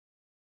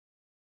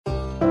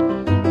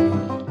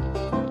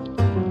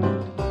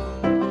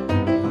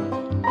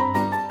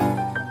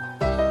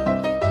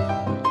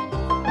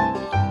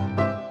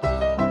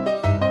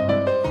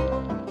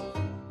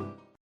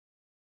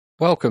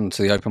Welcome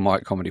to the Open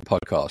Mic Comedy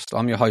Podcast.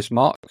 I'm your host,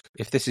 Mark.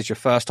 If this is your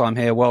first time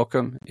here,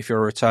 welcome. If you're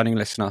a returning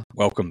listener,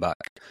 welcome back.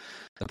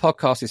 The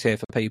podcast is here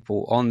for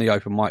people on the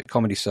open mic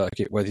comedy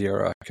circuit, whether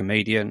you're a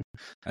comedian,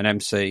 an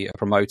MC, a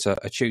promoter,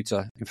 a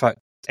tutor, in fact,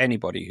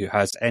 anybody who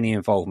has any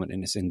involvement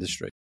in this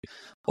industry.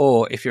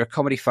 Or if you're a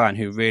comedy fan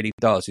who really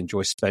does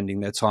enjoy spending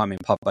their time in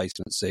pub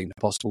basements seeing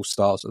the possible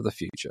stars of the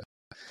future.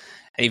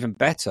 Even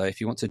better, if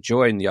you want to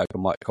join the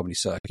open mic comedy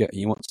circuit and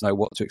you want to know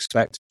what to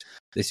expect,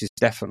 this is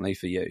definitely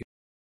for you.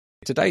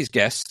 Today's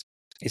guest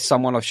is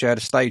someone I've shared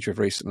a stage with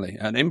recently,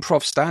 an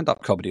improv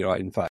stand-up comedy writer,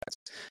 in fact,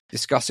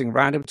 discussing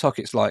random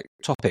topics like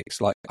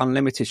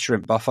unlimited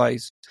shrimp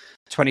buffets,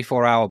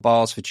 24-hour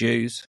bars for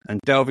Jews,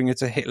 and delving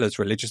into Hitler's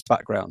religious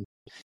background.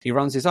 He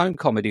runs his own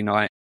comedy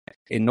night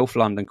in North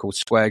London called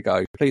Square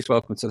Go. Please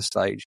welcome to the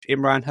stage,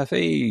 Imran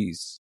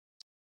Hafeez.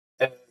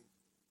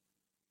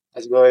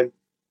 How's it going?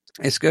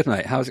 It's good,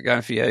 mate. How's it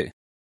going for you?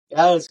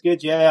 Yeah, it's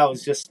good. Yeah, I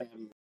was just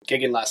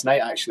gigging last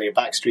night, actually, at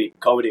Backstreet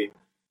Comedy.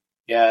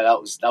 Yeah,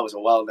 that was a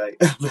wild night.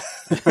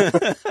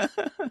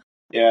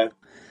 Yeah,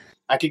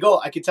 I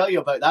could tell you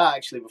about that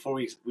actually before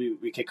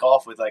we kick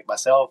off with like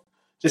myself,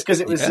 just because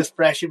it was just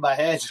fresh in my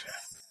head.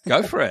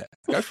 Go for it.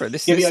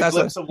 This Give you a has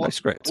glimpse of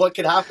what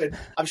could happen.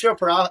 I'm sure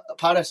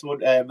Paris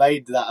won't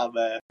mind that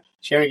I'm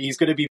sharing. He's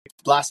going to be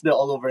blasting it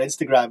all over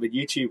Instagram and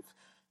YouTube.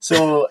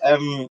 So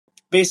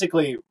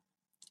basically,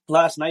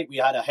 last night we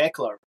had a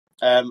heckler,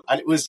 and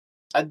it was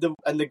and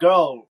the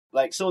girl.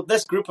 Like, so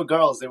this group of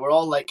girls, they were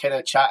all like kind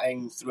of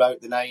chatting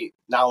throughout the night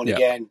now and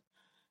again.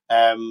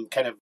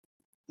 Kind of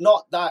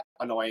not that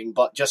annoying,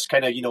 but just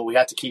kind of, we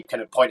had to keep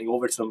kind of pointing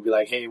over to them and be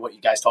like, hey, what are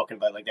you guys talking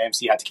about? Like the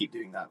MC had to keep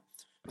doing that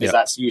because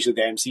that's usually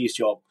the MC's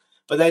job.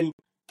 But then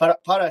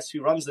Paris,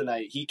 who runs the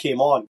night, he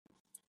came on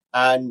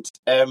and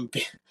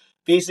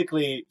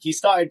basically he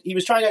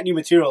was trying out new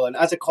material. And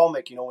as a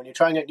comic, when you're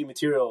trying out new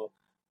material,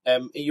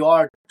 you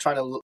are trying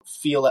to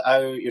feel it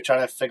out. You're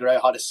trying to figure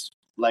out how to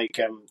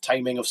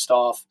timing of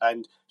stuff,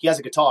 and he has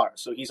a guitar,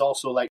 so he's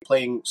also like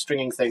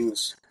stringing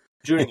things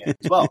during it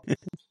as well.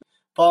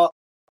 But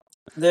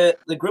the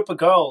group of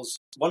girls,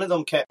 one of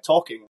them kept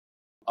talking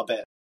a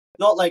bit,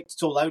 not like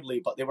so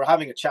loudly, but they were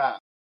having a chat,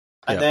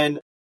 and then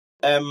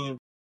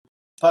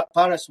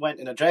Paris went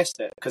and addressed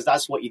it because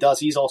that's what he does.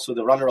 He's also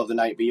the runner of the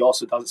night, but he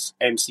also does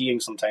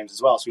MCing sometimes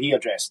as well. So he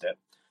addressed it,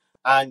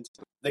 and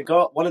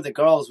one of the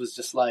girls was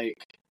just like,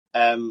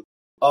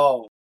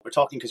 "Oh, we're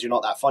talking because you're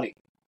not that funny."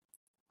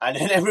 And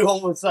then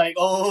everyone was like,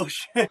 oh,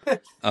 shit.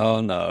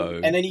 Oh,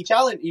 no. And then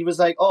he was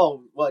like,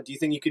 oh, what, do you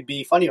think you could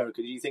be funnier?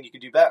 Do you think you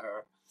could do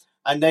better?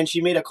 And then she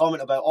made a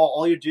comment about, oh,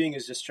 all you're doing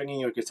is just stringing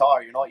your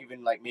guitar. You're not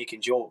even, like, making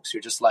jokes.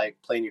 You're just, like,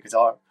 playing your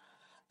guitar.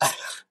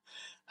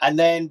 And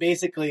then,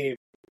 basically,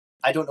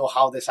 I don't know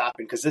how this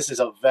happened, because this is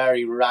a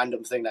very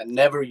random thing that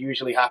never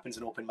usually happens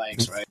in open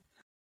mics, right?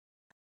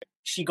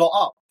 She got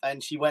up,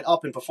 and she went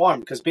up and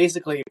performed, because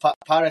basically,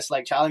 Paris,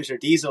 like, challenged her.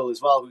 Diesel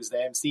as well, who's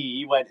the MC.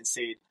 He went and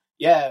said,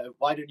 yeah,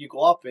 why don't you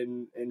go up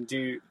and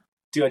do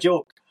a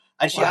joke?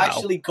 And she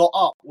actually got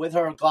up with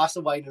her glass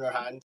of wine in her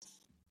hand,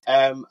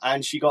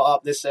 and she got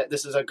up. This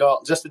is a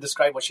girl, just to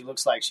describe what she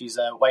looks like. She's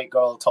a white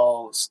girl,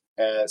 tall,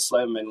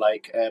 slim, and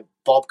like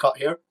bob cut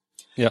hair.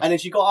 Yeah. And then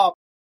she got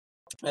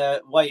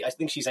up, white. I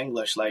think she's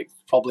English, like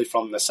probably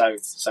from the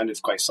south.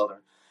 Sounded quite southern.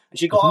 And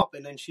she got up,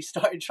 and then she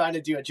started trying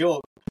to do a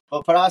joke,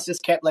 but Paras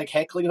just kept like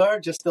heckling her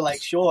just to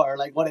like show her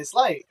like what it's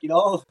like,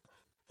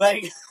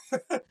 like.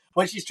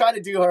 When she's trying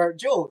to do her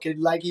joke,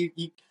 and like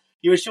he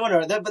was showing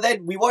her, but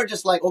then we were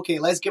just like, okay,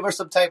 let's give her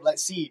some time,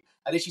 let's see.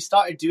 And then she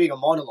started doing a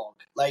monologue.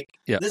 Like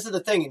this is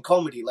the thing in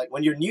comedy, like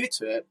when you're new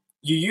to it,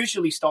 you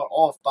usually start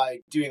off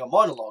by doing a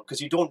monologue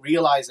because you don't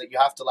realize that you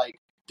have to like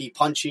be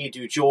punchy,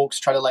 do jokes,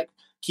 try to like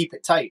keep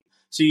it tight.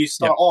 So you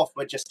start off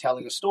by just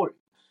telling a story.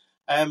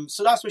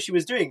 So that's what she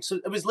was doing. So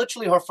it was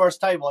literally her first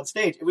time on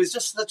stage. It was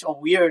just such a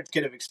weird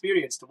kind of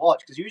experience to watch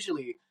because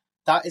usually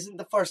that isn't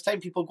the first time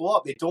people go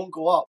up. They don't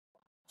go up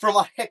from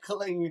a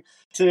heckling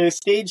to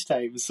stage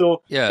time.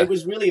 So it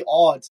was really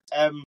odd.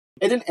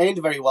 It didn't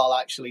end very well,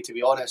 actually, to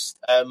be honest.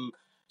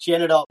 She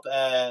ended up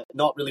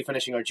not really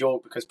finishing her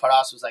joke because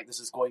Paras was like,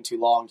 this is going too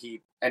long. He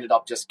ended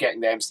up just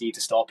getting the MC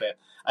to stop it.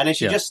 And then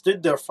she just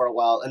stood there for a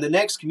while. And the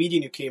next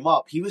comedian who came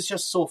up, he was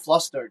just so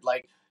flustered.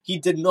 Like, he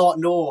did not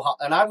know how,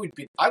 and I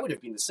would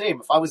have been the same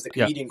if I was the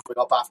comedian going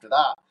up after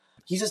that.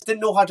 He just didn't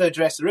know how to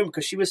address the room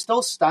because she was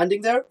still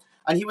standing there.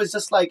 And he was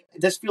just like,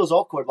 this feels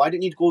awkward. Why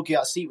didn't you go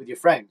get a seat with your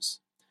friends?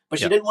 But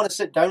she didn't want to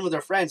sit down with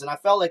her friends. And I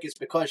felt like it's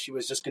because she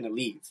was just going to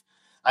leave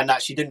and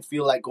that she didn't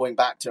feel like going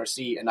back to her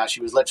seat and that she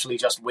was literally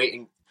just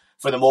waiting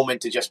for the moment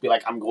to just be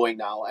like, I'm going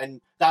now.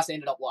 And that's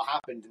ended up what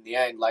happened in the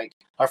end. Like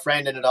her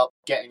friend ended up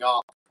getting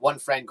up. One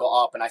friend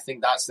got up and I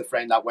think that's the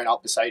friend that went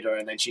up beside her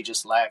and then she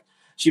just left.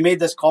 She made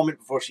this comment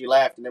before she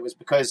left and it was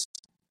because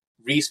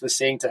Reese was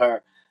saying to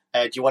her,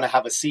 do you want to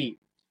have a seat?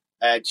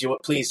 Do you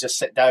please just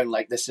sit down?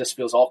 Like this just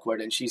feels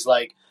awkward. And she's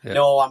like,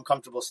 no, I'm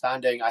comfortable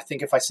standing. I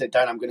think if I sit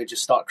down, I'm going to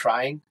just start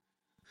crying.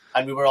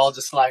 And we were all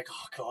just like,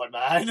 oh God,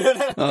 man.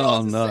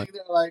 Oh no.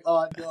 There like,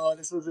 oh no,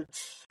 this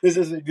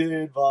isn't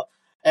good. But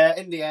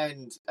in the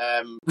end,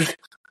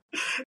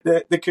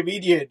 the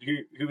comedian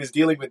who was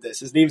dealing with this,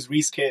 his name's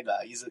Reese Kid.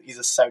 He's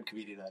a sound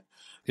comedian.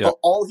 Yeah. But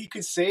all he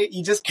could say,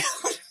 he just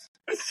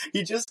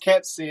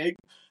kept saying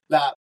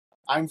that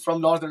I'm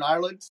from Northern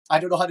Ireland. I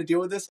don't know how to deal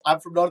with this. I'm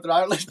from Northern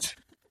Ireland.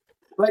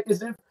 Like,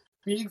 as if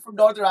being from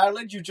Northern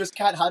Ireland, you just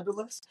can't handle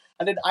this.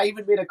 And then I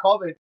even made a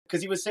comment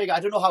because he was saying, I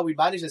don't know how we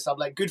manage this. I'm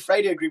like, Good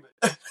Friday Agreement.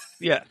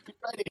 Yeah. Good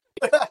Friday.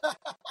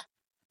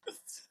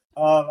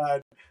 Oh,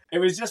 man. It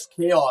was just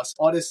chaos,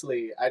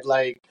 honestly.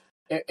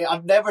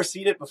 I've never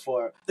seen it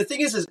before. The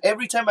thing is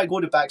every time I go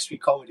to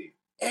Backstreet Comedy,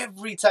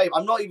 every time,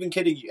 I'm not even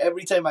kidding you,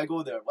 every time I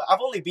go there,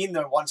 I've only been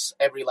there once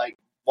every like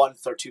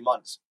month or 2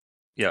 months.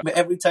 Yeah. But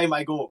every time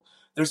I go,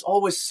 there's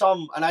always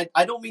some, and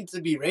I don't mean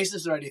to be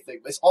racist or anything,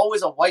 but it's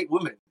always a white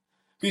woman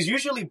who's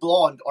usually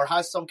blonde or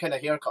has some kind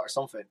of haircut or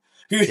something,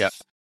 who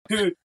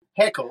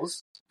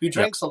heckles, who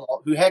drinks a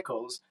lot, who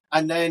heckles,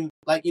 and then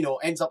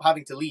ends up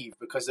having to leave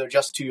because they're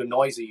just too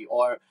noisy,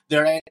 or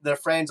their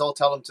friends all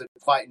tell them to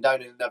quieten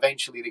down, and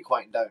eventually they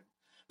quieten down.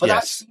 But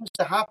that seems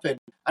to happen,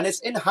 and it's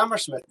in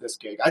Hammersmith, this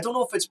gig. I don't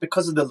know if it's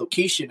because of the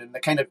location and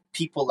the kind of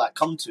people that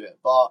come to it,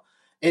 but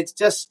it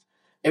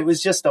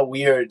was just a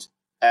weird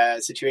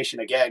situation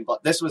again.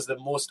 But this was the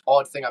most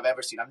odd thing I've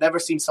ever seen. I've never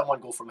seen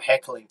someone go from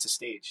heckling to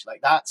stage.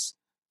 Like that's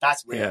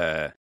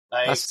rare.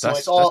 Yeah,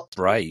 that's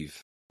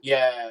brave.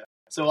 Yeah.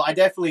 So I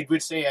definitely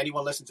would say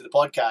anyone listen to the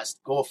podcast,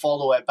 go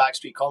follow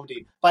Backstreet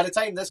Comedy. By the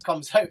time this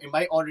comes out, it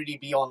might already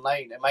be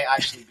online. It might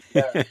actually be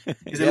there.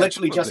 Because it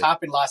literally just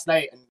happened last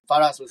night, and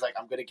Faraz was like,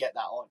 I'm going to get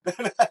that on.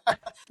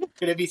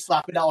 Going to be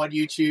slapping that on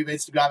YouTube,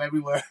 Instagram,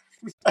 everywhere.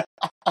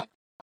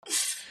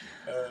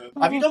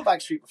 Have you done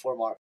Backstreet before,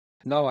 Mark?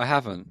 No, I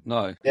haven't.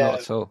 No, not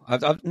at all.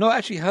 I've not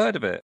actually heard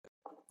of it.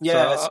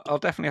 Yeah, so I'll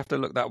definitely have to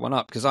look that one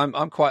up, because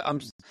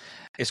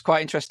it's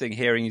quite interesting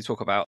hearing you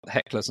talk about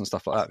hecklers and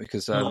stuff like that,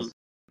 because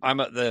I'm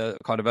at the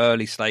kind of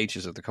early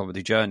stages of the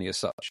comedy journey as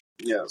such.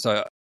 Yeah.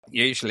 So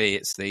usually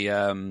it's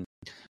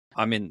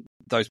I'm in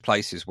those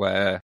places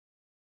where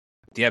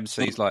the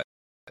MC's like,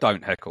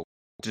 don't heckle,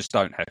 just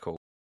don't heckle.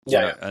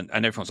 Yeah.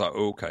 And everyone's like,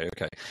 oh, okay.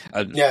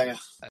 And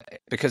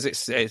because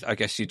it's I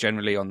guess you're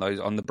generally on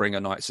the bringer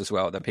nights as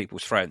well. They're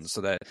people's friends,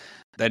 so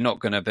they're not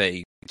going to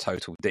be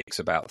total dicks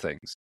about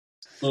things.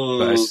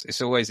 But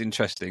it's always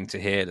interesting to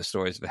hear the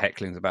stories of the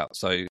hecklings about.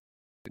 So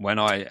when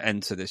I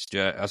enter this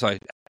journey, as I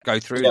go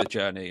through the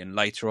journey, and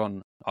later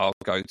on I'll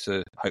go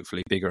to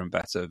hopefully bigger and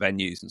better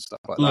venues and stuff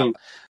like that,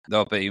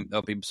 there'll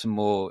be some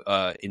more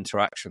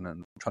interaction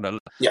and trying to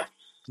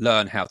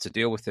learn how to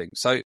deal with things.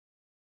 So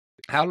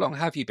how long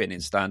have you been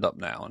in stand-up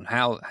now, and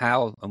how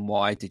and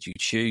why did you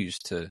choose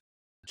to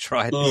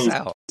try this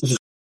out?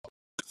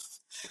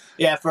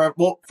 Yeah,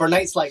 for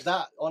nights like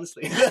that,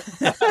 honestly.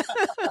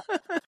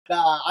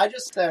 I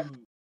just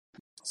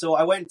so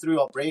I went through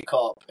a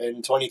breakup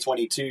in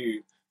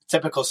 2022.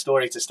 Typical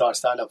story to start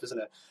stand-up,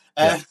 isn't it?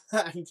 And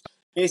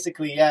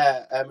basically,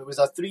 it was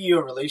a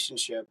 3-year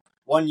relationship,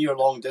 1 year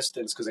long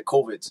distance because of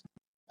COVID,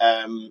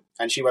 and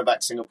she went back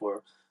to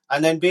Singapore.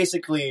 And then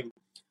basically,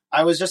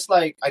 I was just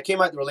like, I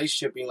came out of the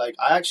relationship being like,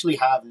 I actually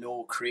have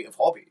no creative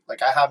hobby.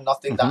 Like, I have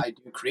nothing that I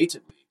do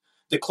creatively.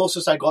 The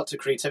closest I got to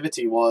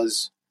creativity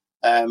was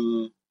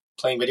playing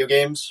video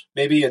games,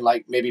 maybe, and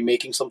like maybe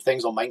making some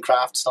things on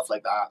Minecraft, stuff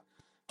like that.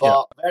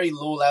 But very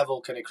low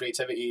level kind of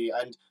creativity.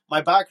 And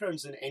my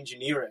background's in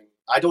engineering.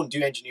 I don't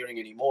do engineering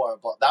anymore,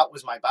 but that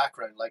was my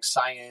background, like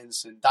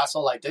science, and that's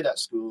all I did at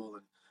school.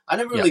 And I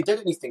never really did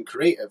anything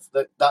creative.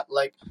 That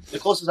like the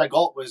closest I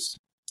got was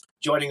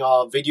joining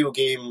a video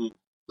game.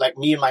 Like,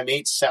 me and my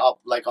mates set up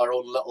like our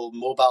own little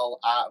mobile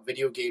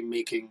video game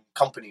making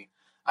company,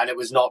 and it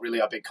was not really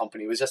a big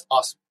company. It was just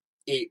us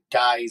 8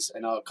 guys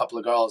and a couple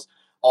of girls,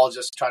 all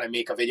just trying to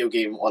make a video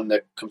game on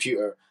the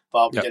computer.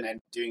 But we didn't end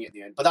up doing it in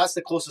the end. But that's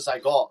the closest I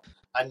got.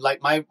 And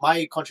like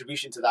my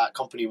contribution to that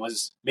company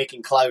was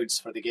making clouds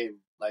for the game.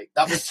 Like,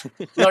 that was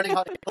learning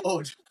how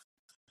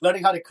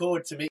to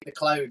code to make the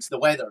clouds, the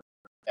weather,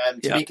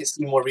 to make it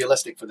seem more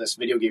realistic for this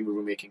video game we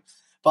were making.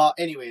 But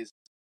anyways,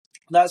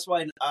 that's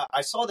why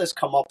I saw this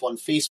come up on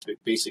Facebook,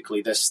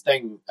 basically, this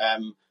thing,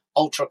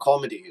 Ultra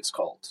Comedy it's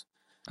called.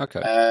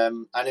 Okay.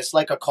 And it's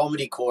like a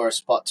comedy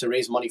course, but to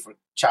raise money for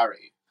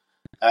charity.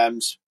 I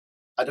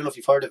don't know if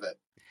you've heard of it.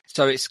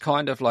 So it's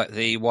kind of like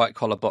the white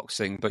collar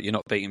boxing, but you're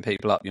not beating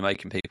people up, you're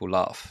making people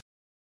laugh.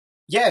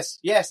 Yes,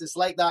 it's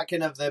like that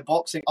kind of the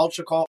boxing.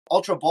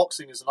 Ultra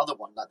boxing is another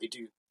one that they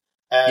do.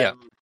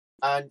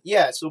 And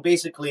so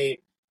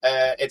basically,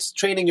 it's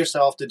training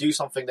yourself to do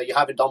something that you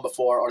haven't done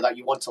before or that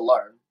you want to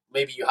learn.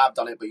 Maybe you have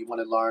done it, but you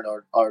want to learn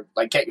or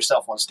like get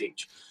yourself on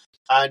stage.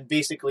 And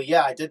basically,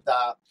 I did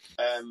that.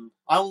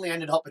 I only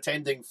ended up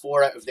attending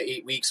 4 out of the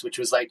 8 weeks, which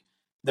was like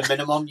the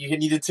minimum you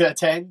needed to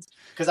attend,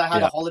 because I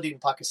had a holiday in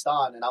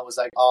Pakistan, and I was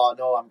like, oh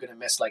no, I'm going to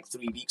miss like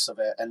 3 weeks of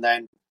it. And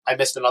then I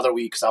missed another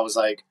week because I was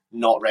like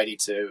not ready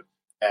to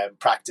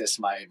practice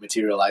my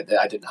material. I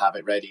didn't have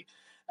it ready.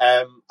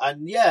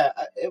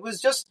 It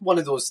was just one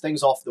of those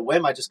things off the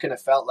whim. I just kind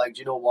of felt like,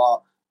 you know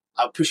what,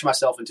 I'll push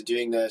myself into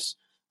doing this.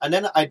 And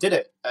then I did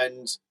it.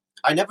 And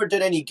I never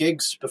did any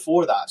gigs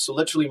before that. So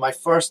literally my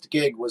first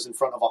gig was in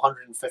front of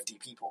 150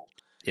 people.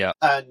 Yeah.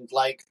 And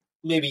like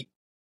maybe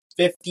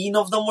 15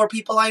 of them were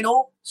people I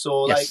know.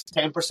 So like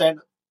Yes. 10%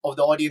 of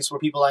the audience were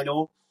people I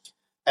know.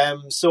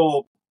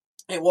 So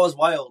it was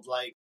wild.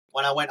 Like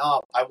when I went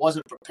up, I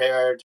wasn't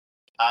prepared.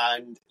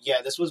 And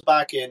yeah, this was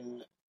back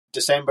in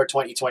December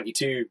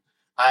 2022.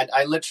 And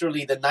I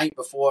literally the night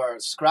before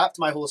scrapped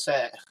my whole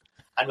set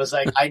and was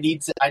like, I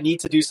need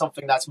to do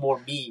something that's more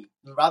me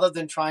rather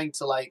than trying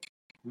to like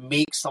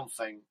make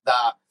something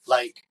that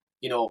like,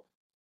 you know,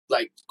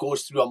 like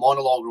goes through a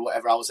monologue or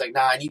whatever. I was like,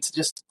 nah, I need to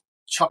just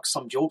chuck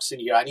some jokes in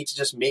here. I need to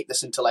just make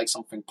this into like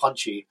something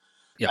punchy.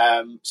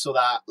 Yeah. So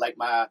that like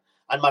my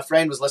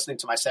friend was listening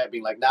to my set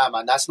being like, nah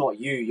man, that's not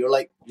you. You're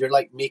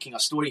like making a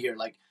story here.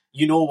 Like,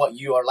 you know what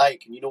you are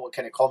like and you know what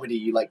kind of comedy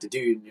you like to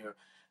do,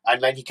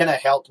 and then he kind of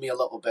helped me a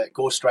little bit,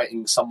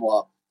 ghostwriting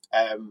somewhat.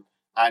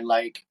 And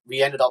like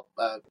we ended up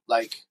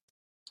like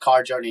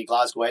car journey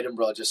Glasgow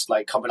Edinburgh, just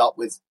like coming up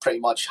with pretty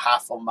much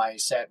half of my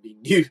set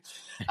being new.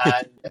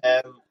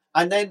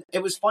 And then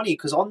it was funny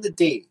because on the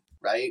day,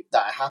 right,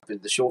 that it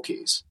happened, the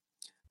showcase,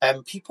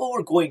 people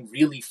were going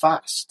really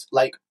fast.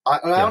 Like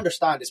I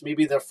understand it's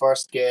maybe their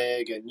first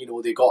gig and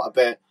they got a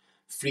bit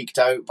freaked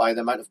out by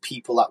the amount of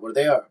people that were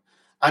there,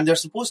 and they're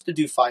supposed to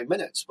do 5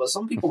 minutes, but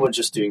some people were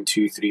just doing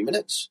 2-3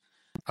 minutes.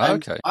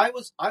 And Okay. I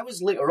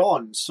was later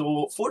on,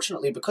 so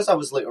fortunately because I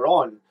was later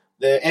on,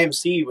 the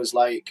MC was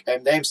like,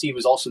 the MC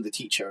was also the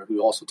teacher who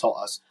also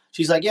taught us.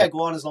 She's like, yeah,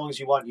 go on as long as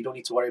you want. You don't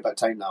need to worry about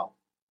time now.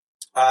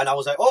 And I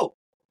was like, oh,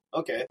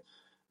 okay.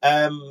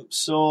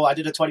 So I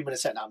did a 20-minute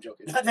set. Now I'm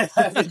joking. I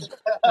was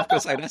gonna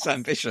say that's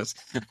ambitious.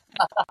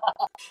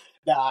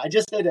 Nah, I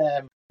just did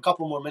a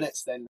couple more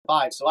minutes than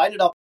 5. So I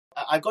ended up,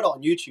 I got it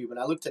on YouTube and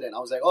I looked at it and I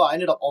was like, oh, I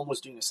ended up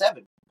almost doing a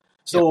 7.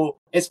 So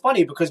it's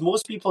funny because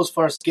most people's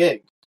first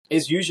gig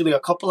is usually a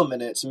couple of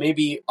minutes,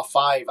 maybe a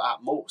 5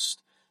 at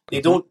most.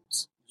 They don't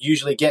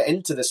usually get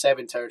into the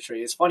 7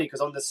 territory. It's funny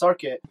because on the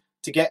circuit,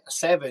 to get a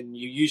 7,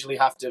 you usually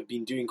have to have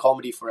been doing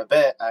comedy for a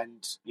bit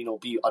and,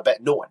 be a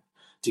bit known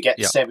to get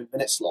the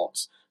 7-minute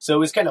slots. So it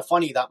was kind of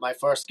funny that my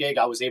first gig,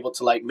 I was able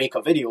to like make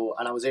a video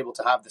and I was able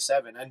to have the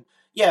 7. And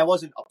yeah, it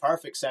wasn't a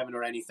perfect 7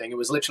 or anything. It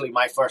was literally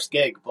my first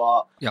gig,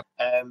 but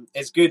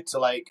it's good to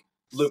like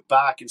look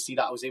back and see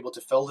that I was able to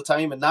fill the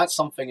time. And that's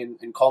something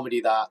in comedy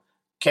that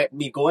kept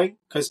me going,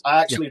 because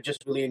I actually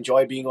just really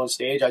enjoy being on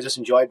stage. I just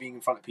enjoy being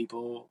in front of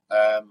people,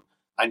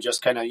 and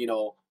just kind of,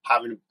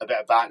 having a bit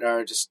of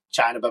banter, just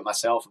chatting about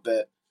myself a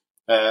bit.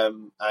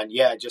 And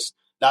yeah, just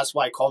that's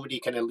why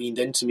comedy kind of leaned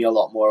into me a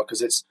lot more,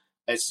 because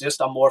it's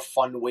just a more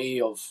fun way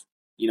of,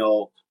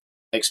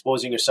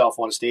 exposing yourself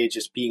on stage,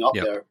 just being up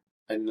there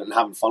and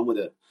having fun with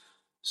it.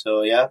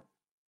 So yeah.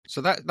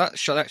 So that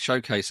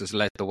showcase has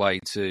led the way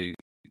to.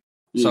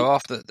 So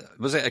after,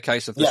 was it a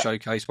case of the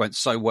showcase went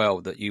so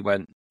well that you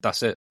went,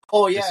 that's it?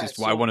 Oh yeah, this is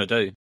what I want to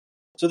do.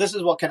 So this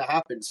is what kind of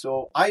happened.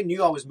 So I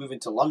knew I was moving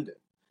to London,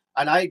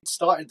 and I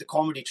started the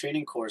comedy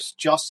training course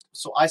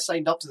so I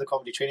signed up to the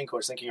comedy training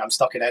course thinking I'm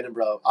stuck in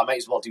Edinburgh, I might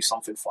as well do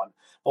something fun.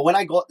 But when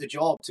I got the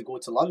job to go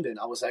to London,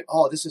 I was like,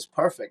 oh, this is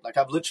perfect. Like,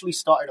 I've literally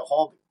started a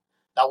hobby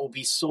that will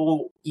be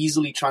so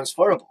easily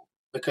transferable,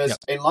 because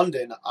in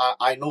London,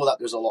 I know that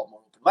there's a lot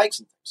more open mics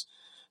and things.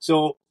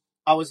 So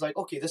I was like,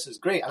 okay, this is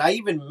great. And I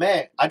even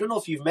I don't know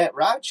if you've met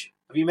Raj.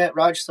 Have you met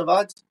Raj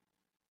Savad?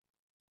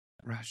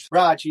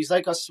 Raj, he's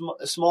like a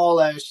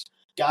small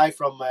guy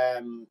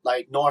from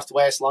like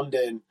northwest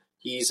London.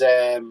 He's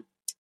Tamil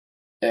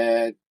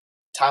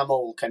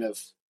kind of.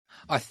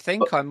 I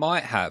think I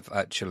might have,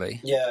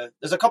 actually. Yeah,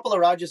 there's a couple of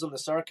Rajas on the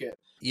circuit.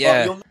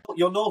 Yeah, but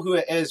you'll know who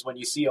it is when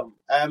you see him.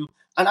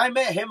 And I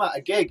met him at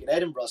a gig in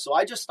Edinburgh. So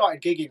I just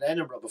started gigging in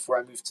Edinburgh before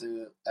I moved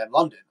to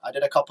London. I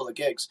did a couple of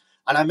gigs,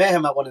 and I met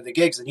him at one of the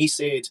gigs, and he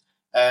said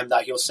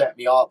that he'll set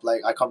me up.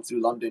 Like, I come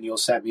through London, he'll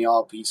set me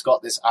up. He's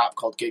got this app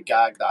called Gig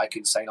Gag that I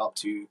can sign up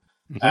to,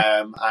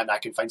 and I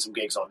can find some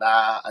gigs on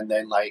that. And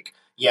then like,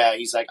 yeah,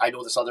 he's like, I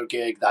know this other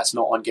gig that's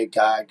not on Gig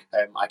Gag.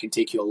 I can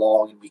take you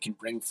along and we can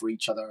bring for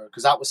each other.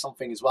 Because that was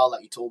something as well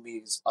that he told me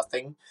is a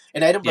thing.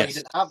 In Edinburgh, you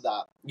didn't have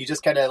that. You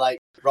just kind of like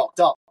rocked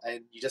up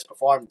and you just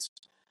performed.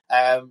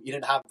 You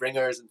didn't have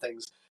bringers and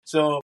things.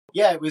 So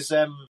yeah, it was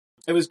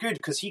good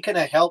because he kind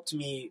of helped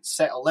me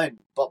settle in.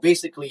 But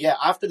basically, yeah,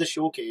 after the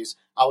showcase,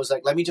 I was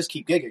like, let me just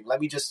keep gigging. Let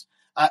me just...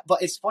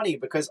 but it's funny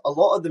because a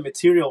lot of the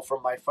material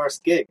from my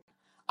first gig,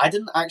 I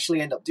didn't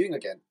actually end up doing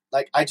again.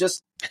 Like, I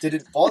just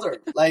didn't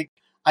bother. Like,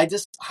 I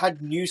just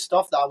had new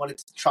stuff that I wanted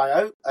to try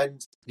out.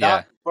 And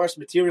that first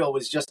material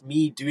was just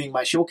me doing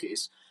my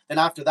showcase. Then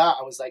after that,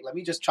 I was like, let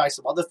me just try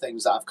some other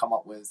things that I've come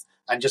up with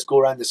and just go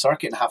around the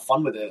circuit and have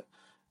fun with it.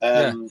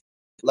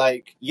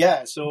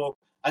 So...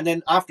 And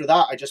then after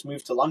that, I just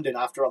moved to London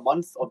after a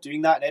month of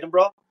doing that in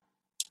Edinburgh.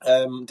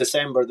 The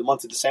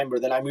month of December.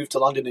 Then I moved to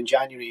London in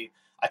January.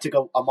 I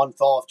took a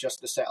month off just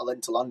to settle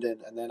into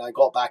London. And then I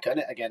got back in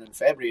it again in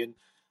February.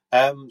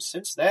 And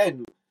since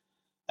then,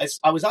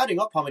 I was adding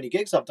up how many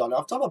gigs I've done.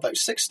 I've done about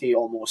 60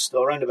 almost,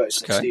 around about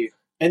 60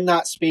 in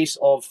that space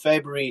of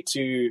February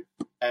to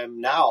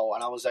now.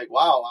 And I was like,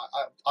 wow,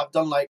 I've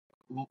done like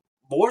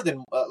more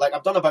than like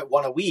I've done about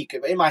one a week.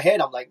 In my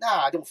head, I'm like,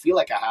 nah, I don't feel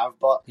like I have.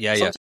 But Yeah,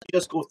 sometimes you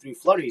just go through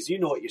flurries. You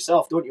know it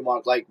yourself, don't you,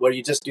 Mark? Like where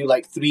you just do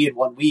like 3 in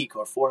 1 week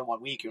or 4 in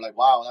 1 week. You're like,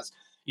 wow, that's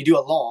you do a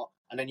lot,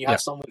 and then you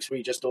have some weeks where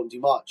you just don't do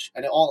much,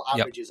 and it all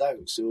averages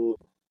out. So,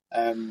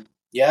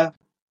 yeah.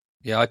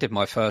 Yeah, I did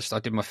my first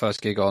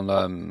gig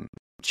on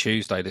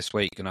Tuesday this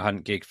week, and I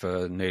hadn't gigged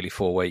for nearly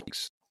 4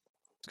 weeks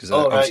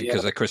because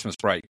because of Christmas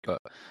break. But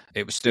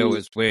it was still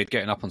as weird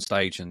getting up on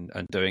stage and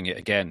doing it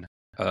again.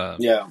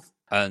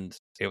 And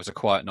it was a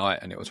quiet night,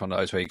 and it was one of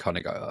those where you kind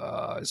of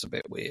go, it's a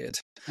bit weird.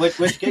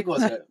 Which gig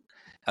was it?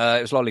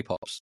 It was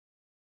Lollipops.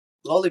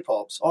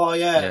 Lollipops. Oh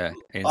yeah,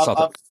 in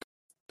Southwark.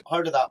 I've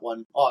heard of that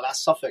one. Oh,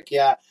 that's Suffolk.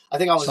 Yeah, I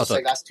think I was just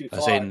like, that's too far.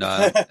 As in,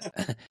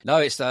 no,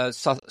 it's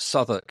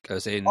Southwark,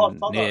 as in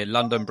near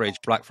London Bridge,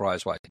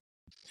 Blackfriars Way.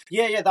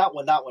 Yeah, that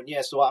one.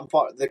 Yeah, so I'm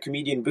part of the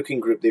comedian booking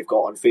group they've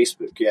got on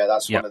Facebook. Yeah,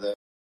 that's one of the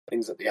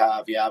things that they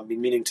have. Yeah, I've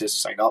been meaning to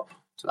sign up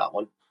to that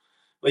one.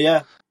 But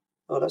yeah,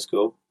 that's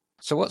cool.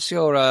 So what's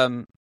your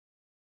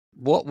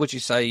what would you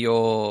say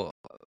your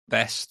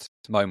best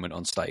moment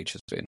on stage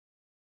has been?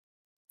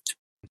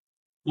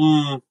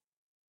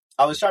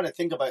 I was trying to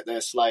think about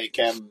this. Like,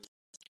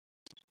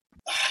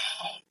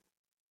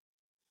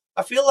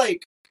 I feel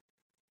like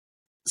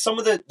some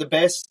of the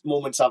best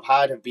moments I've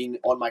had have been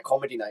on my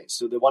comedy nights.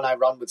 So the one I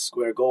run with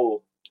Square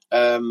Go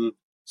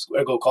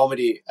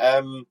Comedy,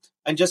 and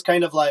just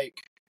kind of like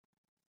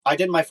I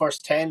did my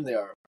first 10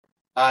 there,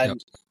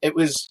 and it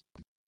was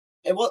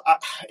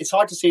it's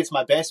hard to say it's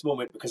my best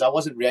moment because I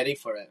wasn't ready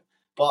for it.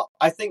 But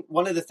I think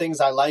one of the things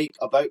I like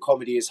about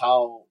comedy is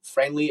how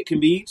friendly it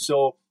can be.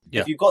 So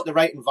if you've got the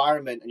right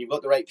environment and you've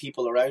got the right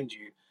people around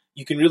you,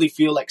 you can really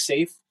feel like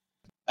safe.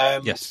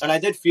 And I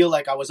did feel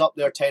like I was up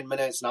there 10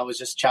 minutes and I was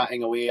just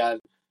chatting away.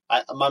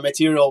 My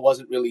material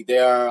wasn't really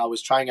there. I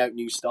was trying out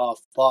new stuff.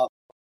 But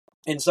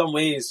in some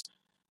ways,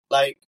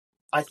 like,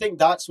 I think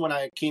that's when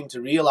I came to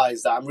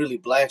realize that I'm really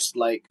blessed.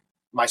 Like,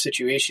 my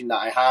situation that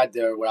I had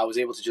there where I was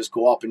able to just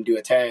go up and do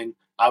a 10.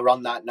 I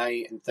run that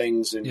night and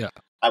things. And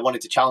I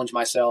wanted to challenge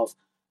myself.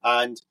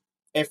 And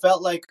it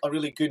felt like a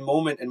really good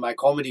moment in my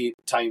comedy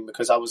time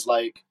because I was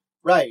like,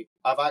 right,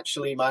 I've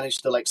actually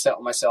managed to like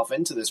settle myself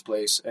into this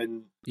place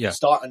and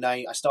start a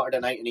night. I started a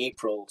night in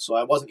April, so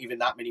I wasn't even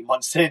that many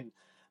months in.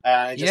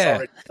 I just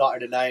already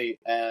started a night.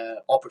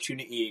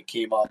 Opportunity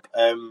came up,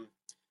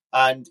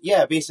 and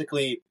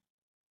basically,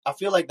 I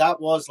feel like that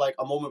was like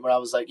a moment where I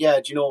was like,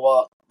 do you know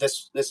what?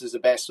 This is the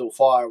best so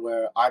far.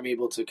 Where I'm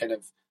able to kind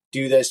of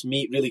do this,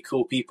 meet really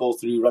cool people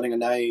through running a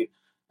night,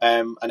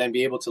 and then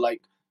be able to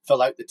like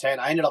fill out the 10.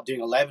 I ended up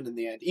doing 11 in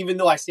the end, even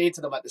though I said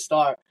to them at the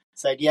start,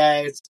 it's like,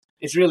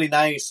 it's really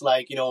nice,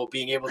 like, you know,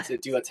 being able to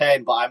do a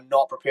 10, but I'm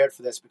not prepared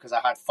for this because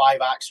I had 5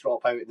 acts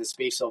drop out in the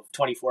space of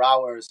 24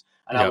 hours.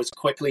 And I was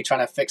quickly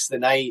trying to fix the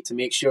night to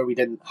make sure we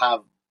didn't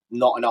have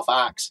not enough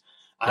acts.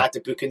 I had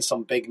to book in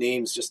some big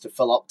names just to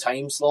fill up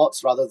time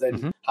slots rather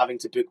than having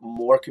to book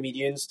more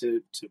comedians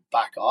to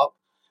back up.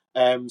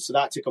 So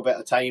that took a bit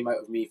of time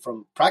out of me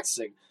from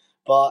practicing,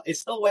 but it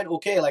still went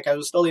okay. Like I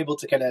was still able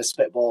to kind of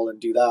spitball and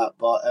do that.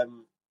 But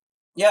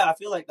I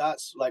feel like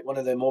that's like one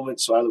of the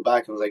moments where I look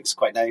back and was like, it's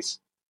quite nice.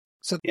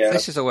 So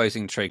this has always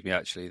intrigued me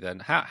actually. Then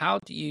how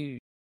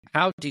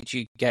did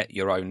you get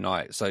your own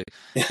night? So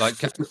like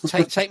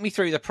take me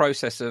through the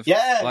process of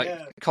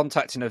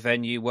contacting a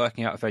venue,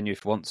 working out a venue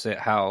if wants it.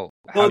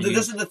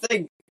 This is the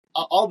thing.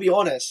 I'll be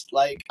honest.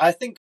 Like I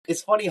think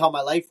it's funny how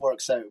my life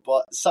works out,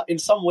 but in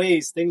some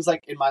ways, things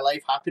like in my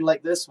life happen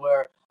like this,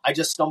 where I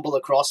just stumble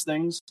across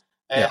things.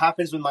 It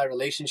happens with my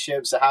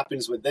relationships. It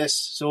happens with this.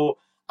 So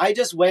I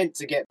just went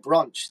to get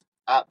brunch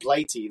at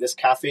Blighty, this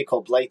cafe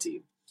called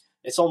Blighty.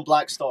 It's on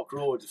Blackstock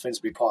Road,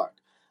 Finsbury Park.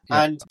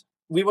 Yeah. And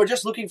we were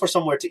just looking for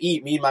somewhere to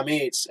eat, me and my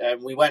mates.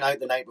 We went out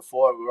the night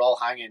before, we were all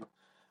hanging.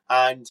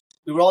 And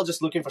we were all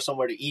just looking for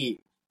somewhere to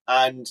eat.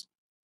 And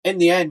in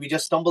the end, we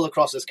just stumbled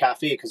across this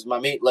cafe because my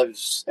mate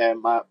lives,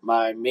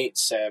 my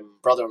mate's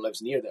brother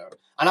lives near there.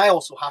 And I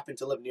also happen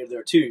to live near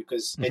there too,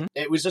 because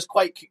it was just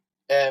quite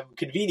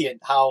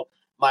convenient how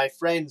my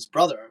friend's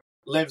brother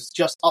lives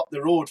just up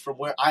the road from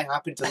where I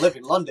happen to live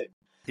in London.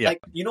 Yeah. Like,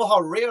 you know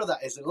how rare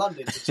that is in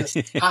London to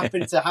just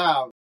happen to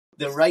have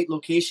the right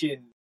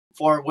location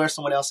for where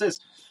someone else is.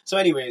 So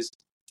anyways,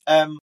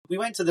 we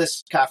went to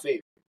this cafe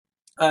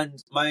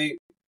and my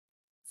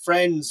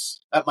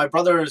friend's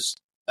brother's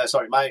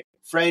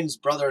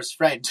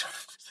friend,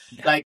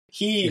 like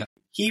he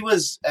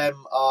was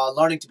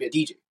learning to be a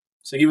DJ.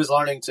 So he was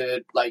learning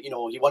to, like, you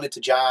know, he wanted to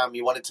jam,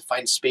 he wanted to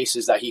find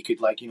spaces that he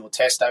could, like, you know,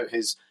 test out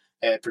his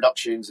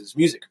productions, his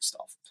music and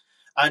stuff.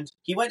 And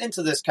he went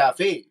into this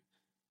cafe,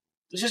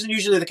 which isn't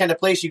usually the kind of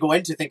place you go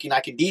into thinking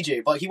I can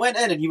DJ, but he went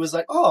in and he was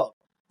like, oh,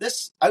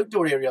 this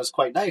outdoor area is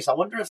quite nice. I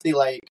wonder if they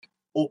like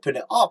open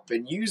it up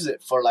and use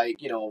it for,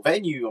 like, you know,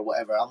 venue or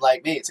whatever. I'm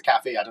like, mate, it's a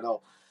cafe. I don't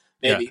know,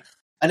 maybe. Yeah.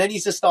 And then he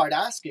just started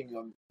asking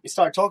him. He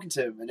started talking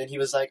to him, and then he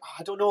was like,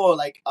 I don't know,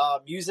 like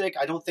music.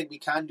 I don't think we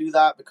can do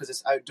that because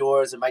it's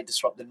outdoors. It might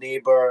disrupt the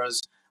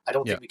neighbors. I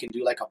don't think we can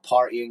do like a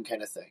partying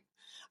kind of thing.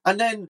 And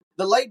then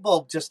the light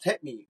bulb just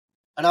hit me,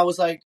 and I was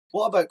like,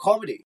 what about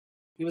comedy?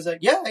 He was like,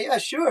 yeah,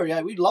 sure.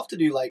 Yeah, we'd love to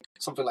do like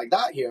something like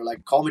that here,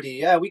 like comedy.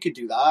 Yeah, we could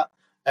do that.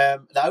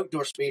 The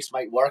outdoor space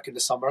might work in the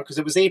summer because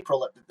it was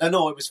April.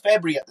 No, it was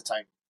February at the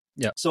time.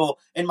 Yeah. So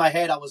in my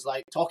head, I was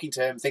like talking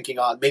to him, thinking,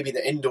 maybe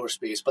the indoor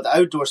space, but the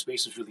outdoor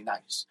space was really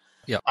nice.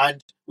 Yeah.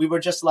 And we were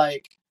just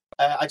like,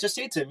 I just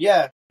said to him,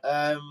 yeah,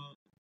 I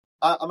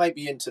might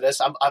be into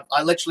this.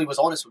 I literally was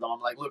honest with him.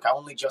 I'm like, look, I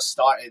only just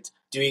started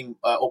doing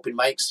open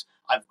mics.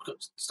 I'm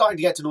starting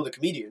to get to know the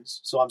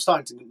comedians, so I'm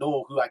starting to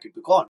know who I could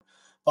book on.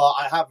 But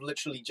I have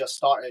literally just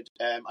started,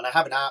 and I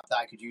have an app that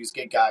I could use,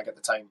 GigGag at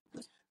the time.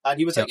 And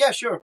he was like, yeah,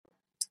 sure.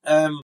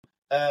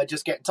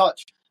 Just get in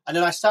touch. And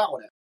then I sat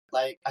on it.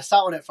 Like, I sat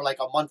on it for like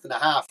a month and a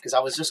half because I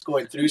was just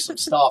going through some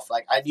stuff.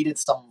 Like, I needed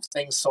some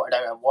things sorted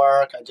out at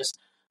work. I just,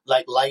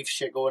 like, life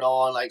shit going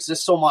on. Like, it's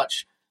just so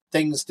much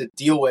things to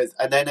deal with.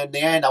 And then in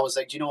the end, I was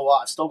like, do you know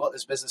what? I've still got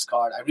this business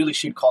card. I really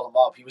should call him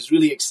up. He was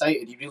really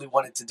excited. He really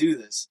wanted to do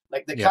this.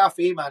 Like, the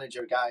cafe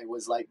manager guy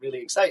was, like, really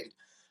excited.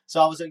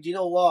 So I was like, do you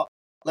know what?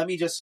 Let me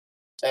just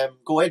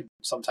go in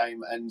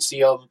sometime and see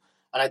him.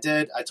 And I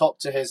did. I talked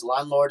to his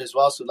landlord as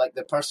well. So, like,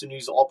 the person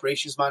who's the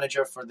operations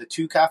manager for the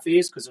two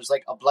cafes, because there's,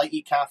 like, a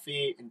Blighty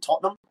cafe in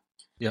Tottenham.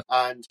 Yeah.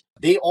 And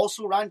they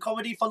also ran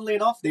comedy, funnily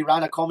enough. They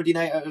ran a comedy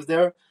night out of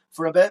there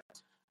for a bit.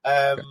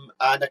 And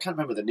I can't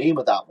remember the name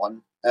of that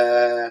one.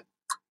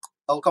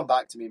 It'll come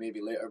back to me maybe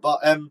later.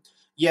 But,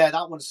 yeah,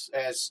 that one's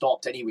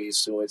stopped anyways,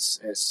 so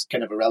it's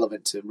kind of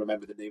irrelevant to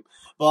remember the name.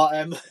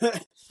 But,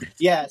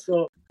 yeah,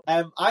 so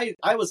I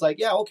was like,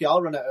 yeah, okay,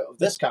 I'll run it out of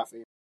this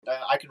cafe.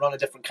 I could run a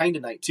different kind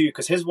of night too,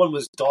 because his one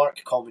was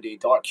dark comedy,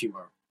 dark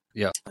humor.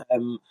 Yeah.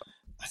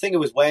 I think it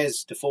was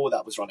Wes Defoe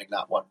that was running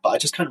that one, but I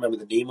just can't remember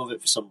the name of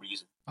it for some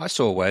reason. I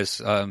saw Wes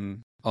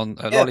on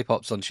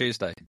Lollipops on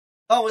Tuesday.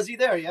 Oh, was he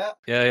there? Yeah.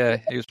 Yeah,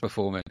 he was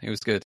performing. He was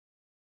good.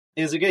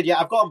 It was good.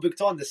 Yeah, I've got him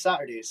booked on this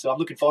Saturday, so I'm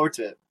looking forward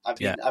to it. I've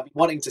been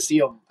wanting to see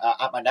him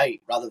at my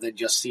night rather than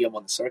just see him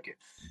on the circuit.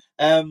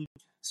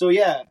 So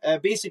yeah,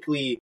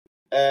 basically,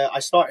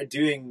 I started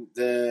doing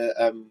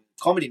the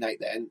comedy night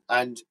then,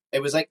 and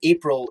it was like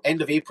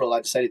end of April,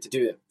 I decided to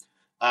do it.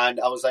 And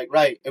I was like,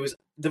 right, it was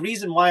the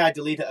reason why I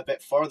delayed it a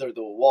bit further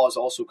though was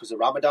also because of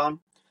Ramadan.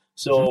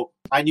 So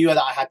I knew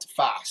that I had to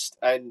fast,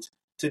 and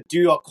to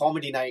do a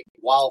comedy night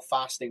while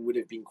fasting would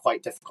have been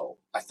quite difficult.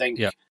 I think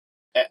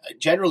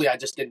generally I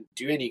just didn't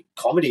do any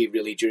comedy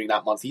really during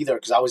that month either,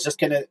 because I was just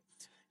kind of,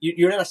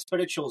 you're in a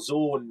spiritual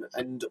zone,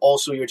 and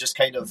also you're just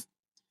kind of,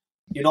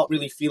 you're not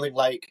really feeling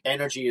like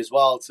energy as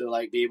well to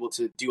like be able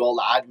to do all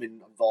the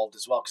admin involved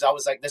as well. Because I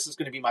was like, this is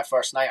going to be my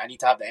first night. I need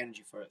to have the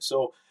energy for it.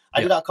 So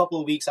I did that a couple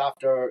of weeks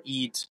after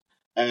Eid.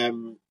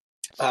 And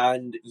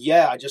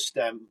yeah, I just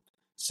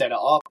set it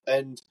up,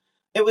 and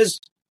it was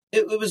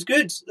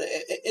good.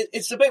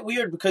 It's a bit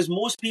weird because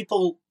most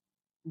people,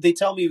 they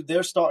tell me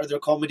they started their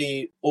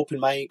comedy open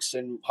mics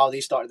and how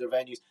they started their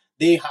venues.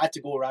 They had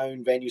to go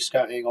around venue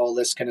scouting, all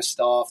this kind of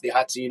stuff. They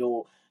had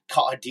to,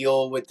 cut a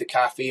deal with the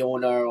cafe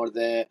owner or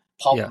the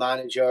pub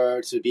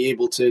manager to be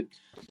able to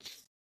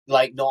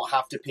like not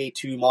have to pay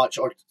too much,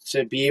 or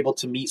to be able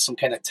to meet some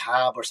kind of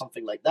tab or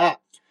something like that.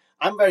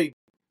 I'm very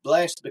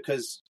blessed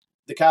because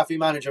the cafe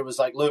manager was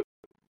like, look,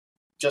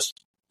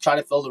 just try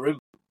to fill the room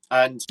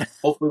and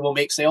hopefully we'll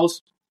make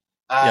sales,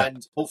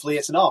 and hopefully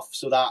it's enough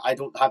so that I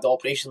don't have the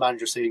operations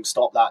manager saying,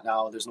 stop that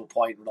now, there's no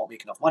point, we're not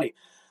making enough money.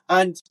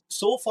 And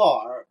so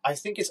far, I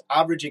think it's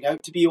averaging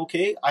out to be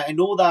okay. I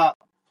know that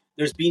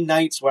there's been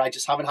nights where I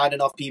just haven't had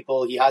enough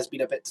people. He has been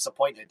a bit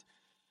disappointed.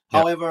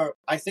 However,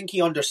 I think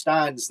he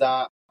understands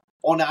that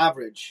on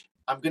average,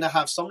 I'm going to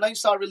have some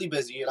nights that are really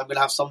busy and I'm going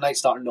to have some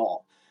nights that are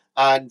not.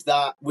 And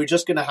that we're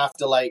just going to have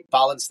to like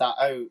balance that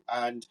out.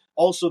 And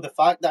also the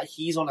fact that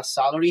he's on a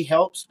salary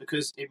helps,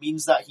 because it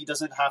means that he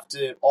doesn't have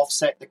to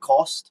offset the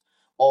cost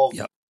of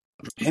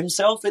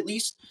himself, at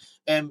least.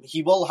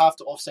 He will have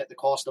to offset the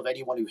cost of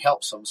anyone who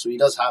helps him. So he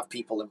does have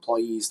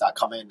employees that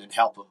come in and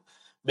help him,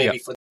 maybe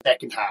for the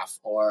second half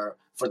or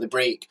for the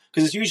break.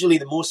 Because it's usually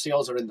the most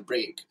sales are in the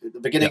break. The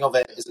beginning of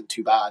it isn't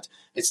too bad.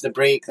 It's the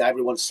break that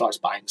everyone starts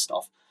buying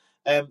stuff.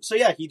 So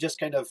yeah, he just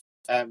kind of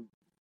helped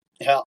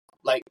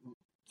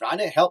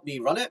me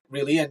run it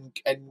really, and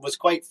was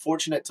quite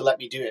fortunate to let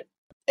me do it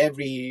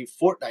every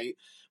fortnight.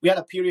 We had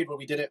a period where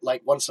we did it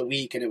like once a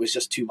week and it was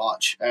just too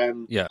much.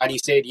 And he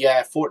said,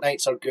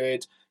 fortnights are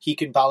good. He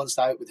can balance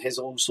that out with his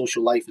own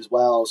social life as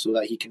well, so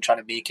that he can try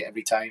to make it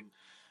every time.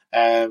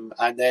 And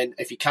then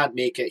if he can't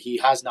make it, he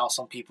has now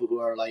some people who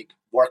are like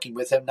working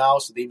with him now,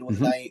 so they know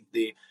the night,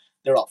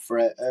 they're up for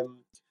it.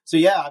 So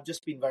yeah, I've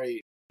just been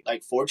very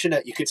like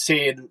fortunate, you could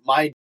say, in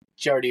my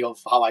journey of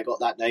how I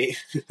got that night.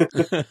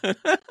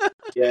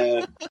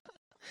 Yeah.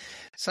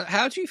 So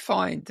how do you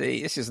find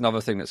this is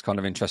another thing that's kind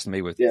of interesting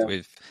me with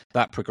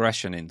that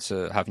progression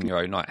into having your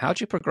own night. How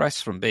do you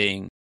progress from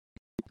being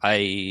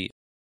a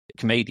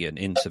comedian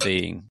into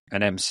being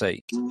an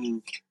MC?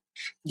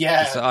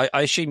 Yeah. So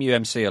I assume you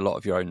MC a lot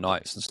of your own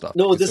nights and stuff.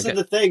 No, this is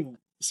the thing.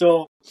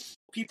 So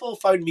people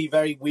found me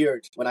very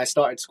weird when I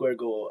started Square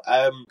Go,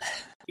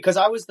 because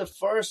I was the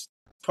first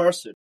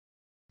person.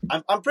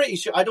 I'm pretty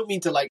sure, I don't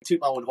mean to like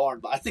toot my own horn,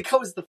 but I think I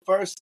was the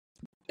first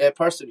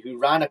person who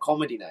ran a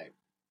comedy night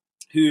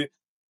who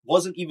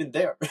wasn't even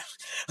there.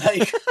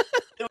 Like,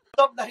 there were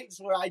some nights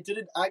where I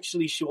didn't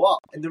actually show up.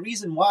 And the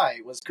reason why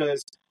was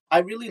because I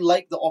really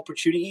liked the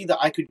opportunity that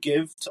I could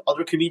give to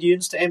other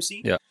comedians to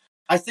MC. Yeah.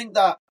 I think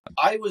that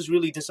I was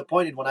really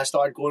disappointed when I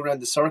started going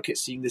around the circuit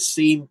seeing the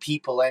same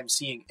people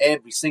MCing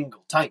every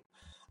single time.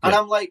 And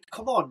I'm like,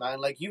 come on, man,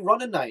 like, you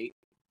run a night,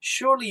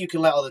 surely you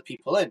can let other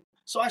people in.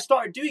 So I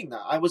started doing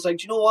that. I was like,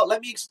 do you know what?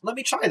 Let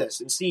me try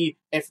this and see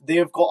if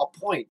they've got a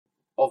point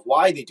of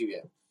why they do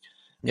it.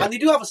 Yeah. And they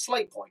do have a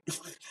slight point.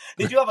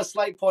 They do have a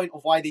slight point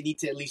of why they need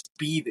to at least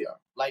be there.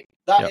 Like,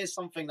 that is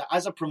something that,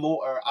 as a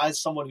promoter,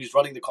 as someone who's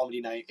running the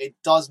comedy night, it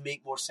does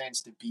make more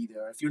sense to be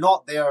there. If you're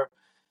not there,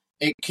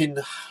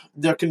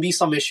 there can be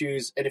some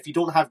issues. And if you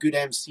don't have good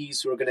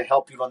MCs who are going to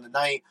help you run the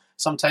night,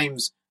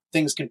 sometimes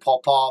things can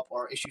pop up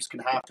or issues can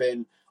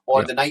happen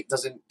or the night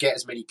doesn't get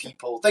as many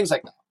people, things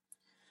like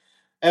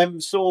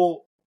that.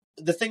 So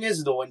the thing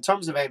is, though, in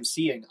terms of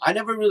MCing, I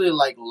never really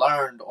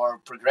learned or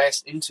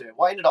progressed into it.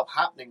 What ended up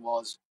happening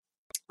was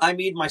I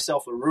made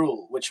myself a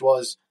rule, which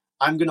was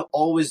I'm going to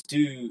always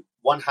do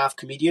one half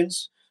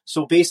comedians.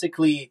 So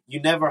basically,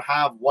 you never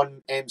have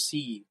one half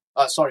MCs,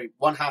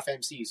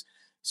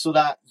 so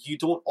that you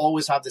don't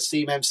always have the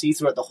same MC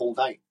throughout the whole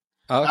night.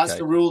 Okay. That's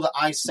the rule that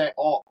I set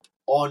up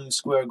on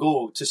Square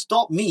Go to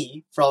stop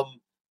me from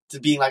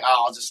being like,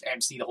 I'll just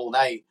MC the whole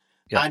night.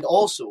 Yeah. And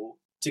also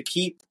to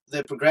keep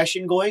the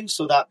progression going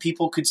so that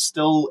people could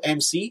still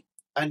MC.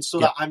 And so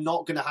that I'm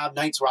not going to have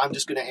nights where I'm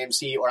just going to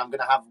MC, or I'm going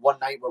to have one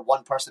night where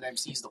one person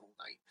MCs the whole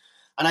night.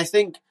 And I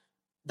think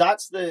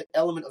that's the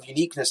element of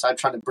uniqueness I'm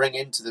trying to bring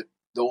into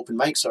the open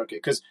mic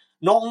circuit. Because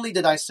not only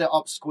did I set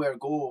up Square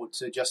Go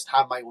to just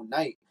have my own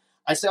night,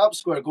 I set up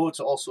Square Go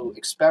to also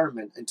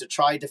experiment and to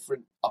try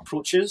different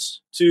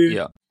approaches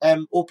to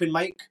open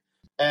mic,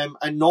 and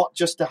not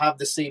just to have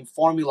the same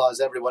formula as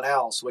everyone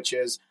else, which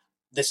is,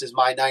 this is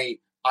my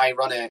night, I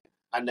run it,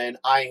 and then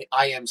I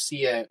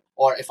MC it.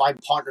 Or if I'm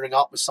partnering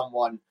up with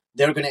someone,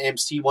 they're going to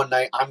MC one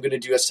night, I'm going to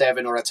do a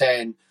 7 or a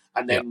 10,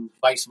 and then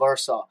vice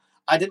versa.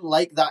 I didn't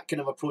like that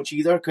kind of approach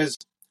either, because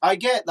I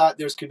get that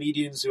there's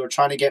comedians who are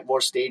trying to get more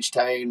stage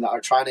time, that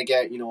are trying to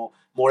get,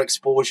 more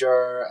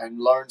exposure and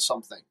learn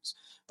some things.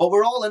 But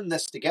we're all in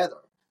this together.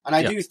 And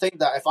I do think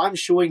that if I'm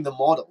showing the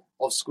model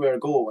of Square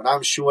Go and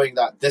I'm showing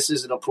that this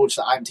is an approach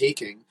that I'm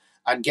taking,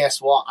 and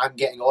guess what? I'm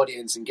getting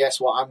audience, and guess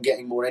what? I'm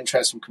getting more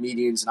interest from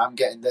comedians, and I'm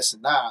getting this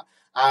and that.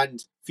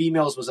 And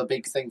females was a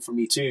big thing for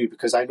me too,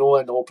 because I know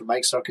in the open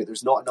mic circuit,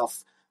 there's not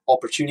enough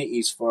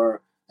opportunities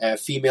for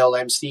female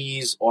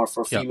MCs or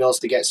for females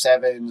to get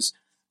 7s,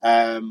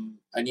 and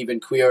even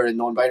queer and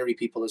non-binary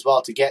people as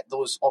well to get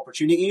those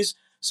opportunities.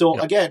 So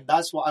again,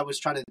 that's what I was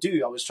trying to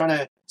do. I was trying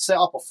to set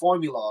up a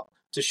formula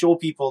to show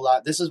people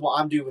that this is what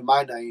I'm doing with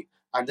my night,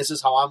 and this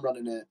is how I'm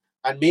running it.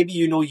 And maybe,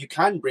 you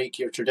can break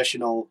your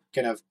traditional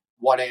kind of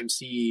one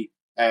MC,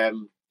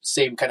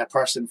 same kind of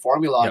person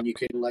formula, and you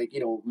can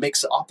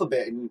mix it up a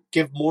bit and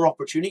give more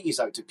opportunities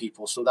out to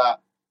people so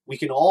that we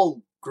can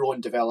all grow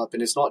and develop.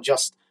 And it's not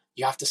just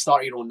you have to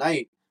start your own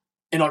night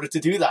in order to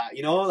do that,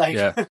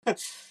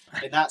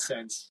 in that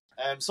sense.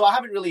 So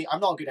I'm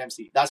not a good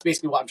MC. That's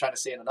basically what I'm trying to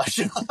say in a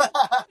nutshell.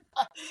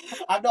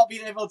 I've not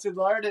been able to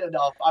learn it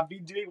enough. I've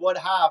been doing one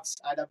halves,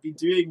 and I've been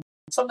doing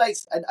some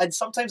nights, and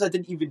sometimes I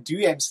didn't even do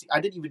MC. I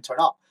didn't even turn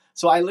up.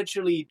 So I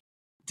literally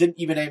didn't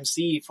even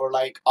MC for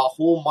a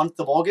whole month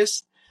of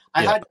August.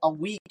 I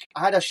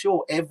had a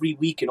show every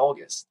week in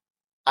August,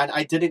 and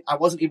I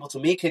wasn't able to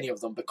make any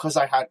of them because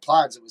I had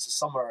plans. It was the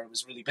summer. It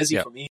was really busy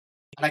for me,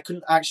 and I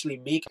couldn't actually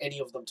make any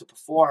of them to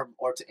perform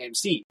or to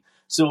MC.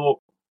 So,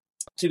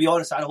 to be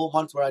honest, I had a whole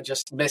month where I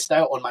just missed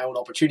out on my own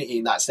opportunity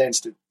in that sense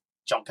to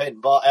jump in.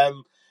 But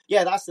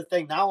that's the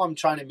thing. Now I'm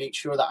trying to make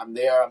sure that I'm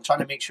there. I'm trying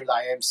to make sure that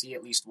I MC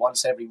at least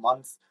once every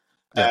month.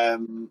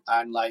 And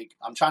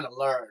I'm trying to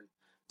learn.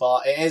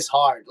 But it is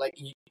hard.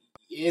 It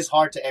is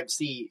hard to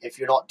MC if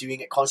you're not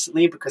doing it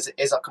constantly, because it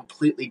is a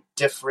completely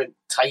different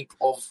type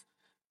of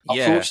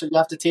approach that you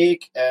have to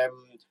take.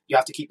 You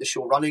have to keep the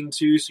show running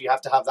too, so you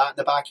have to have that in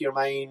the back of your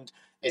mind.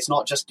 It's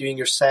not just doing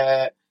your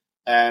set.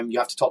 You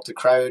have to talk to the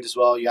crowd as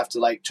well. You have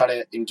to try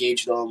to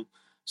engage them.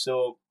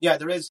 So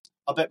there is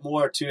a bit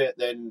more to it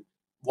than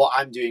what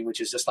I'm doing,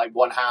 which is just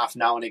one half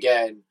now and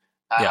again.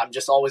 I'm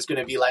just always going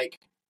to be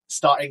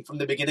starting from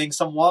the beginning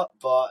somewhat,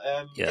 but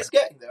it's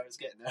getting there. It's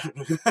getting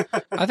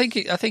there. I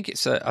think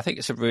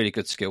it's a really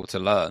good skill to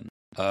learn.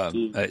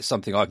 It's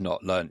something I've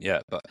not learned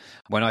yet, but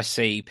when I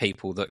see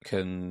people that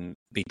can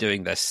be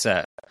doing their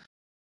set,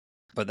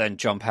 but then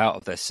jump out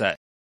of their set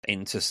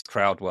into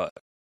crowd work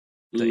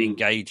that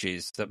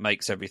engages, that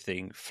makes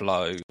everything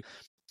flow,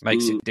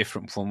 makes it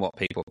different from what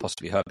people have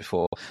possibly heard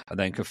before, and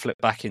then can flip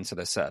back into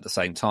their set at the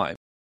same time.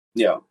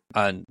 Yeah.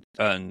 And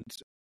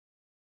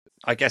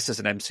I guess as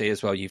an MC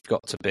as well, you've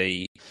got to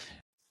be,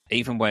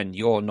 even when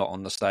you're not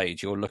on the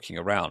stage, you're looking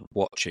around,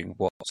 watching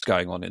what's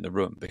going on in the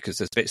room, because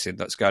there's bits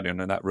that's going on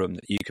in that room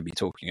that you can be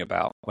talking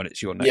about when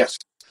it's your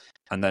next,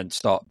 and then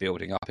start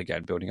building up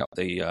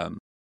the,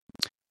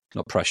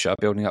 not pressure,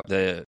 building up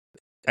the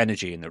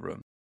energy in the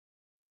room.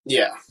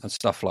 Yeah. and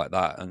stuff like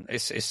that. And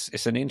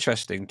it's an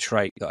interesting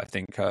trait that I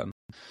think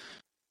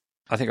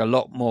a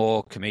lot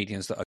more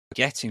comedians that are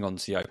getting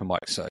onto the open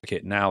mic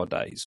circuit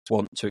nowadays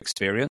want to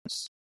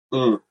experience.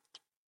 Mm.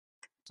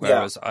 Yeah.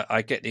 Whereas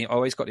I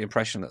always got the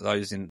impression that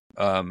those in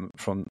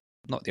from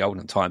not the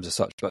olden times as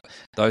such, but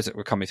those that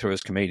were coming through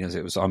as comedians,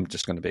 it was, I'm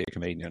just going to be a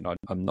comedian.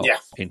 I'm not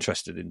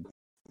interested in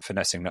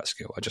finessing that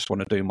skill. I just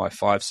want to do my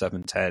 5,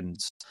 7,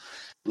 10s,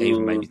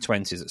 even maybe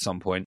 20s at some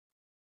point.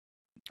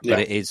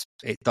 But it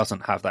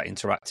doesn't have that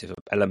interactive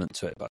element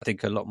to it. But I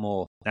think a lot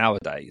more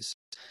nowadays,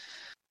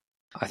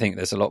 I think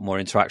there's a lot more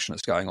interaction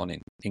that's going on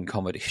in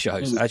comedy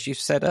shows. As you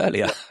said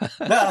earlier,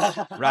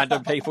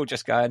 random people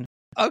just going,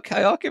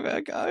 okay, I'll give it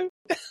a go.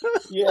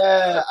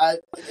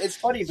 It's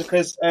funny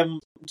because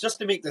just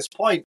to make this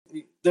point,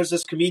 there's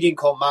this comedian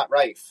called Matt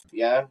Rife.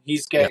 Yeah,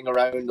 he's getting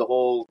around the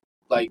whole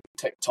like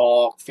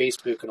TikTok,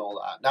 Facebook, and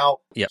all that. Now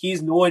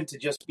he's known to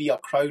just be a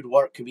crowd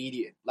work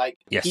comedian. Like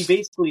he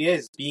basically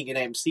is being an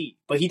MC,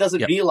 but he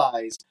doesn't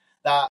realize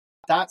that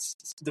that's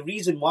the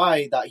reason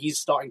why that he's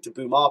starting to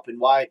boom up, and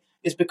why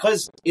is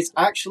because it's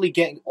actually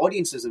getting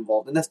audiences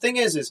involved. And the thing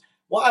is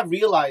what I've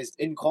realized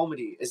in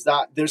comedy is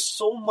that there's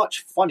so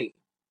much funny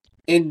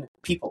in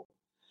people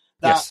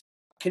that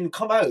can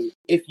come out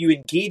if you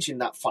engage in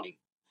that funny,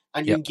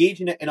 and you engage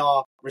in it in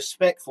a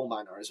respectful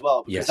manner as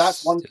well, because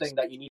that's one thing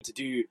that you need to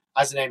do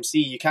as an MC.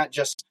 You can't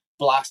just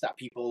blast at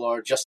people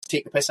or just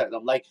take the piss out of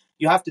them. Like,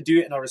 you have to do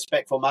it in a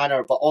respectful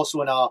manner, but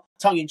also in a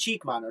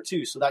tongue-in-cheek manner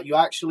too, so that you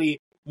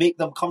actually make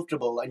them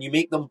comfortable and you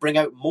make them bring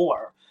out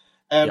more.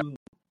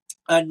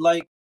 And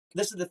like,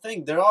 this is the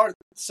thing, there are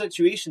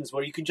situations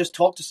where you can just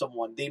talk to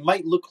someone. They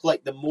might look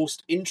like the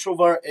most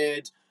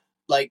introverted,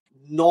 like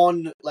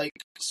non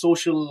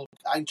social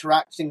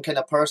interacting kind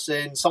of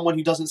person, someone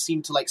who doesn't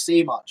seem to like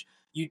say much.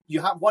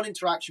 You have one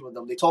interaction with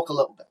them, they talk a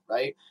little bit,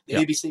 right? They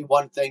maybe say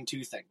one thing,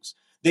 two things.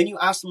 Then you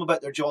ask them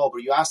about their job, or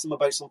you ask them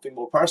about something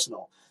more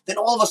personal. Then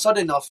all of a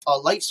sudden a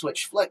light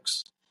switch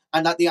flicks,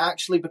 and that they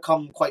actually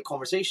become quite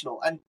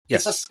conversational. And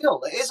it's a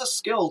skill. It is a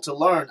skill to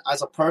learn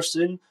as a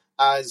person,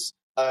 as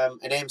an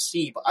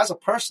MC, but as a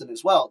person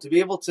as well, to be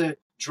able to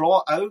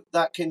draw out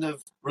that kind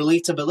of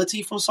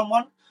relatability from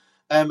someone.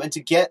 And to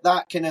get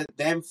that kind of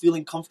them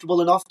feeling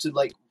comfortable enough to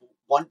like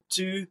want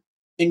to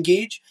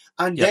engage.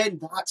 And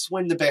then that's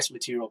when the best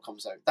material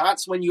comes out.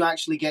 That's when you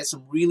actually get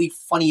some really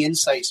funny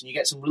insights, and you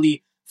get some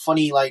really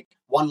funny like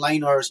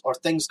one-liners or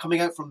things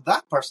coming out from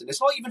that person.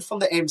 It's not even from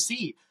the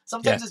MC.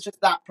 Sometimes it's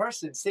just that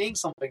person saying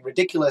something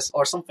ridiculous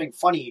or something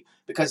funny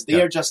because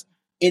they are just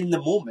in the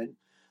moment.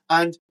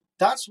 And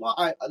that's what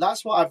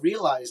I've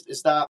realized,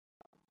 is that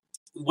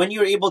when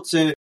you're able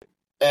to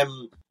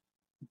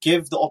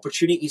give the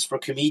opportunities for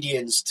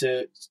comedians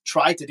to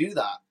try to do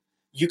that,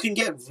 you can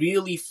get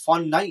really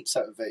fun nights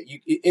out of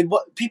it.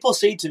 What people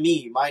say to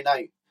me, my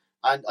night,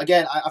 and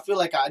again, I feel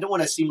like I don't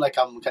want to seem like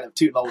I'm kind of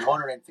tooting my own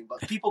horn or anything,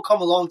 but people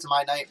come along to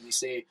my night and they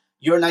say,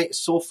 your night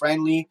is so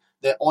friendly,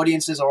 the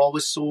audiences are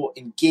always so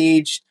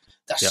engaged.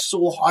 That's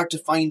so hard to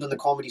find on the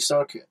comedy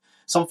circuit.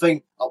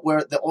 Something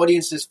where the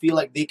audiences feel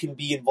like they can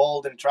be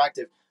involved and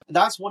interactive. And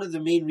that's one of the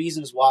main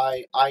reasons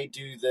why I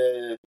do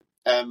the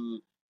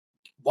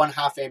one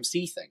half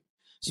MC thing,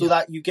 so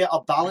that you get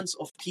a balance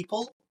of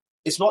people.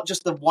 It's not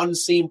just the one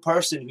same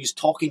person who's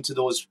talking to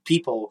those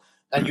people,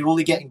 and you're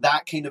only getting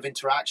that kind of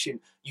interaction.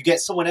 You get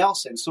someone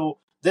else in. So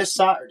this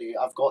Saturday,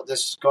 I've got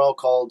this girl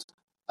called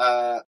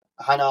Hannah.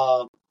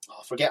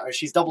 I forget her.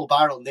 She's double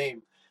barrel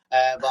name,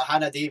 but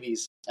Hannah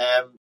Davies.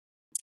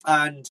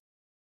 And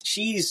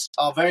she's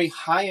a very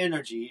high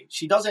energy.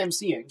 She does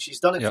MCing. She's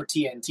done it for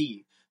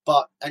TNT,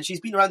 and she's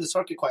been around the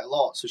circuit quite a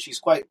lot, so she's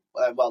quite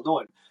well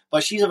known.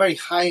 But she's a very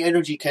high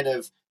energy kind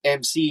of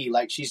MC.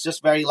 Like, she's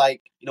just very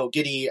like,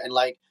 giddy, and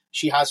like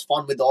she has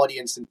fun with the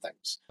audience and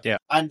things. Yeah.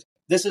 And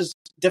this is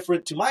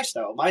different to my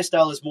style. My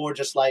style is more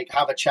just like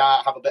have a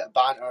chat, have a bit of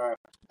banter,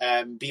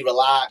 be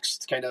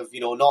relaxed, kind of,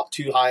 not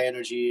too high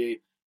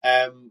energy.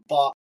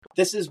 But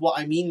this is what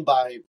I mean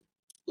by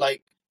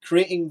like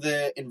creating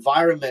the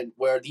environment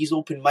where these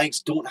open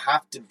mics don't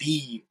have to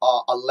be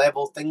a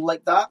level thing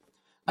like that.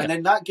 And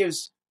then that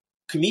gives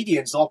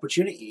comedians the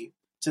opportunity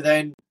to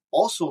then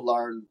also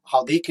learn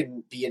how they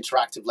can be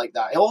interactive like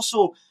that.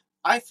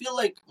 I feel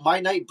like my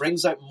night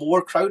brings out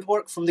more crowd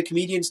work from the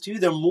comedians too.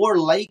 They're more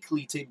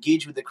likely to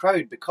engage with the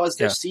crowd because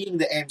they're seeing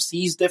the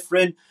MCs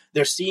different.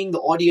 They're seeing the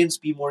audience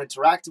be more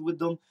interactive with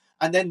them.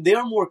 And then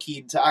they're more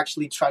keen to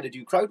actually try to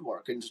do crowd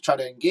work and to try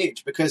to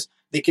engage, because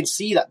they can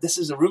see that this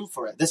is a room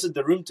for it. This is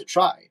the room to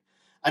try.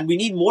 And we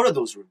need more of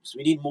those rooms.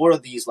 We need more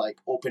of these like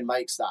open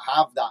mics that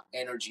have that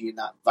energy and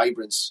that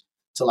vibrance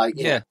to like,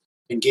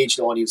 engage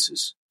the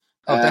audiences.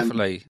 Oh,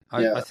 definitely.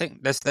 I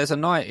think there's a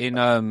night in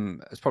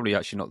it's probably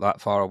actually not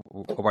that far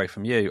away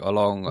from you,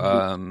 along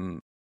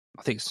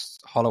I think it's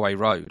Holloway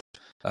Road,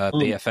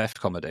 BFF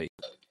comedy,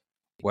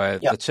 where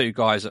the two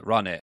guys that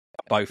run it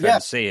both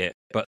MC it,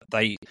 but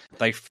they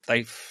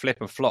flip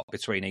and flop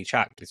between each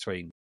act,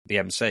 between the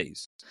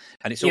MCs,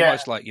 and it's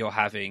almost like you're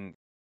having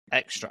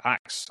extra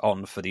acts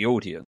on for the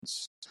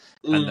audience.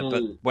 And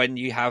but when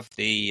you have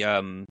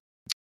the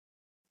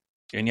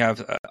And you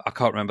have I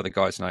can't remember the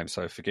guy's name,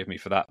 so forgive me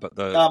for that. But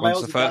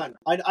Miles and Dan.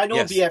 I know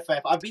yes.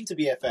 BFF. I've been to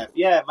BFF.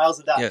 Yeah, Miles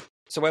and Dan. Yeah.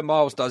 So when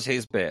Miles does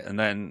his bit and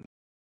then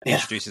Yeah.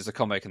 introduces the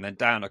comic, and then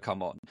Dan will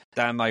come on,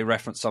 Dan may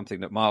reference something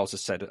that Miles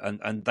has said,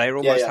 and they're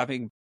almost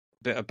having a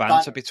bit of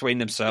banter between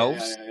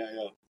themselves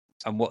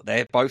and what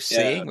they're both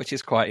seeing, which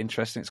is quite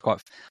interesting. It's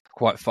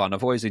quite fun.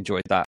 I've always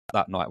enjoyed that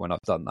night when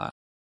I've done that.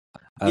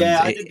 And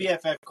I did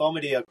BFF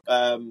comedy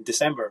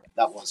December.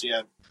 That was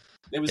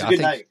it was a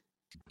good night.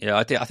 Yeah,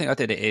 I did. I think I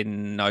did it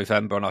in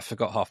November, and I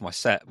forgot half my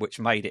set, which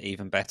made it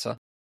even better.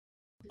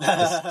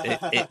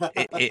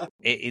 It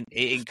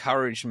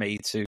encouraged me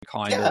to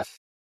kind of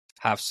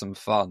have some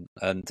fun,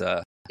 and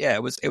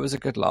it was a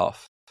good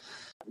laugh.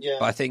 Yeah,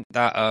 but I think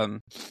that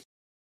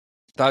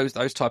those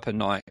type of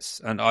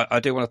nights, and I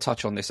do want to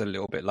touch on this a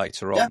little bit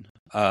later on.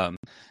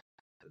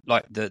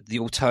 Like the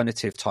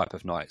alternative type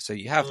of night. So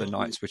you have the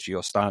nights which are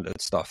your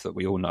standard stuff that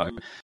we all know,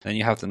 then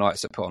you have the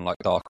nights that put on like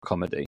dark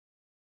comedy.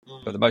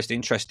 But the most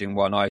interesting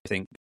one I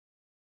think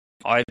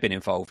I've been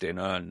involved in,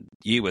 and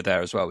you were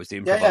there as well, was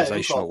the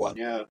improvisational one.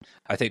 Yeah.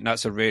 I think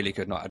that's a really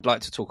good night. I'd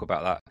like to talk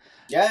about that.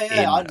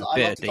 In a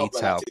bit of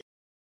detail.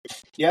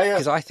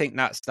 Because I think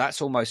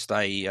that's almost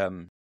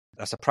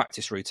that's a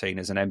practice routine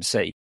as an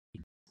MC.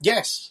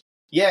 Yes,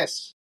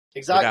 exactly.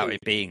 Without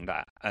it being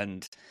that,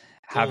 and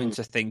having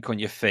to think on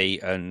your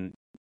feet, and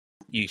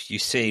you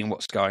seeing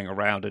what's going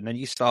around, and then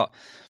you start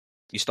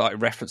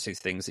referencing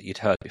things that you'd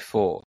heard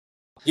before.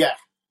 Yeah.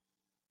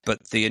 But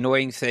the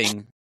annoying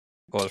thing,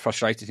 or the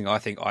frustrating thing I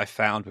think I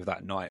found with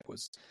that night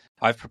was,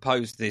 I've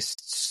proposed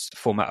this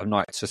format of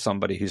night to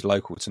somebody who's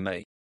local to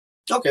me.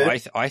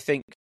 Okay. I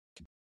think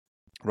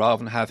rather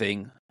than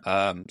having,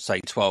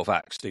 say, 12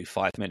 acts do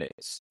 5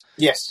 minutes,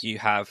 yes, you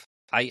have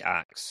 8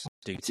 acts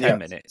do 10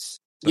 minutes,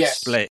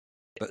 but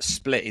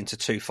split into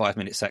 2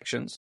 5-minute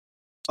sections.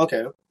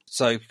 Okay.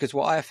 So, because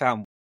what I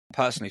found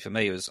personally for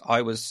me was,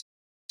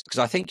 because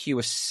I think you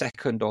were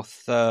second or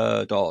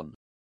third on.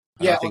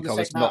 Yeah, I think on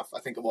the second half, I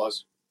think it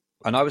was.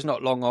 And I was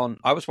not long on.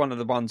 I was one of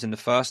the ones in the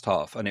first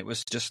half, and it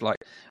was just like,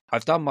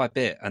 I've done my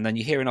bit, and then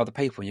you're hearing other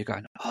people, and you're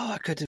going, oh, I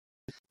could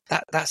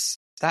have, that's,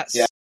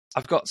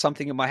 I've got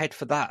something in my head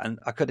for that, and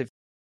I could have,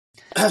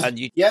 and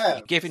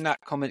you're giving that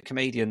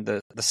comedian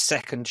the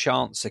second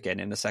chance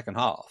again in the second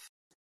half,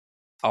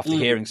 after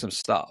hearing some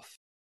stuff,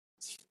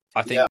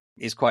 I think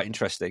is quite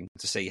interesting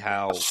to see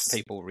how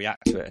people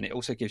react to it, and it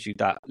also gives you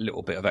that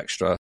little bit of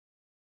extra,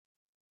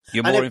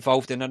 you're more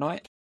involved in the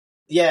night.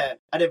 Yeah,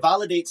 and it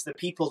validates the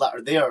people that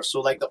are there.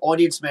 So, like, the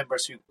audience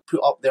members who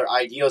put up their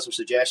ideas or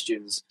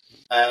suggestions,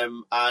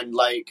 and,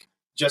 like,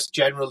 just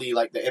generally,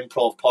 like, the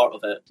improv part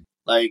of it.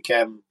 Like,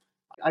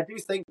 I do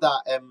think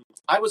that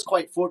I was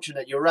quite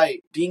fortunate, you're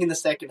right, being in the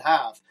second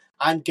half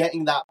and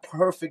getting that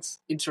perfect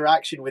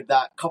interaction with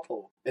that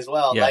couple as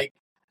well. Yeah. Like,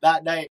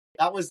 that night,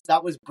 that was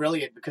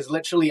brilliant, because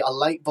literally a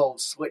light bulb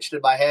switched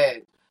in my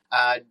head,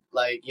 and,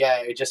 like,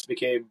 it just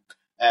became...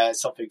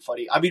 something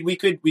funny. I mean, we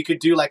could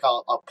do like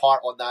a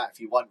part on that if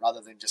you want,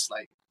 rather than just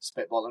like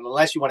spitballing.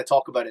 Unless you want to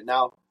talk about it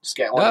now, just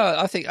get on. No,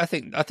 I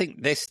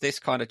think this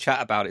kind of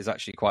chat about it is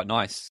actually quite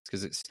nice,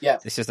 because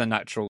this is a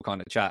natural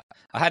kind of chat.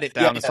 I had it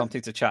down as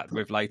something to chat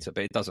with later,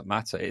 but it doesn't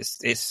matter. It's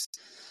the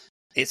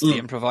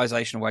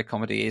improvisational way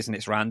comedy is, and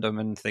it's random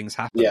and things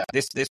happen. Yeah.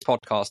 This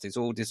podcast is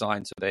all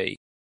designed to be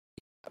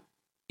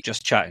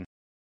just chatting.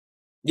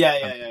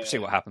 See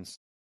what happens.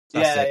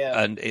 That's it.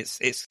 And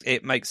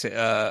it makes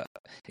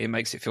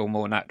it feel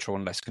more natural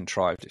and less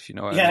contrived, if you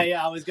know what I mean.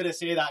 Yeah, I was gonna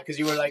say that, because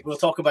you were like, we'll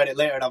talk about it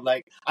later, and I'm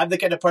like, I'm the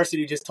kind of person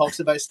who just talks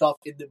about stuff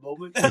in the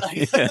moment.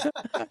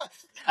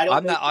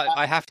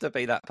 I have to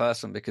be that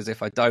person, because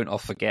if I don't, I'll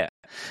forget.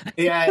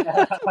 Man,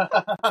 I've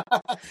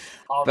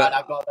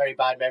got a very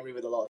bad memory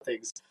with a lot of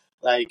things.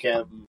 Like,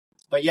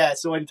 but yeah.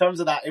 So in terms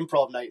of that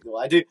improv night, though,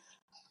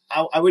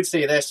 I would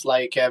say this.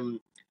 Like,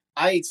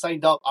 I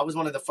signed up. I was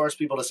one of the first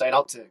people to sign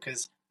up to it,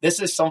 because this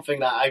is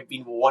something that I've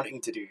been wanting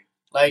to do.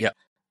 Like,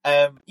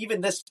 even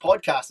this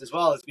podcast as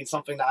well has been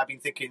something that I've been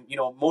thinking,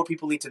 more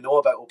people need to know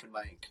about open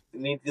mic. They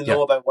need to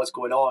know about what's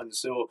going on.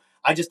 So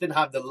I just didn't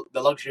have the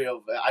luxury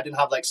of, I didn't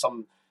have like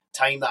some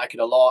time that I could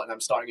allot, and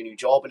I'm starting a new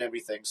job and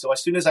everything. So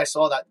as soon as I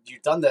saw that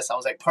you'd done this, I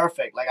was like,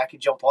 perfect. Like, I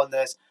could jump on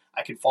this,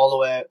 I could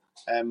follow it,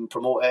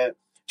 promote it.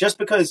 Just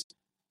because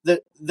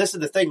this is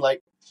the thing,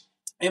 like,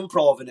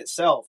 improv in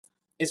itself,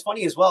 it's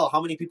funny as well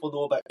how many people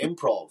know about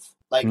improv,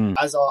 like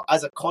as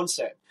a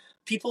concept.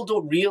 People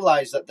don't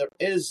realize that there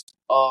is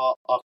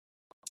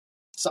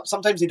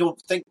sometimes they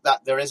don't think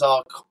that there is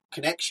a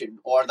connection,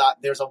 or that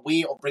there's a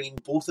way of bringing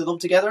both of them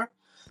together.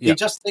 They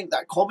just think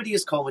that comedy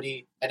is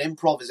comedy and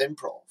improv is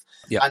improv,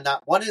 and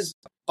that one is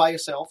by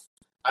yourself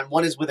and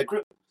one is with a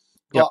group.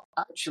 But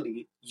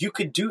actually, you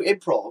could do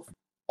improv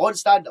on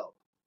stand-up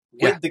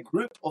with the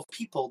group of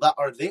people that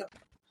are there,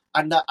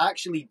 and that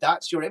actually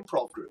that's your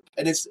improv group.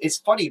 And it's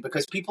funny,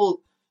 because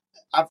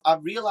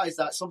I've realized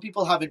that some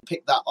people haven't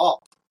picked that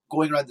up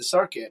going around the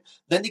circuit.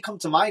 Then they come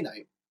to my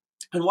night,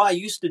 and what I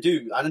used to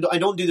do, and I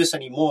don't do this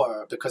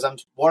anymore because I'm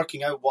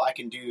working out what I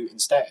can do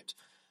instead,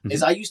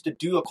 is I used to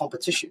do a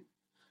competition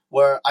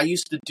where I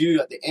used to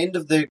do, at the end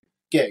of the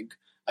gig,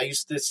 I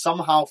used to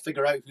somehow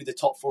figure out who the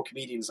top 4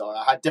 comedians are.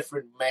 I had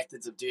different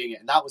methods of doing it,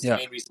 and that was the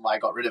main reason why I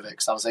got rid of it,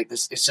 because I was like,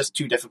 this it's just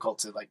too difficult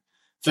to like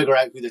figure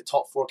out who the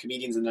top 4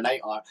 comedians in the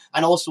night are.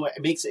 And also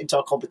it makes it into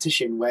a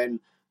competition when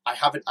I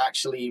haven't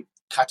actually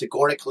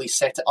categorically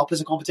set it up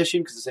as a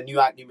competition, because it's a new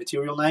act, new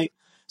material night.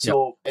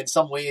 So in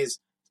some ways,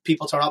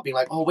 people turn up being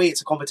like, oh, wait,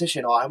 it's a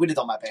competition. Oh, I would have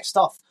done my best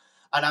stuff.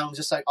 And I'm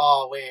just like,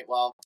 oh, wait,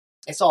 well,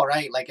 it's all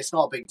right. Like, it's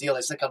not a big deal.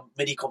 It's like a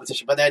mini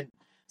competition. But then,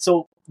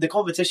 so the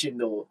competition,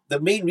 though, the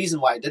main reason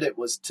why I did it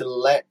was to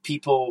let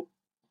people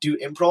do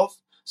improv.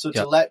 So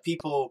to let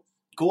people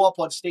go up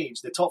on stage,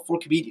 the top 4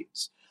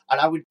 comedians, and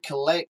I would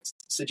collect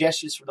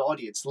suggestions from the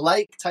audience,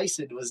 like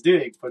Tyson was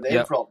doing for the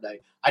improv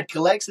night. I'd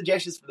collect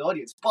suggestions from the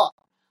audience, but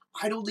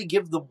I'd only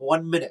give them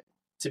 1 minute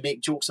to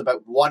make jokes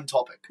about one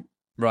topic.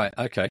 Right,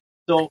 okay.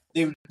 So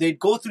they'd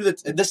go through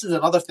and this is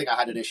another thing I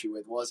had an issue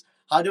with, was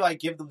how do I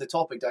give them the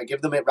topic? Do I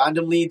give them it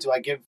randomly? Do I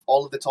give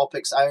all of the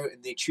topics out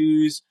and they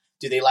choose?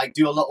 Do they like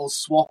do a little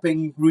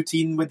swapping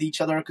routine with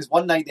each other? Because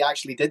one night they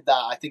actually did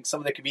that. I think some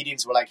of the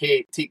comedians were like,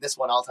 hey, take this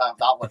one, I'll have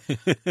that one.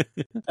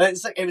 And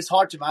it's like, it was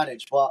hard to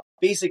manage, but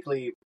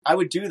basically I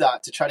would do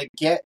that to try to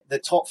get the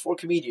top 4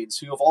 comedians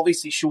who have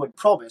obviously shown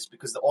promise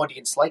because the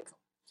audience like them.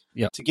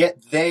 To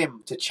get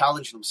them to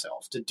challenge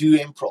themselves, to do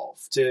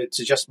improv, to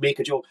just make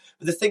a joke.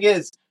 But the thing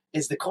is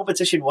the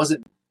competition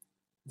wasn't,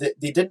 they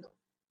didn't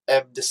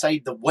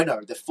decide the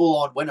winner, the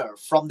full-on winner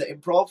from the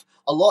improv.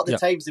 A lot of the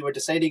times they were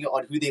deciding it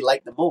on who they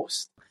liked the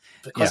most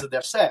because of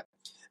their set.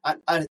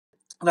 And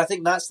I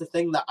think that's the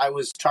thing that I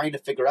was trying to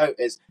figure out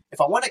is,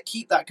 if I want to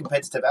keep that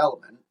competitive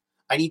element,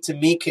 I need to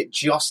make it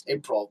just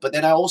improv. But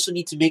then I also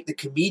need to make the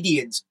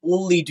comedians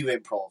only do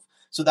improv,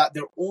 so that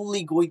they're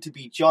only going to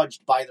be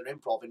judged by their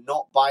improv and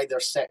not by their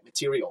set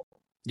material.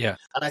 Yeah.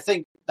 And I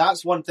think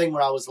that's one thing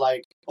where I was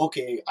like,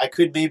 okay, I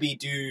could maybe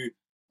do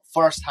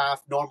first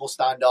half normal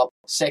stand-up,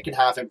 second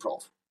half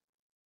improv.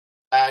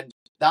 And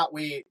that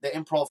way the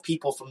improv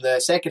people from the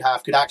second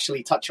half could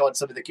actually touch on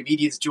some of the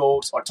comedians'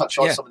 jokes or touch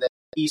on some of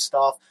the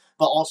stuff,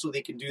 but also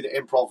they can do the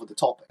improv with the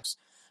topics.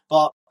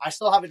 But I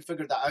still haven't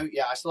figured that out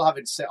yet. I still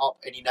haven't set up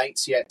any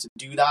nights yet to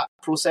do that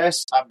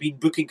process. I've been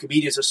booking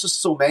comedians. There's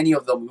just so many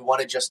of them who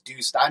want to just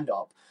do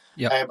stand-up.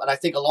 And I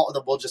think a lot of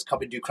them will just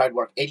come and do crowd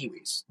work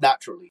anyways,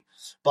 naturally.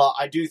 But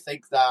I do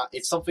think that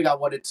it's something I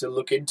wanted to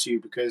look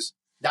into, because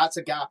that's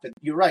a gap. And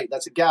you're right,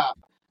 that's a gap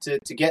to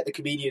get the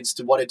comedians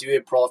to want to do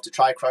improv, to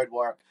try crowd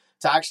work,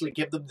 to actually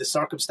give them the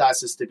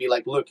circumstances to be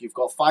like, look, you've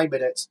got 5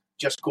 minutes,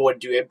 just go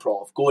and do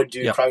improv, go and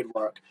do crowd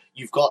work.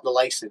 You've got the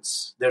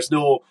license. There's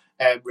no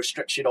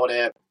restriction on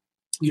it.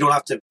 You don't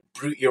have to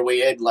brute your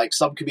way in. Like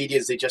some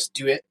comedians, they just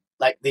do it.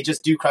 Like they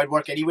just do crowd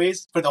work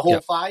anyways for the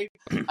whole 5.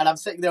 And I'm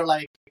sitting there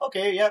like,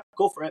 okay, yeah,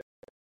 go for it.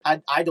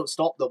 And I don't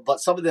stop them.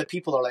 But some of the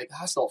people are like,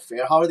 that's not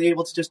fair. How are they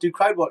able to just do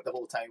crowd work the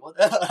whole time?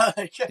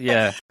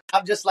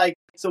 I'm just like,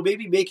 so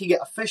maybe making it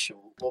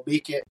official will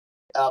make it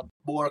a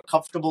more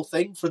comfortable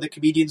thing for the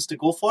comedians to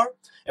go for.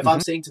 If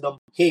I'm saying to them,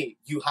 hey,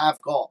 you have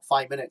got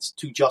 5 minutes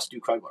to just do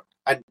crowd work.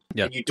 And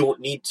you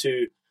don't need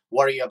to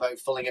worry about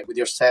filling it with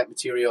your set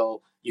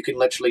material. You can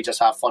literally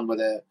just have fun with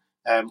it.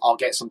 I'll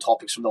get some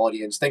topics from the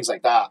audience, things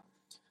like that.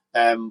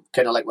 Kind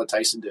of like what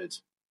Tyson did.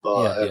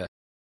 But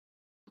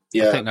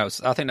I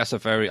think that's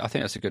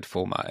a good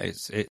format.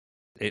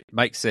 It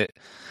makes it,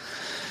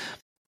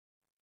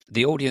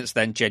 the audience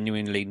then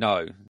genuinely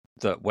know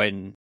that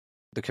when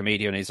the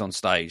comedian is on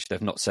stage,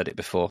 they've not said it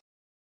before.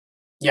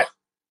 Yeah.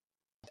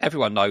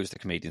 Everyone knows the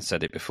comedian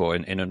said it before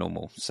in a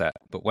normal set,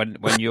 but when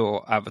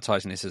you're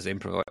advertising this as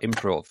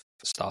improv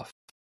stuff,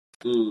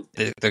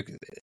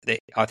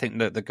 I think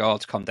that the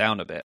guards come down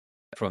a bit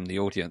from the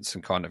audience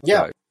and kind of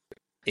go,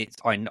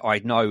 I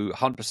know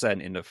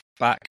 100% in the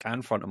back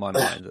and front of my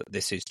mind that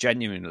this is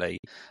genuinely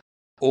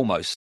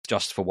almost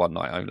just for one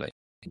night only.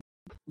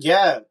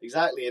 Yeah,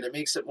 exactly, and it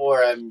makes it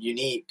more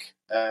unique.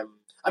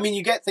 I mean,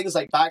 you get things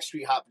like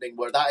Backstreet happening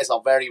where that is a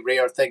very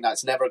rare thing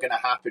that's never going to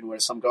happen,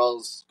 where some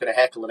girl's going to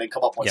heckle and then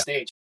come up on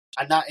stage.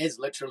 And that is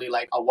literally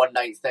like a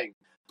one-night thing.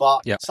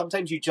 But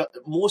sometimes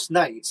most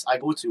nights I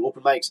go to,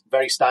 open mics,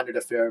 very standard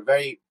affair,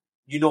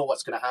 you know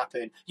what's going to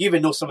happen. You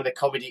even know some of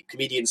the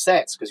comedian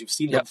sets because you've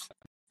seen them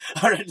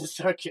around the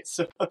circuit.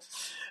 So,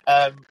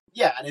 and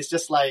it's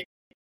just like,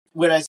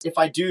 whereas if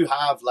I do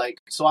have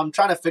so I'm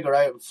trying to figure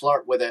out and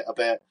flirt with it a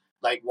bit,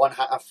 like one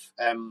half,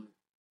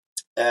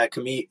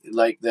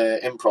 like the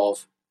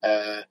improv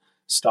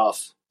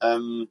stuff.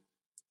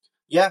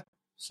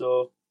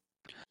 So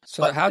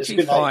how do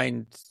you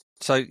find?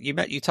 So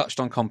you touched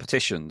on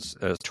competitions,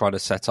 trying to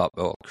set up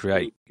or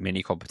create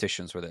mini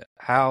competitions with it.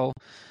 How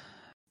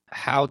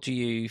do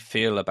you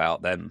feel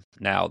about them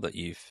now that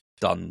you've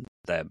done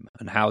them,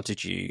 and how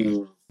did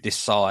you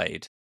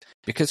decide?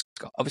 Because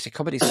obviously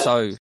comedy is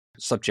so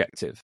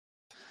subjective.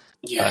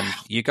 Yeah, and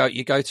you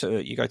go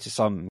to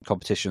some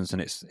competitions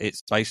and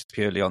it's based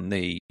purely on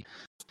the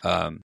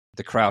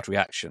crowd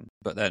reaction.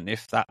 But then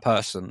if the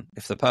person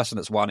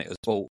that's won it has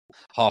brought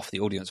half the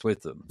audience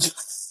with them,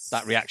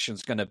 that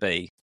reaction's going to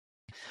be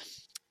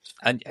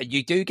And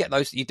you do get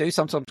those. You do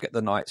sometimes get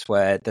the nights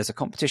where there's a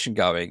competition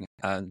going,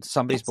 and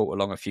somebody's brought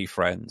along a few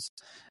friends,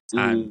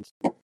 and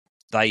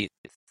they,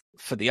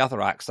 for the other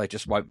acts, they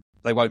just won't.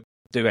 They won't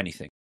do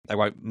anything. They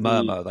won't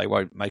murmur. They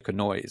won't make a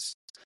noise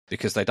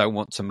because they don't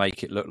want to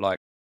make it look like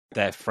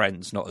their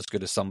friend's not as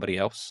good as somebody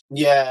else.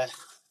 Yeah.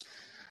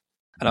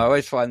 And I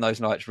always find those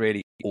nights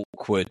really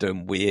awkward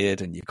and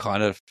weird, and you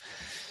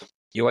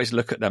always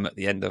look at them at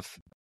the end of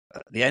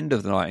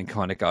the night and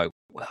kind of go,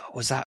 well,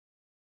 was that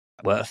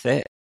worth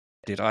it?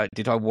 Did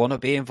I want to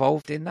be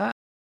involved in that?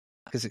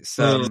 Because it's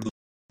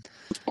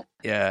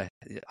yeah,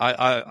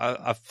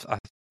 I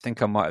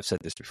think I might have said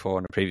this before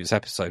in a previous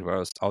episode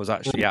where I was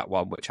actually at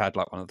one which had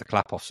like one of the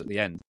clap offs at the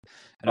end,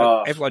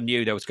 and everyone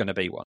knew there was going to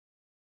be one,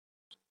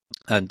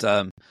 and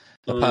the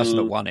person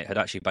that won it had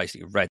actually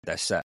basically read their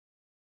set,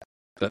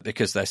 but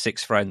because their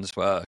 6 friends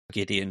were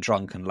giddy and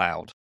drunk and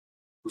loud,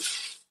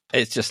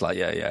 it's just like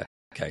yeah,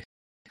 okay,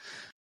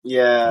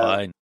 yeah,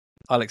 fine,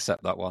 I'll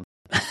accept that one.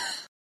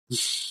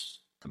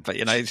 But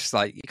it's just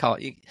like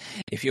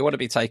if you want to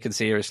be taken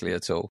seriously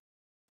at all,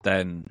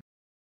 then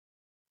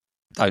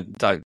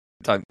don't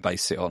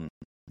base it on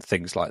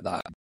things like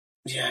that.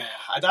 Yeah,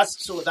 that's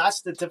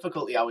the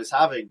difficulty I was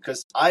having,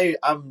 because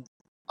I'm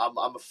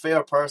a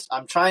fair person.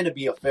 I'm trying to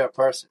be a fair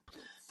person,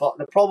 but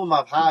the problem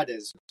I've had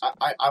is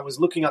I was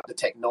looking at the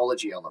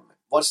technology element.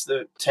 What's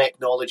the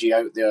technology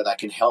out there that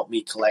can help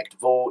me collect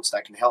votes,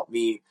 that can help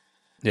me,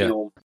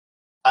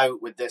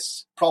 out with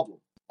this problem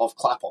of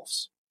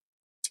clap-offs?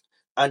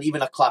 And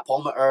even a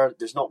clapometer,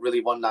 there's not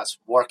really one that's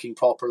working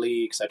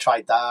properly, because I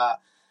tried that.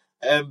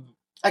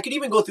 I could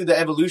even go through the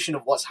evolution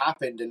of what's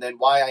happened and then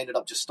why I ended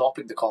up just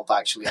stopping the comp,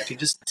 actually. I can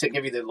just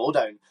give you the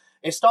lowdown.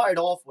 It started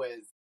off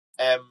with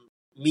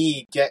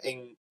me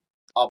getting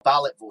a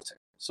ballot voting.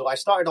 So I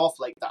started off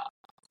like that.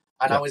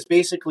 And I was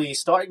basically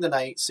starting the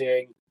night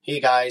saying, hey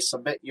guys,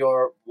 submit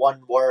your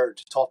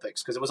one-word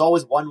topics. Because it was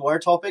always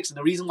one-word topics. And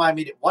the reason why I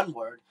made it one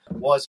word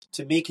was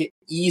to make it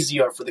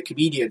easier for the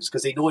comedians,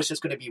 because they know it's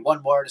just going to be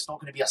one word. It's not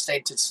going to be a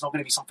sentence. It's not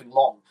going to be something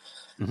long.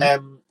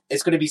 Mm-hmm.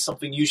 It's going to be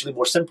something usually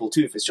more simple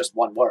too if it's just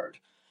one word.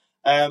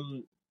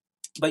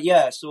 But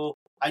yeah, so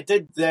I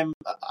did them.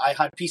 I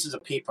had pieces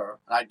of paper,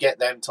 and I'd get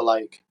them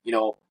to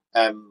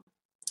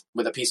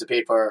with a piece of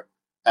paper,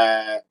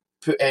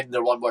 put in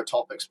their one-word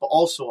topics. But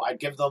also, I'd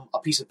give them a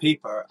piece of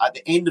paper at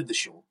the end of the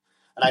show,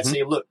 and I'd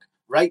say, look,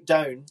 write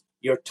down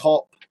your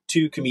top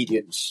 2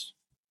 comedians,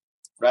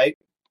 right?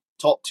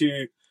 Top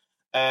 2,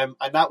 and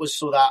that was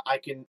so that I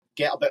can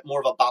get a bit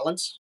more of a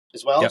balance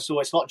as well. Yep. So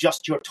it's not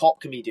just your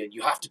top comedian.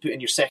 You have to put in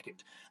your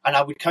second. And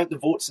I would count the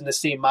votes in the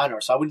same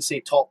manner. So I wouldn't say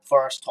top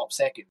first, top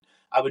second.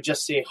 I would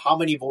just say, how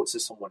many votes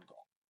has someone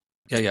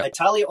got? Yeah. I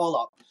tally it all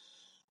up.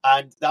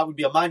 And that would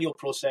be a manual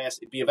process.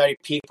 It'd be a very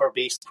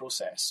paper-based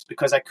process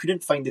because I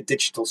couldn't find the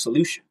digital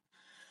solution.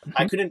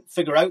 I couldn't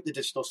figure out the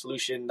digital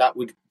solution that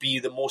would be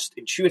the most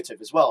intuitive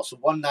as well. So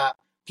one that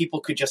people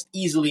could just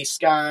easily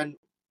scan,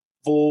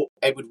 vote,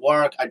 it would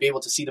work. I'd be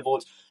able to see the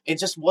votes. It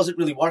just wasn't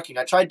really working.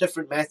 I tried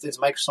different methods,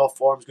 Microsoft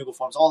Forms, Google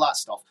Forms, all that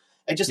stuff.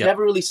 It just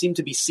never really seemed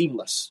to be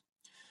seamless.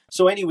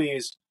 So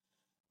anyways,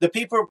 the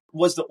paper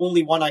was the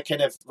only one I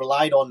kind of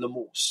relied on the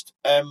most.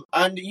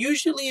 And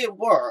usually it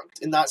worked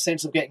in that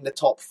sense of getting the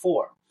top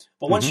 4.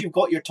 But once you've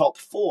got your top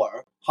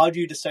 4, how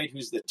do you decide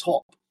who's the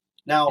top?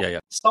 Now,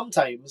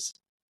 sometimes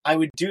I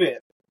would do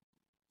it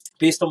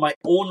based on my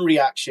own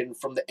reaction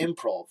from the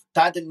improv.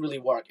 That didn't really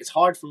work. It's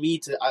hard for me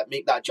to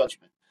make that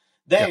judgment.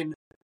 Then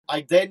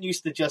I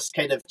used to just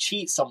kind of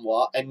cheat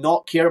somewhat and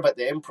not care about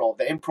the improv.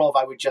 The improv,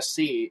 I would just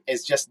say,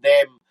 is just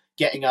them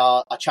getting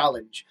a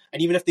challenge.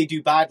 And even if they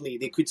do badly,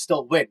 they could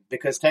still win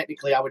because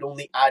technically I would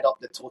only add up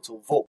the total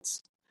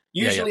votes.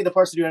 Usually the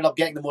person who ended up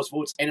getting the most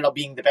votes ended up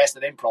being the best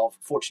at improv,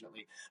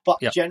 fortunately. But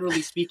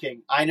generally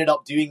speaking, I ended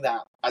up doing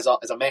that as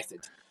a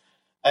method.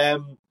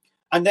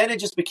 And then it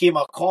just became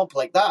a comp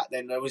like that.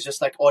 Then it was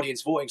just like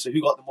audience voting. So who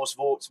got the most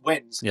votes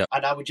wins. Yep.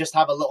 And I would just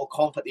have a little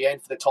comp at the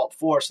end for the top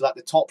 4 so that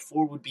the top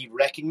 4 would be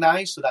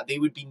recognized, so that they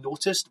would be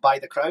noticed by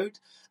the crowd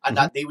and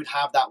that they would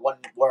have that one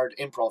word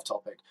improv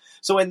topic.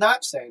 So in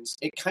that sense,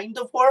 it kind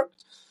of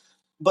worked.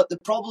 But the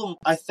problem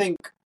I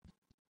think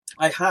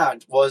I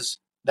had was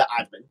the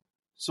admin.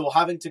 So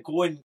having to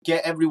go and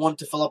get everyone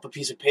to fill up a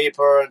piece of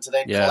paper and to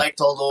then collect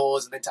all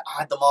those and then to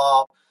add them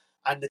up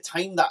and the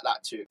time that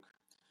took.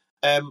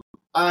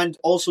 And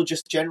also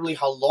just generally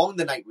how long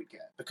the night would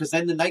get, because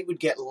then the night would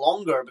get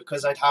longer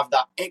because I'd have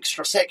that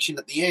extra section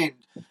at the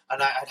end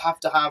and I'd have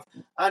to have,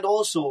 and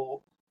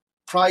also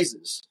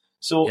prizes.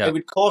 So it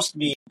would cost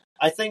me,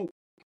 I think,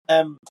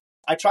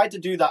 I tried to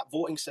do that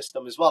voting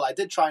system as well. I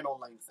did try an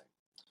online thing,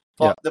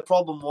 but the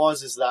problem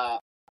is that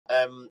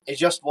it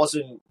just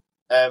wasn't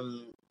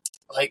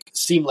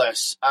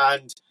seamless.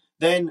 And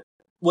then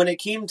when it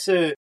came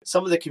to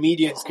some of the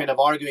comedians kind of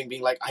arguing,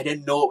 being like, I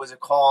didn't know it was a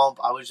comp,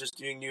 I was just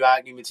doing new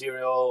acting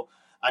material.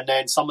 And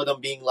then some of them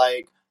being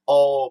like,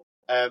 the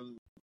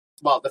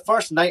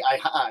first night I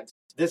had,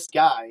 this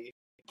guy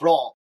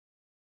brought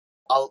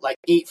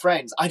 8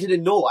 friends. I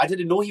didn't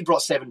know he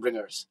brought 7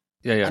 bringers.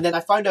 Yeah. And then I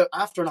found out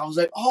after, and I was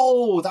like,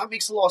 oh, that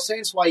makes a lot of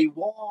sense why you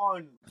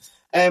won.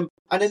 And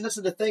then this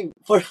is the thing,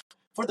 for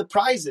the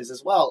prizes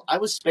as well, I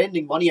was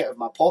spending money out of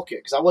my pocket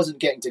because I wasn't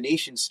getting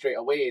donations straight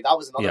away. That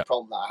was another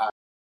problem that I had,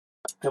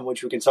 and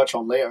which we can touch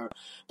on later.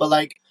 But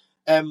like,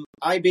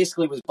 I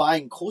basically was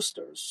buying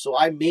coasters, so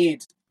I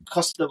made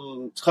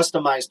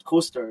customized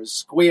coasters,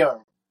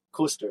 square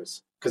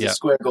coasters, because it's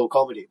square goal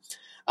comedy,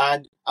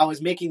 and I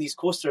was making these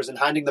coasters and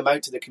handing them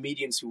out to the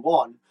comedians who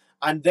won.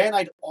 And then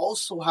I'd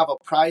also have a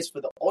prize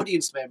for the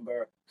audience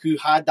member who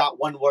had that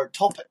one word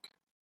topic.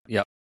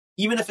 Yeah.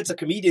 Even if it's a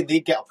comedian,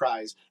 they'd get a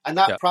prize. And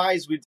that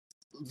prize would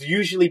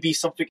usually be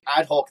something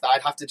ad hoc that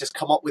I'd have to just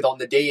come up with on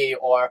the day,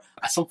 or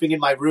something in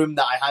my room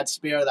that I had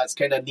spare that's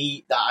kind of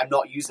neat that I'm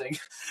not using.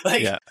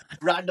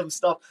 Random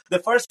stuff. The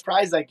first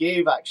prize I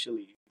gave,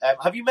 actually.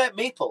 Have you met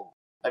Maple?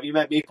 Have you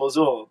met Maple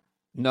Zo?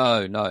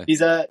 No.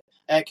 He's a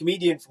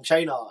comedian from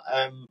China.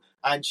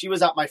 And she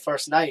was at my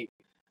first night.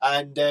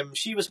 And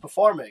she was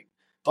performing,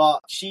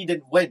 but she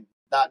didn't win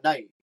that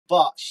night.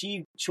 But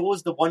she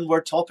chose the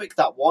one-word topic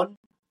that won.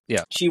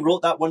 Yeah. She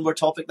wrote that one-word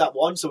topic that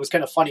won, so it was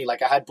kind of funny.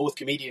 Like, I had both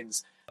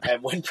comedians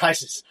win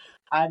prizes.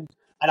 And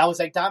I was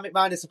like, damn it,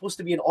 man, it's supposed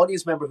to be an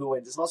audience member who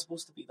wins. It's not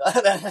supposed to be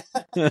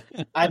that.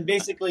 And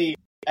basically,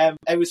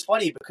 it was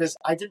funny because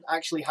I didn't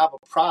actually have a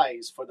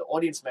prize for the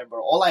audience member.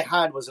 All I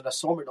had was an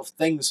assortment of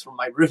things from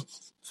my room.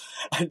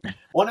 And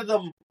one of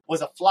them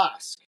was a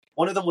flask.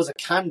 One of them was a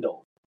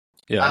candle.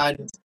 Yeah.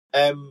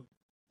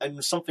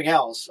 And something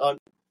else.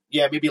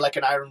 Maybe like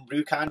an Iron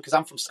Brew can, because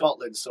I'm from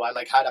Scotland, so I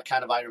like had a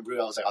can of Iron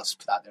Brew. I was like, I'll just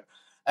put that there.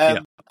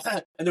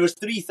 And there was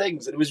 3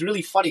 things, and it was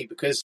really funny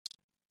because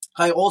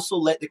I also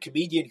let the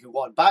comedian who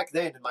won back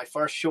then in my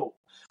first show.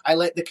 I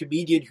let the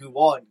comedian who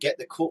won get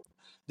the coat.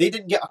 They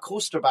didn't get a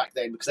coaster back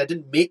then because I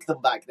didn't make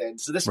them back then.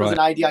 So this was an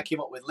idea I came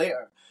up with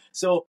later.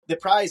 So the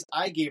prize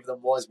I gave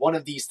them was one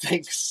of these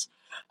things,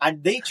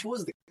 and they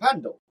chose the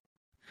candle.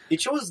 They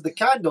chose the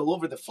candle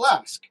over the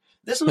flask.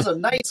 This was a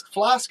nice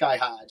flask I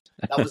had.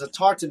 That was a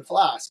tartan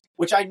flask,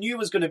 which I knew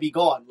was going to be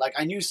gone. Like,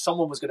 I knew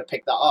someone was going to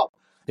pick that up.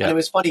 Yeah. And it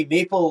was funny.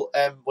 Maple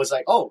was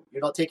like, oh,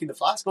 you're not taking the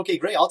flask? Okay,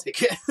 great, I'll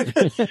take it.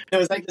 It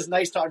was like this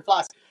nice tartan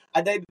flask.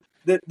 And then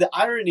the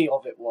irony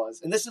of it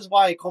was, and this is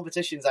why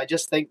competitions, I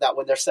just think that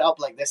when they're set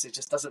up like this, it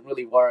just doesn't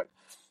really work,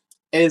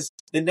 is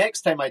the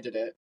next time I did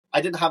it,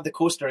 I didn't have the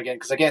coaster again,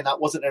 because again, that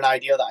wasn't an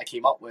idea that I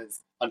came up with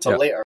until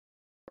later.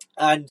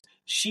 And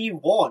she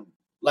won.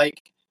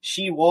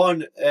 She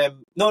won.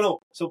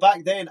 So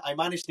back then, I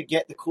managed to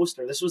get the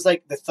coaster. This was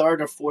like the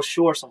 3rd or 4th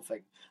show or something.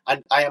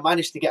 And I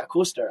managed to get a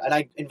coaster. And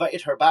I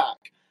invited her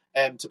back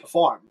to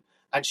perform.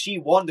 And she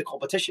won the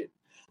competition.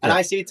 And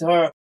I say to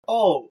her,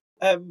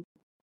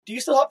 do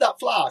you still have that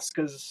flask?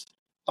 Because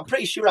I'm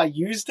pretty sure I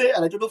used it.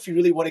 And I don't know if you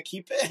really want to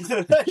keep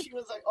it. She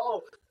was like,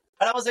 oh.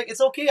 And I was like,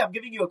 it's okay. I'm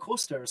giving you a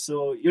coaster.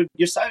 So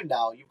you're sound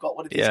now. You've got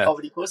one of these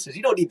comedy coasters.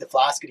 You don't need the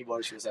flask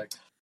anymore. She was like...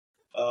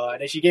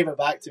 and then she gave it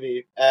back to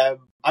me.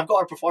 I've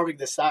got her performing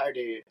this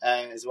Saturday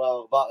as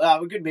well. But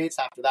we're good mates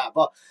after that.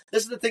 But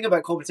this is the thing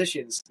about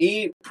competitions.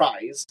 A,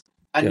 prize.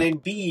 And then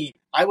B,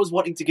 I was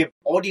wanting to give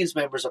audience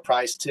members a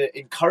prize to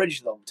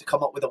encourage them to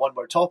come up with a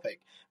one-word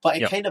topic. But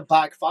it kind of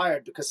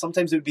backfired because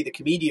sometimes it would be the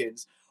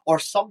comedians. Or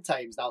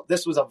sometimes, now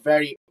this was a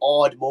very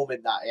odd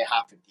moment that it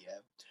happened. Yeah,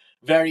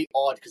 very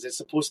odd because it's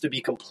supposed to be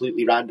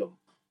completely random.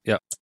 Yeah.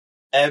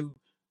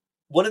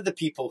 One of the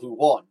people who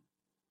won...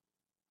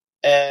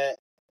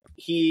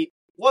 he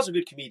was a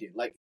good comedian.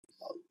 Like,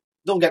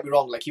 don't get me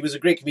wrong. Like, he was a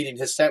great comedian.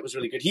 His set was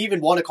really good. He even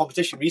won a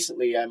competition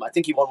recently. I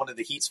think he won one of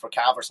the heats for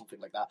Cav or something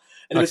like that.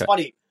 And it was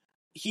funny.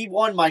 He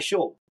won my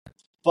show.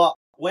 But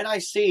when I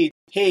said,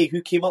 hey,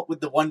 who came up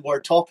with the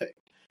one-word topic?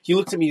 He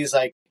looked at me and he's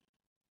like,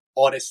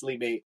 honestly,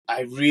 mate,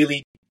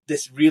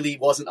 this really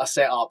wasn't a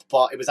setup,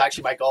 but it was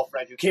actually my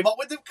girlfriend who came up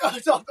with the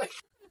topic.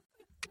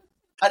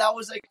 And I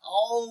was like,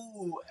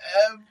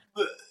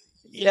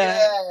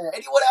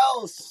 anyone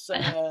else?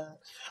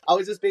 I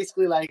was just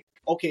basically like,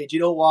 okay, do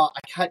you know what?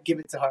 I can't give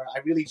it to her. I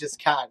really just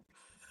can't.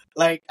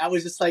 Like, I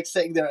was just like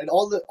sitting there, and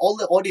all the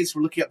audience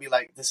were looking at me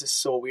like, this is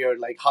so weird.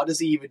 Like, how does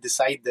he even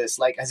decide this?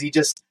 Like, has he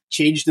just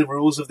changed the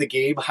rules of the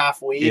game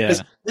halfway?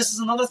 Because this is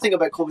another thing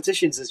about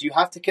competitions, is you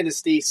have to kind of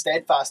stay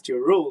steadfast to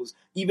your rules,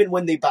 even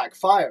when they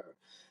backfire.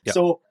 Yep.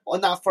 So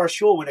on that first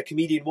show, when a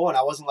comedian won,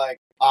 I wasn't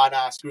like,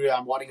 nah, screw it,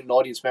 I'm wanting an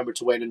audience member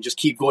to win and just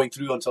keep going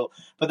through until...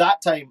 But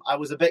that time, I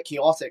was a bit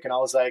chaotic, and I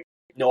was like,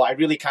 no, I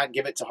really can't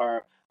give it to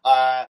her.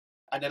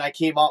 And then I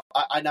came up,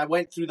 and I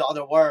went through the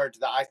other word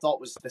that I thought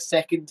was the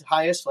second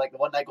highest, like the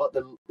one that got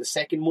the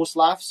second most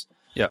laughs.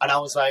 Yeah. And I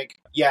was like,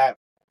 yeah,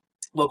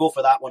 we'll go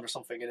for that one or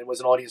something. And it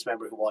was an audience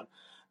member who won.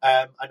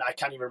 And I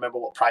can't even remember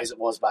what prize it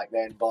was back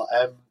then. But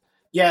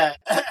yeah,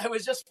 it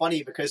was just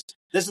funny because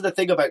this is the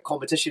thing about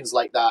competitions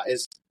like that,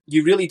 is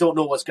you really don't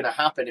know what's going to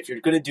happen if you're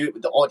going to do it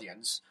with the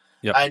audience.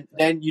 Yep. And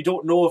then you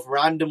don't know if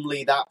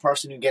randomly that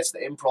person who gets the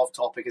improv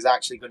topic is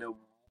actually going to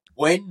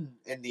win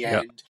in the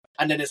end. Yep.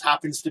 And then it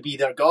happens to be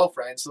their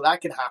girlfriend. So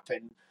that can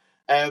happen.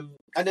 And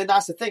then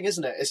that's the thing,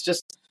 isn't it? It's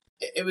just,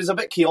 it was a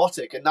bit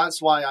chaotic, and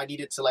that's why I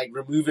needed to like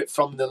remove it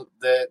from the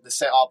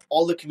setup.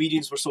 All the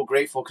comedians were so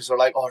grateful because they're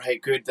like, all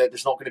right, good, that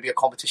there's not going to be a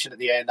competition at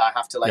the end I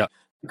have to like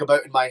think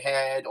about in my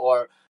head,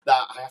 or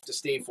that I have to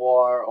stay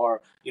for,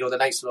 or the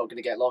nights are not going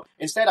to get long.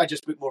 Instead, I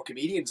just booked more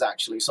comedians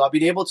actually, so I've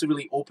been able to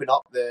really open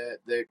up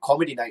the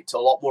comedy night to a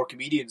lot more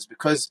comedians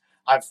because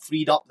I've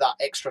freed up that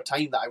extra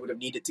time that I would have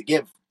needed to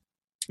give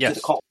to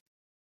the comp.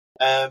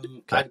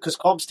 And because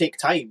comps take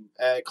time,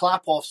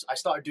 clap offs. I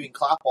started doing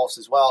clap offs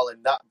as well,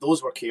 and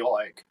those were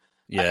chaotic.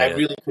 I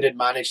really couldn't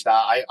manage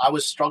that. I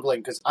was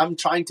struggling because I'm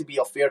trying to be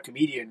a fair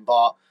comedian,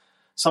 but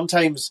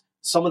sometimes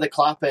some of the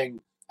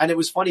clapping, and it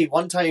was funny.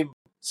 One time,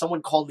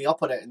 someone called me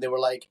up on it, and they were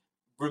like,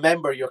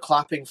 "Remember, you're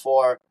clapping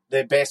for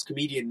the best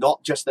comedian,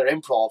 not just their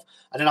improv."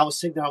 And then I was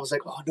sitting there, I was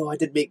like, "Oh no, I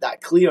didn't make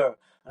that clear."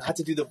 I had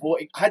to do the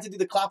voting. I had to do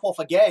the clap off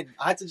again.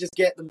 I had to just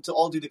get them to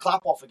all do the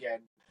clap off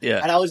again. Yeah.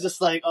 And I was just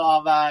like,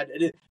 oh man,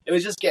 it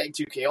was just getting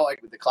too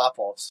chaotic with the clap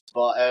offs.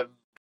 But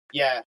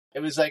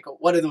it was like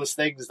one of those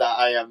things that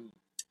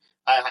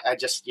I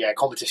just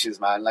competitions,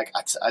 man. Like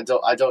I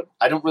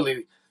don't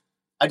really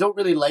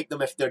like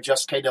them if they're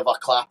just kind of a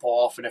clap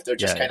off, and if they're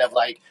just kind of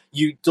like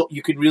you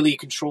can really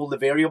control the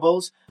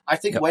variables. I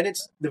think when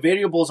it's the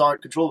variables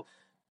aren't controlled.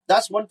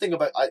 That's one thing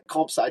about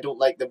comps that I don't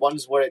like, the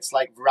ones where it's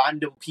like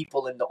random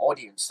people in the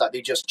audience that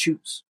they just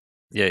choose.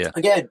 Yeah.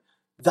 Again,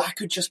 that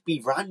could just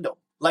be random.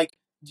 Like,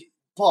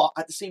 but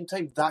at the same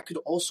time, that could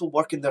also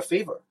work in their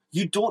favor.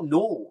 You don't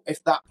know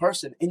if that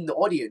person in the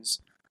audience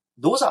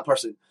knows that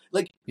person.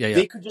 Like,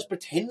 they could just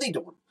pretend they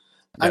don't.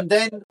 Yeah. And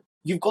then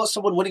you've got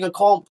someone winning a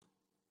comp,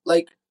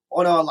 like,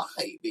 on a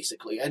lie,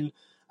 basically. And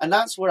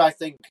that's where I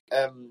think,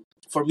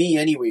 for me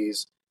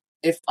anyways,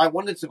 if I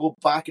wanted to go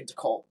back into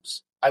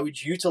comps, I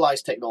would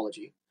utilize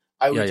technology.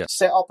 I would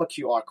set up a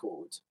QR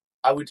code.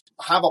 I would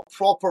have a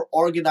proper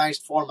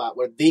organized format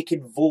where they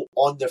can vote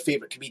on their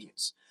favorite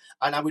comedians.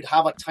 And I would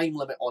have a time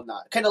limit on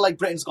that. Kind of like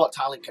Britain's Got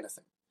Talent kind of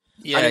thing.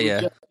 And it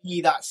would just be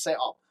that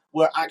setup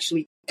where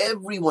actually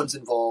everyone's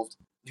involved.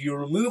 You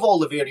remove all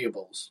the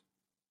variables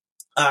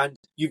and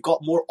you've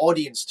got more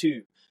audience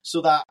too, so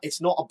that it's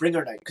not a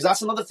bringer night. Because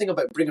that's another thing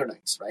about bringer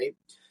nights, right?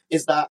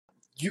 Is that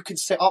you can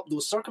set up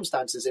those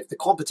circumstances if the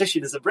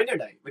competition is a bringer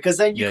night, because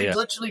then you can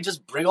literally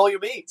just bring all your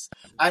mates,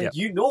 and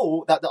you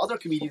know that the other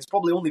comedians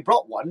probably only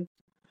brought one,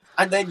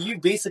 and then you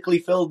basically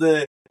fill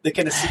the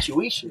kind of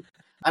situation.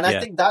 And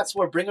I think that's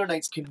where bringer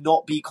nights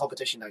cannot be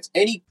competition nights.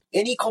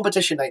 Any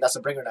competition night that's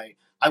a bringer night,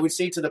 I would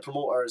say to the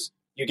promoters,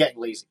 you're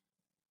getting lazy.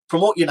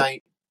 Promote your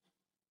night,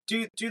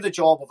 do the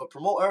job of a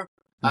promoter,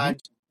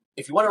 and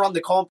if you want to run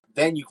the comp,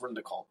 then you run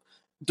the comp.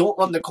 Don't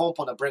run the comp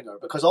on a bringer,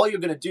 because all you're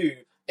going to do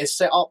is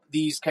set up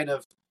these kind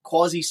of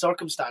quasi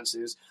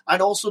circumstances,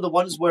 and also the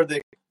ones where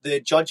the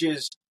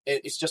judges,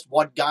 it's just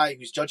one guy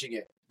who's judging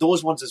it.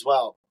 Those ones as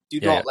well. Do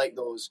not like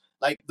those.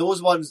 Like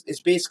those ones is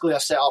basically a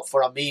setup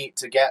for a mate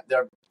to get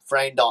their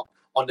friend up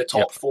on the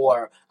top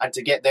four and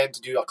to get them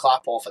to do a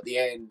clap off at the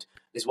end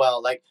as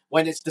well. Like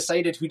when it's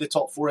decided who the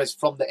top four is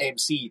from the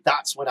MC,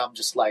 that's when I'm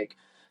just like,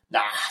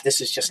 nah,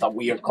 this is just a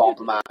weird comp,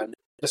 man.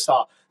 This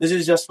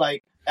is just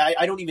like,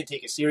 I don't even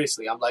take it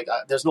seriously. I'm like,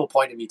 there's no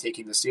point in me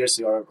taking this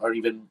seriously or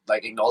even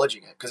like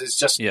acknowledging it, because it's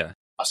just a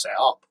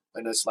setup,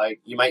 and it's like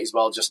you might as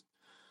well just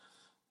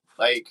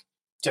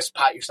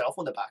pat yourself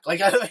on the back. Like,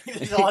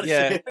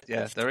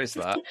 there is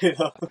that. You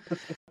know?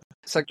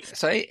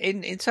 So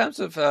in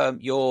terms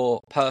of your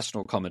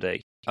personal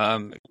comedy,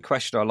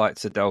 question I like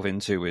to delve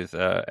into with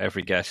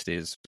every guest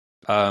is,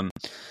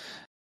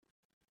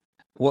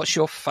 what's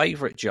your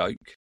favourite joke?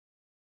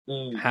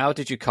 How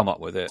did you come up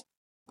with it?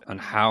 And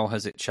how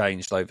has it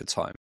changed over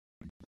time?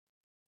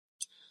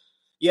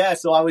 Yeah,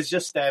 so I was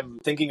just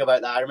thinking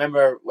about that. I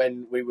remember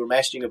when we were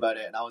messaging about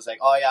it, and I was like,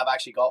 oh yeah, I've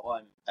actually got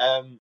one.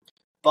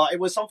 But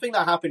it was something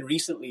that happened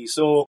recently.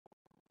 So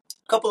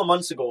a couple of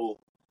months ago,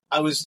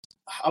 I was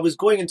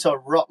going into a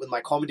rut with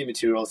my comedy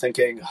material,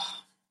 thinking,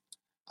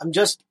 I'm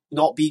just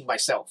not being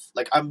myself.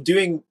 Like, I'm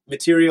doing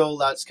material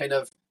that's kind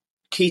of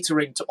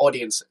catering to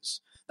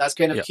audiences. That's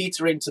kind of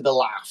catering to the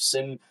laughs,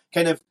 and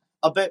kind of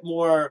a bit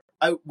more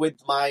out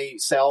with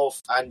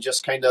myself, and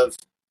just kind of,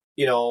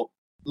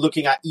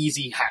 looking at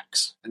easy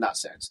hacks in that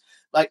sense.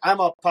 Like, I'm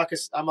a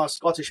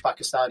Scottish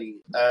Pakistani,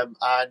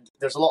 and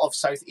there's a lot of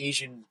South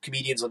Asian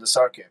comedians on the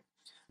circuit.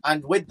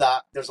 And with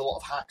that, there's a lot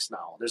of hacks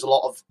now. There's a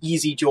lot of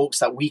easy jokes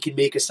that we can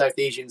make as South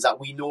Asians that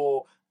we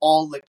know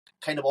all the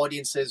kind of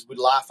audiences would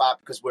laugh at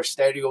because we're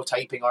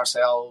stereotyping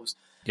ourselves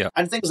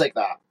and things like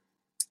that.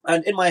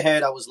 And in my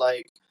head, I was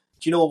like,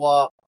 do you know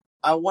what?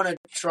 I want to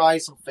try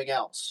something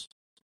else.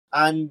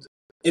 And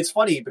it's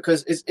funny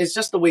because it's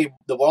just the way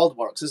the world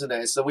works, isn't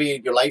it? It's the way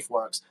your life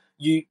works.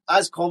 You,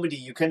 as comedy,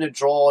 you kind of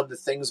draw on the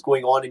things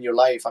going on in your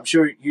life. I'm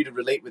sure you'd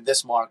relate with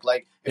this, Mark.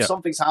 Like, if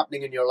something's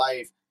happening in your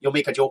life, you'll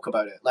make a joke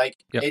about it. Like,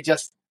 it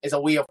just is a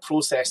way of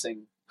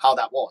processing how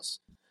that was.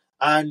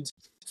 And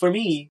for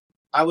me,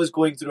 I was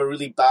going through a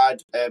really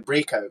bad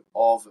breakout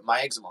of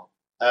my eczema.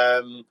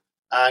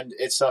 And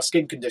it's a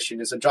skin condition.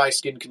 It's a dry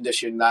skin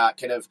condition that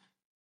kind of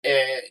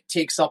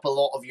takes up a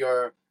lot of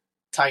your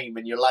time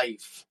in your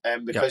life,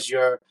 because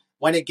you're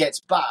when it gets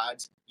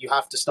bad, you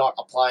have to start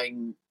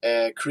applying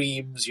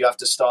creams. You have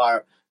to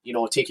start,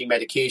 taking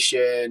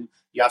medication.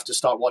 You have to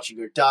start watching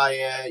your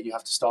diet. You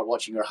have to start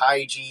watching your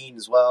hygiene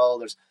as well.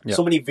 There's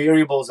so many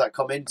variables that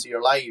come into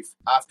your life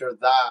after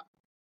that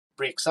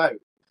breaks out.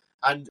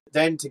 And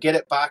then to get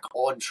it back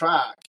on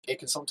track, it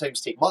can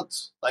sometimes take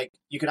months. Like,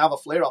 you can have a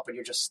flare up and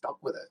you're just stuck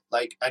with it.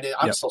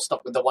 I'm still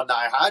stuck with the one that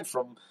I had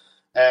from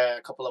a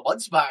couple of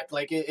months back.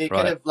 Like, it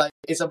kind of like,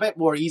 it's a bit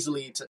more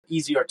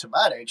easier to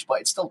manage,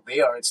 but it's still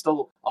there. It's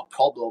still a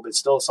problem. It's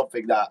still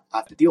something that I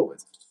have to deal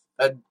with.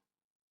 And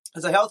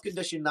as a health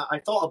condition that I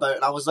thought about,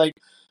 and I was like,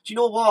 do you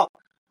know what?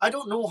 I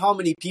don't know how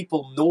many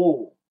people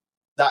know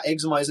that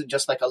eczema isn't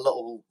just like a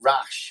little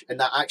rash, and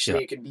that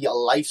actually it can be a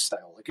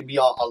lifestyle. It can be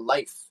a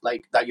life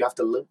like that you have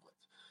to live with.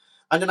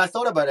 And then I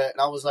thought about it,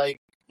 and I was like,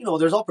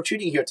 there's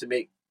opportunity here to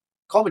make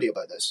comedy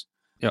about this,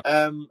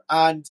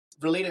 and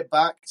relate it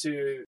back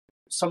to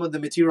some of the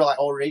material I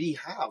already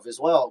have as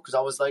well, because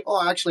I was like,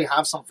 I actually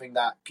have something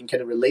that can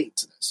kind of relate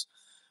to this.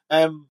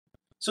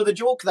 So the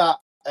joke that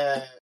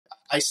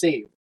I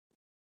say,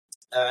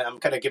 I'm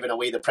kind of giving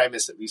away the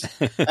premise at least,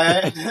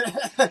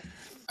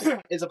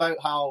 is about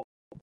how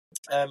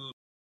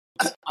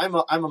I'm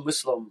a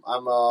Muslim.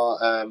 I'm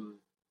a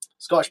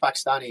Scottish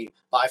Pakistani,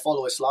 but I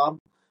follow Islam.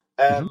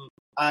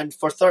 And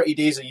for 30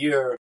 days a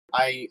year,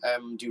 I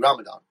do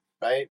Ramadan,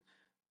 right?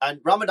 And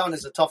Ramadan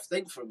is a tough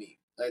thing for me.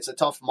 It's a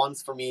tough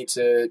month for me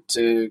to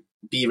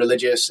be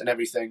religious and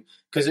everything,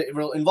 because it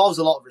involves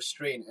a lot of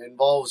restraint. It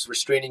involves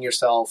restraining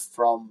yourself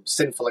from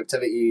sinful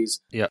activities.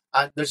 Yeah.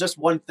 And there's just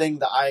one thing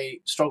that I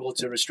struggle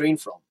to restrain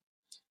from,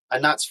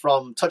 and that's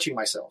from touching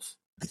myself.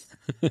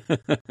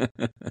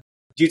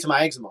 Due to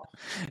my eczema.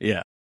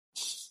 Yeah.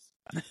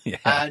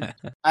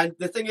 And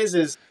the thing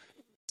is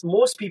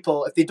most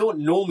people, if they don't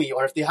know me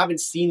or if they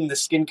haven't seen the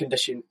skin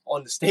condition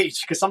on the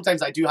stage, because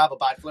sometimes I do have a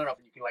bad flare up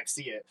and you can like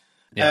see it,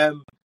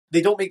 they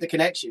don't make the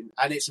connection,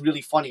 and it's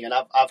really funny. And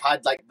I've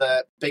had like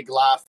the big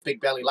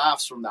belly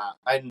laughs from that.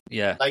 And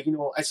like,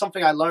 it's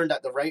something I learned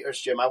at the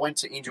writers' gym. I went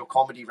to Angel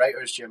Comedy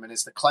Writers' Gym, and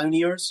it's the clown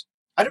ears.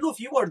 I don't know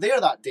if you were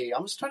there that day.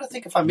 I'm just trying to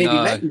think if I maybe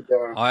met you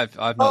there. I've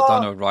not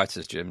done a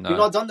writer's gym. No, you've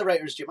not done the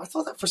writer's gym. I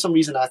thought that for some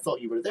reason I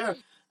thought you were there.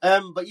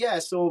 But yeah,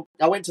 so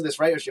I went to this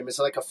writer's gym. It's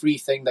like a free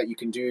thing that you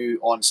can do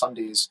on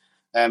Sundays.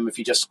 If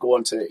you just go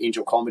onto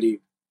Angel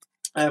Comedy,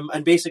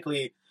 and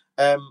basically,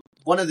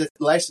 one of the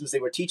lessons they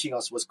were teaching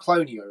us was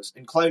clown ears.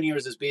 And clown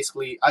ears is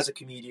basically, as a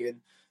comedian,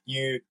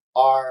 you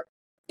are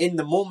in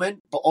the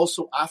moment, but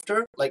also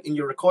after, like in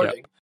your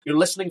recording, you're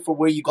listening for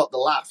where you got the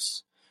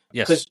laughs.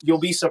 Yes. Because you'll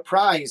be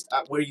surprised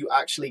at where you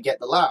actually get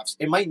the laughs.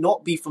 It might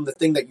not be from the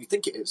thing that you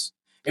think it is.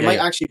 It might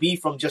actually be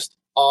from just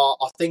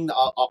a thing, a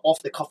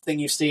off-the-cuff thing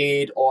you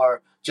said,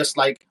 or just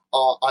like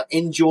an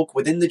in-joke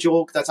within the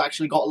joke that's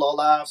actually got a lot of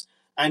laughs.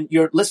 And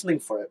you're listening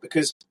for it,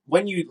 because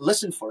when you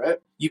listen for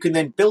it, you can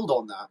then build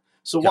on that.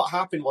 So what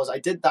happened was I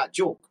did that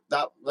joke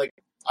that, like,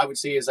 I would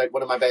say is like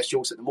one of my best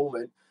jokes at the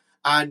moment.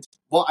 And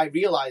what I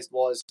realized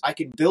was I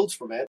can build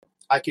from it.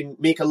 I can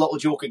make a little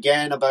joke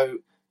again about,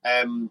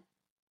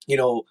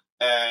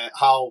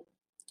 how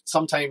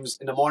sometimes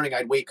in the morning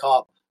I'd wake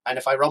up, and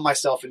if I run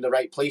myself in the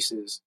right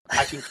places,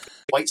 I can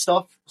white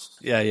stuff.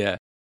 Yeah.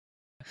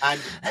 And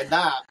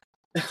that,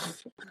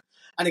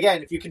 and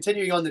again, if you're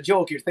continuing on the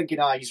joke, you're thinking,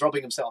 he's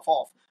rubbing himself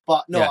off.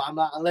 But no, I'm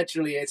not.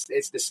 Literally,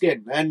 it's the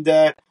skin. And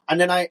then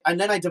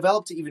I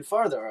developed it even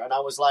further, and I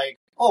was like,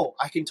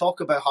 I can talk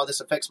about how this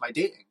affects my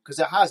dating, because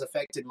it has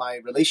affected my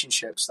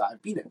relationships that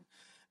I've been in.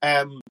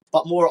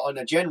 But more on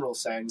a general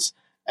sense,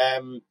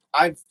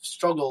 I've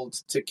struggled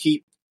to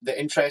keep the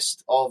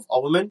interest of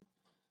a woman,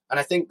 and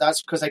I think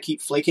that's because I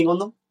keep flaking on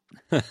them.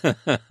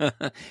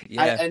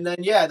 And then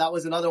that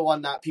was another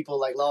one that people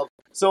like love.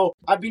 So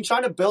I've been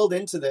trying to build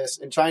into this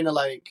and trying to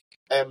like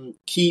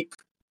keep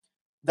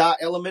that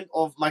element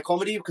of my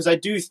comedy, because I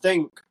do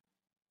think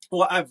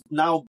what I've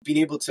now been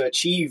able to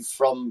achieve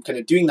from kind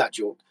of doing that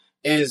joke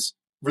is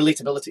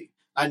relatability,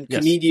 and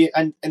comedian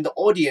and the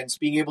audience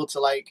being able to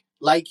like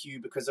you,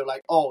 because they're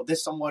like,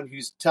 this someone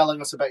who's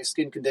telling us about a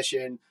skin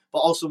condition but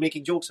also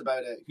making jokes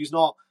about it, who's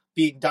not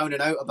being down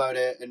and out about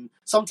it. And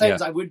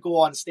sometimes I would go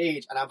on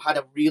stage and I've had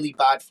a really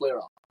bad flare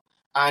up,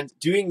 and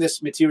doing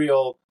this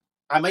material,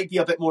 I might be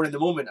a bit more in the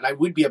moment and I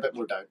would be a bit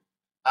more down.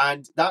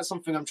 And that's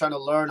something I'm trying to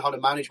learn how to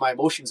manage my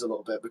emotions a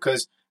little bit,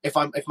 because if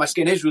my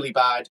skin is really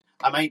bad,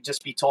 I might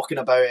just be talking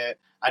about it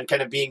and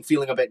kind of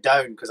feeling a bit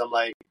down, because I'm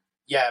like,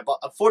 but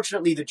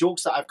unfortunately the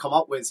jokes that I've come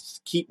up with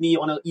keep me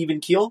on an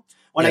even keel.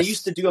 When I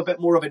used to do a bit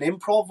more of an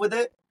improv with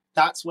it,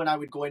 that's when I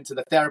would go into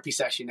the therapy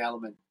session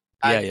element.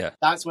 And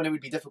that's when it would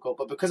be difficult.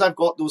 But because I've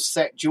got those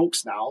set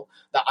jokes now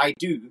that I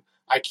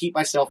keep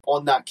myself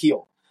on that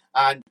keel.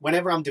 And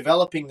whenever I'm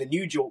developing the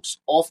new jokes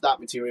off that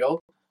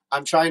material,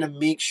 I'm trying to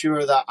make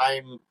sure that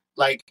I'm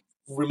like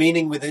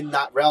remaining within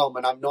that realm,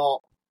 and I'm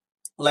not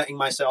letting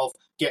myself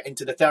get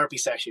into the therapy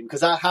session,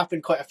 because that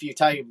happened quite a few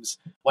times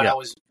when I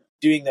was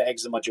doing the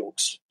eczema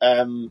jokes.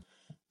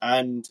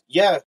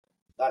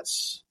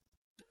 That's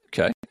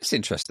okay. It's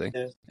interesting.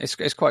 Yeah.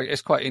 It's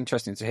quite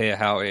interesting to hear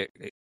how it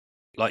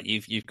like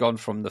you've gone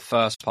from the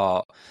first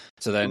part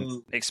to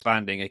then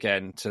expanding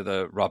again to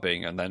the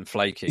rubbing and then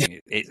flaking.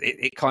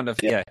 It kind of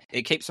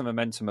it keeps the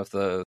momentum of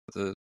the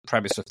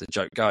premise of the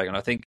joke going, and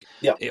I think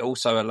it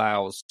also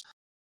allows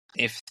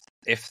if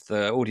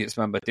the audience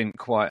member didn't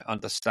quite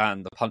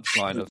understand the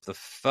punchline of the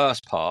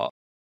first part,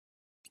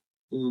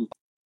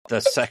 the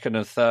second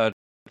and third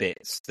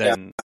bits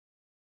then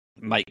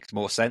make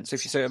more sense,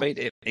 if you see what I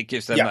mean. It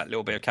gives them that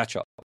little bit of catch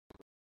up.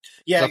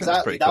 Yeah, so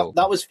exactly. Cool.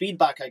 That was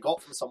feedback I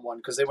got from someone,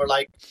 because they were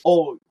like,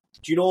 "Oh,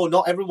 do you know?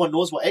 Not everyone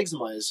knows what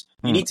eczema is.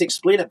 You need to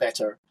explain it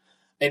better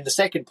in the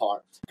second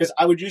part." Because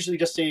I would usually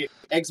just say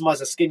eczema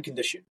is a skin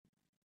condition,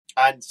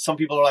 and some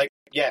people are like,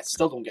 "Yeah,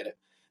 still don't get it."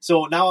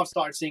 So now I've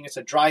started saying it's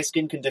a dry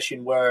skin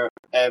condition where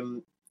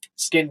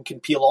skin can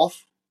peel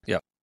off. Yeah.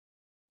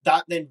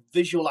 That then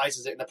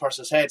visualizes it in a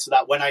person's head, so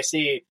that when I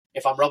say,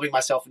 if I'm rubbing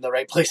myself in the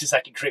right places,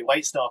 I can create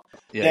white stuff.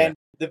 Then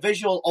the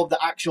visual of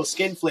the actual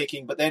skin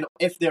flaking, but then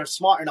if they're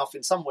smart enough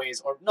in some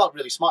ways, or not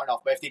really smart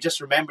enough, but if they just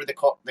remember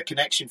the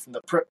connection from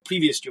the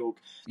previous joke,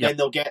 then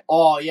they'll get,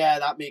 oh yeah,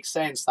 that makes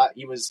sense, that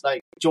he was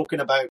like joking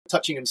about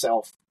touching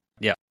himself.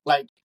 Yeah.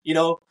 Like, you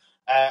know,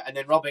 and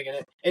then rubbing.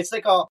 And it's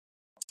like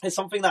it's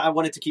something that I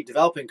wanted to keep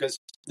developing, because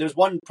there's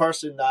one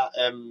person that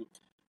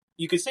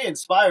you could say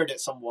inspired it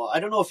somewhat.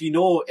 I don't know if you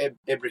know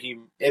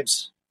Ibrahim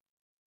Ibs.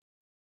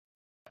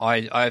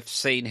 I've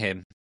seen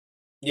him.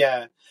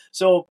 Yeah.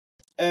 So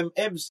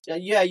Ibs,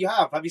 yeah, you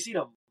have. Have you seen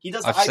him? He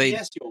does the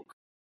IBS joke.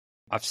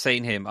 I've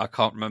seen him. I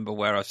can't remember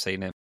where I've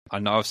seen him. I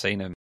know I've seen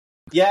him.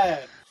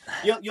 Yeah.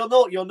 You'll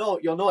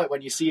know it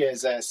when you see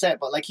his set.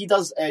 But like, he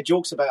does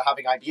jokes about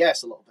having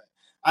IBS a little bit.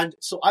 And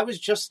so I was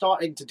just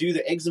starting to do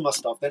the eczema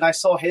stuff. Then I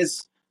saw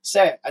his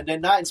set, and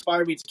then that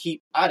inspired me to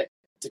keep at it,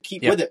 to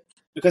keep with it.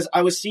 Because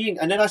I was seeing,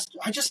 and then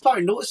I just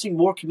started noticing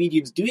more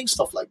comedians doing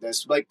stuff like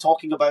this, like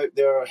talking about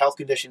their health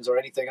conditions or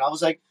anything. And I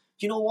was like,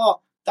 you know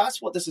what?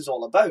 That's what this is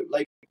all about.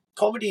 Like,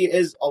 comedy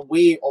is a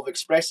way of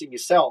expressing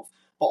yourself,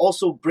 but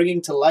also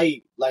bringing to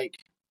light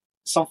like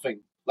something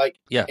like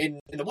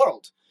in the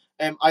world.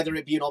 Either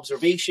it be an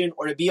observation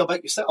or it be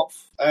about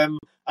yourself. And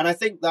I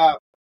think that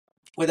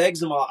with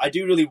eczema, I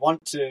do really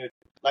want to,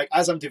 like,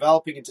 as I'm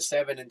developing into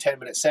 7 and 10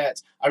 minute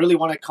sets, I really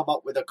want to come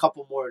up with a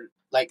couple more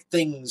like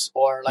things,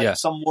 or like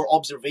some more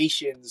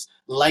observations,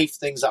 life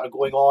things that are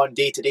going on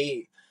day to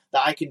day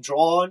that I can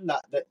draw on,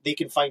 that they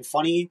can find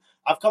funny.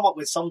 I've come up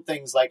with some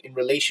things like in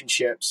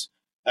relationships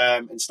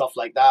and stuff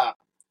like that.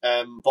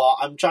 But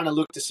I'm trying to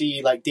look to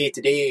see like day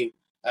to day.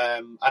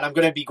 And I'm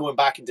going to be going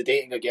back into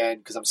dating again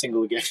because I'm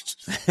single again.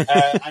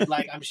 And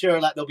like, I'm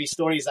sure that there'll be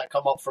stories that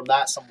come up from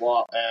that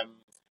somewhat.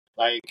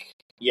 Like,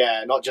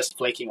 yeah, not just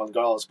flaking on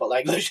girls, but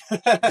like,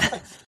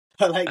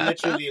 like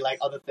literally like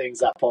other things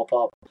that pop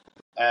up.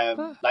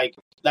 Like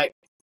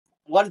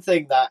one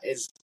thing that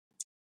is,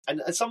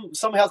 and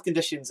some health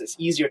conditions it's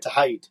easier to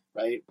hide,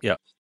 right? Yeah.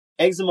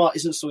 Eczema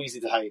isn't so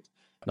easy to hide.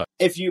 No.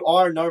 If you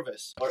are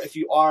nervous, or if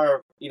you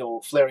are,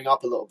 flaring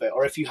up a little bit,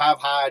 or if you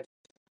have had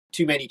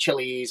too many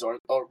chilies or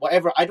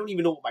whatever, I don't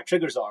even know what my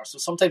triggers are. So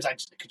sometimes I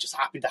could just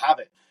happen to have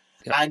it.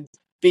 Yeah. And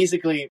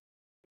basically,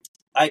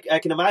 I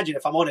can imagine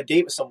if I'm on a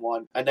date with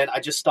someone and then I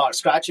just start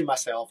scratching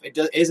myself, it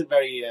isn't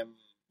very,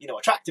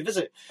 attractive, is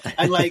it?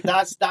 And like,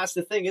 that's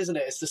the thing, isn't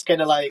it? It's just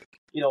kind of like,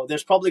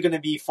 there's probably going to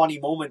be funny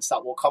moments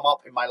that will come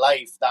up in my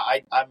life that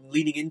I'm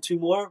leaning into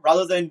more,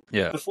 rather than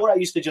before I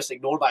used to just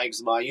ignore my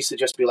eczema. I used to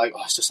just be like,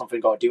 oh, it's just something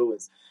I got to deal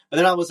with. But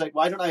then I was like,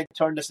 why don't I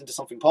turn this into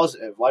something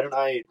positive? Why don't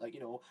I,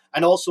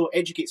 and also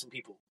educate some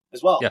people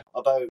as well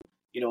about,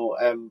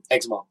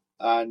 eczema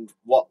and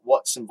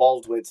what's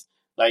involved with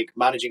like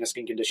managing a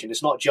skin condition.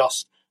 It's not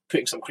just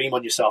putting some cream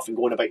on yourself and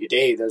going about your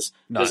day. There's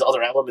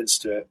other elements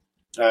to it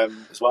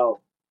as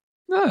well.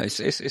 No,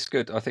 it's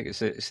good. I think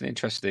it's an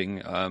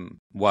interesting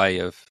way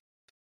of.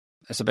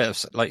 It's a bit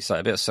of, like you say,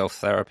 a bit of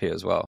self-therapy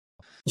as well.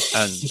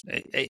 And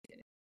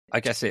I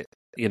guess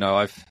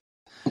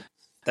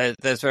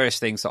there's various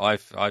things that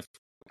I've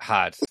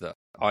had that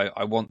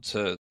I want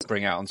to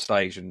bring out on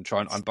stage and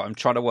but I'm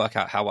trying to work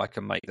out how I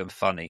can make them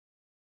funny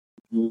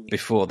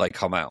before they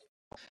come out.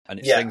 And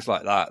it's things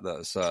like that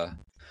that's.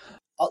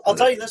 I'll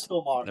tell you this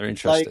though, Mark. They're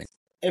interesting. Like,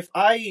 if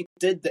I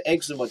did the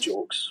eczema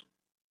jokes,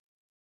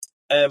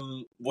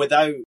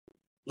 without,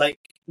 like,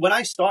 when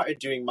I started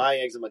doing my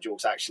eczema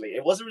jokes, actually,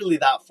 it wasn't really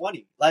that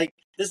funny. Like,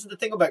 this is the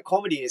thing about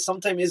comedy, is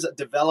sometimes it's a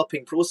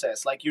developing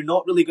process. Like, you're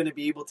not really going to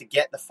be able to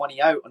get the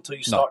funny out until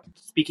you start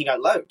speaking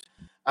out loud.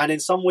 And in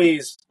some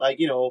ways, like,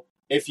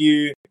 if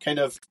you kind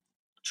of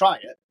try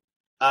it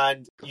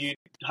and you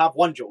have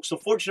one joke. So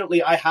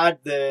fortunately, I had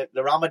the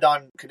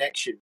Ramadan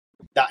connection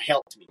that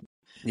helped me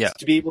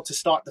to be able to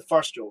start the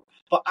first joke.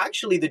 But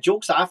actually, the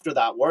jokes after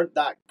that weren't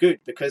that good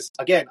because,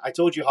 again, I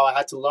told you how I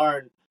had to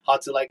learn how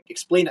to like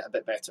explain it a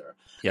bit better.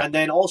 Yeah. And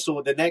then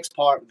also the next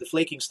part, the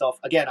flaking stuff,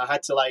 again, I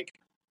had to like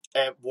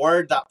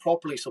word that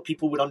properly so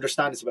people would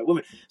understand it's about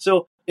women.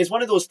 So it's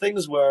one of those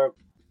things where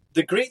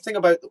the great thing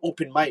about the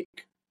open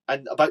mic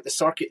and about the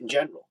circuit in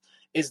general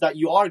is that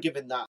you are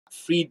given that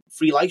free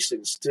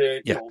license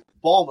to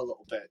bomb a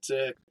little bit,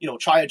 to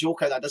try a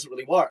joke out that doesn't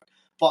really work.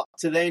 but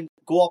to then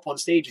go up on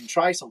stage and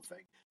try something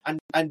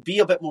and be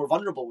a bit more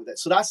vulnerable with it.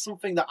 So that's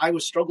something that I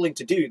was struggling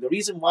to do. The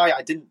reason why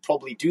I didn't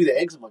probably do the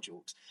eczema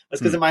jokes was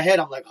because in my head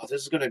I'm like, oh,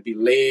 this is going to be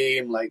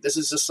lame. Like, this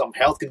is just some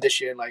health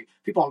condition. Like,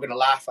 people aren't going to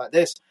laugh at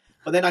this.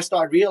 But then I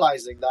started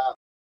realizing that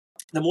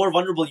the more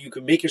vulnerable you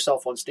can make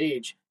yourself on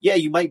stage, yeah,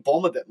 you might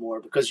bomb a bit more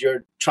because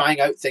you're trying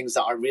out things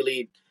that are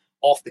really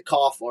off the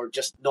cuff or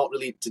just not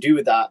really to do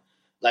with that,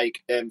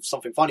 like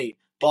something funny.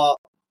 But,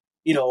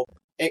 you know,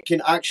 it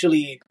can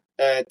actually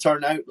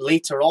turn out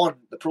later on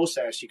the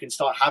process, you can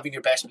start having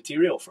your best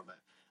material from it.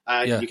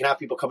 And you can have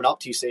people coming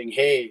up to you saying,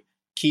 hey,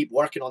 keep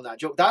working on that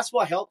joke. That's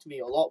what helped me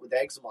a lot with the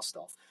eczema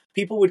stuff.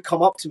 People would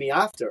come up to me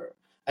after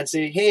and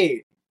say,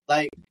 hey,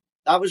 like,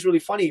 that was really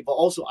funny, but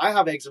also I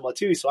have eczema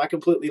too, so I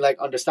completely like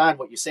understand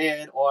what you're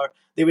saying. Or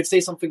they would say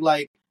something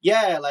like,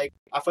 yeah, like,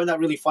 I found that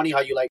really funny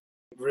how you like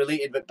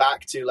related it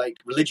back to like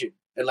religion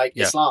and like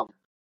Islam.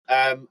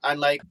 And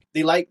like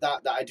they like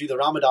that I do the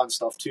Ramadan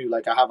stuff too.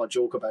 Like, I have a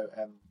joke about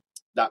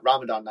that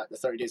Ramadan, that the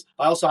 30 days.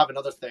 I also have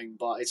another thing,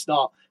 but it's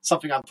not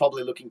something I'm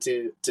probably looking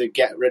to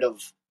get rid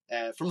of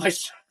from my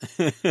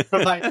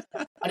I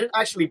didn't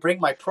actually bring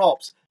my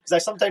props because I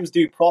sometimes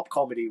do prop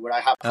comedy where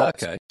I have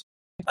props. Okay.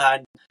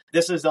 And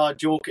this is a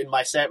joke in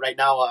my set right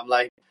now. I'm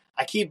like,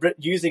 I keep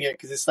using it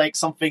because it's like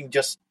something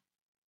just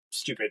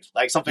stupid,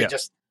 like something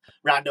just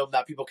random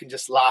that people can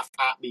just laugh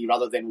at me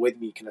rather than with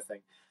me, kind of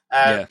thing.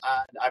 And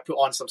I put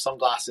on some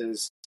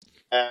sunglasses.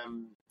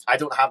 I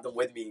don't have them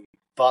with me,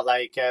 but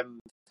like,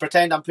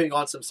 pretend I'm putting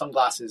on some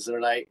sunglasses,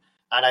 or like,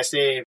 and I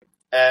say,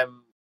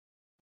 I'm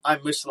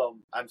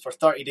Muslim, and for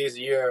 30 days a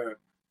year,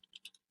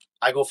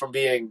 I go from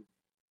being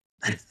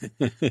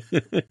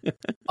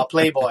a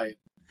playboy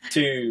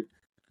to.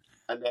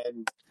 And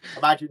then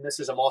imagine this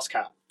is a moss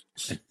cat,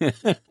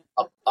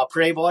 a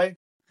prey boy.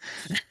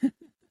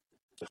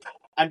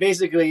 And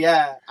basically,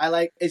 I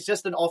like, it's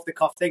just an off the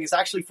cuff thing. It's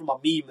actually from a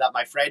meme that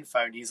my friend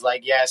found. He's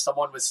like,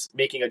 someone was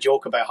making a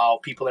joke about how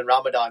people in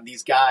Ramadan,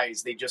 these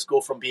guys, they just go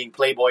from being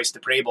playboys to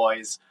prey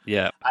boys.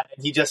 Yeah. And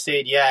he just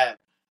said,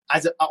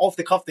 as an off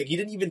the cuff thing, he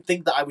didn't even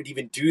think that I would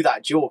even do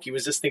that joke. He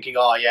was just thinking,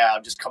 oh yeah,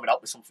 I'm just coming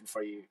up with something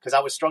for you. Because I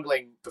was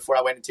struggling before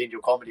I went into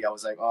Angel Comedy. I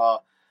was like,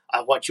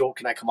 what joke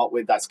can I come up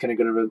with that's kind of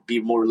going to be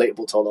more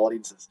relatable to all the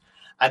audiences?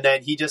 And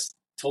then he just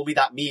told me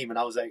that meme, and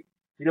I was like,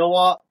 you know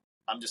what?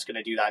 I'm just going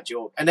to do that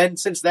joke. And then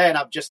since then,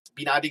 I've just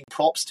been adding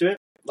props to it,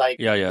 like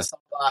the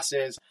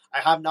sunglasses.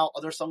 I have now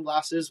other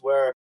sunglasses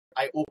where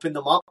I open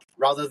them up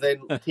rather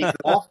than take them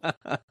off.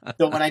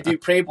 So when I do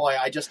Prey Boy,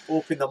 I just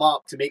open them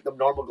up to make them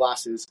normal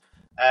glasses.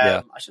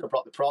 I should have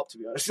brought the prop, to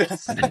be honest.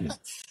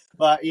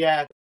 But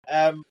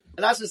and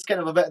that's just kind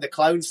of a bit of the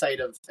clown side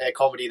of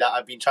comedy that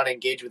I've been trying to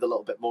engage with a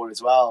little bit more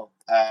as well.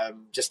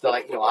 Just to,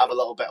 like, you know, have a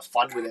little bit of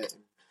fun with it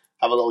and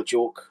have a little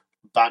joke,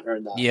 banter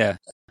and that. Yeah.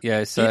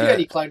 So, do you do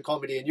any clown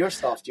comedy in your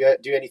stuff? Do you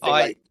do anything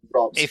like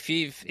props? If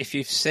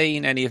you've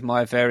seen any of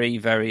my very,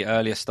 very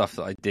earlier stuff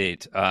that I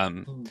did,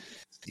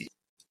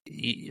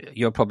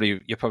 you'll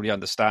probably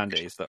understand it.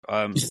 Is that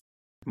I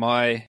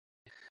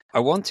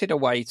wanted a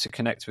way to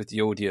connect with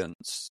the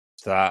audience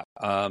that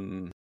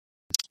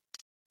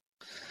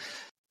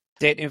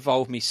didn't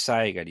involve me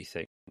saying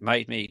anything.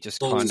 Made me just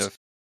kind of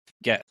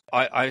get.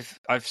 I've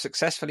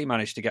successfully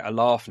managed to get a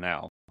laugh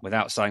now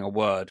without saying a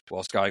word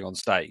whilst going on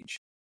stage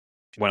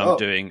when I'm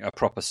doing a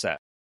proper set.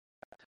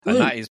 And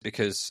that is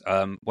because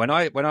when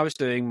I was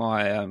doing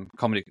my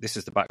comedy, this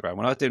is the background.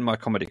 When I was doing my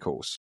comedy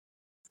course,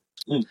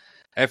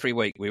 every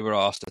week we were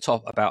asked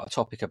about a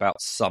topic about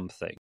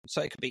something.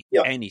 So it could be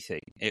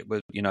anything. It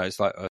was, you know, it's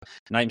like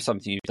name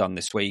something you've done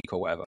this week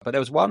or whatever. But there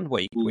was one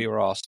week we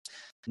were asked,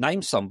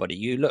 name somebody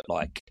you look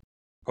like,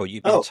 or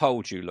you've been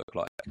told you look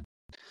like.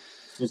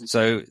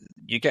 So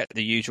you get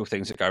the usual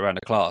things that go around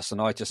the class,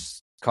 and I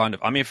just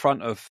I'm in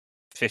front of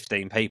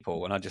 15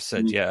 people, and I just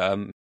said,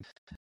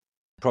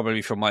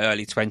 probably from my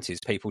early 20s,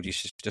 people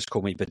just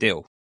call me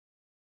Badil.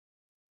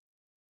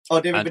 Oh,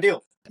 David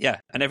Badil.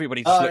 Yeah, and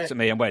everybody just looked at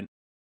me and went,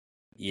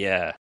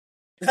 yeah.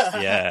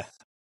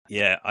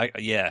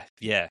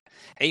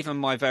 Even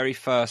my very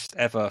first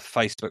ever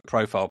Facebook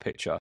profile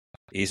picture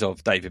is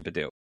of David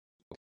Badil,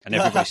 and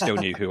everybody still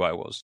knew who I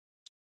was.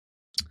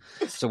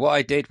 So what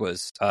I did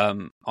was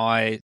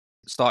I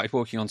started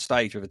walking on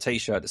stage with a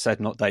T-shirt that said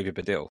 "Not David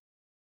Badil,"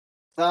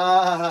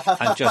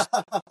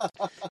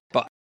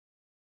 but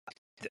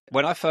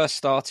when I first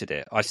started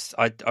it,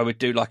 I would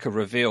do like a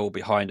reveal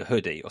behind a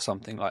hoodie or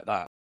something like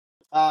that.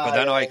 But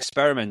then I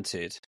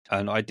experimented,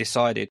 and I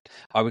decided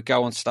I would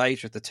go on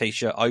stage with the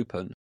T-shirt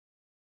open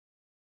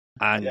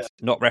and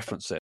not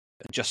reference it,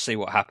 and just see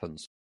what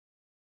happens.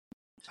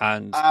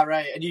 And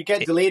and you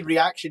get delayed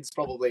reactions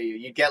probably.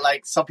 You get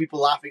like some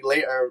people laughing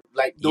later,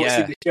 like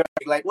noticing the shirt,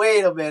 like,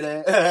 wait a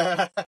minute.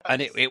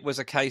 And it was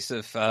a case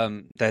of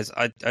I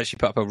actually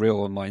put up a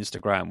reel on my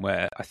Instagram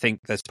where I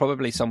think there's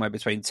probably somewhere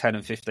between 10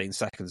 and 15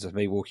 seconds of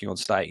me walking on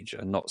stage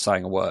and not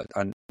saying a word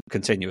and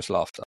continuous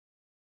laughter.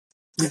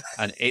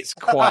 And it's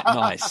quite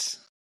nice.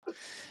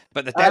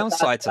 But the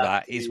downside to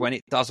that is when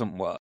it doesn't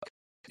work.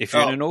 If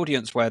you're in an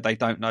audience where they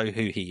don't know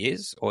who he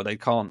is, or they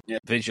can't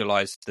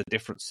visualize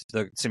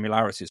the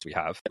similarities we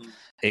have,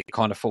 it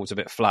kind of falls a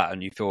bit flat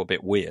and you feel a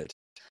bit weird.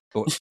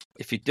 But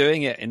if you're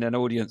doing it in an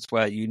audience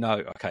where you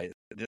know, okay,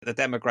 the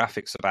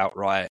demographics about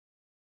right,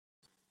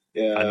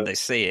 and they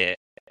see it,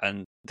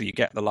 and you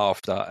get the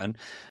laughter, and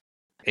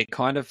it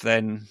kind of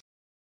then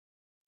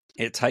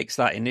it takes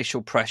that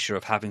initial pressure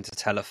of having to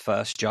tell a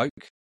first joke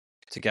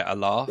to get a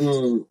laugh,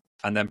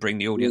 and then bring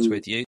the audience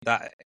with you.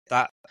 That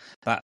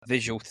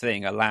visual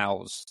thing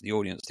allows the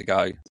audience to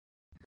go,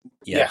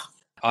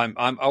 I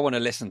want to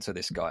listen to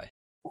this guy.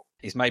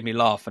 He's made me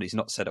laugh, and he's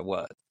not said a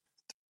word.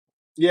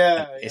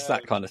 It's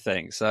that kind of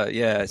thing. So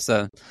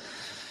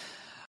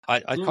I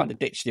kind of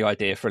ditched the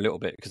idea for a little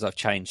bit because I've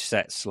changed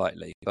sets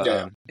slightly,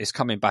 but it's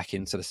coming back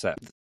into the set.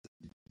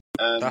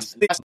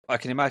 I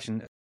can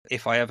imagine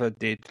if I ever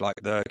did like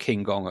the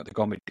King Gong at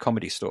the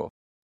comedy store,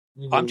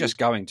 I'm just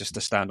going just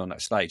to stand on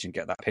that stage and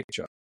get that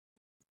picture.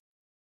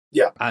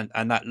 Yeah.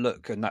 And that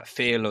look and that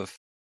feel of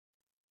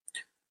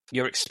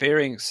you're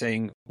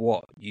experiencing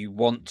what you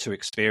want to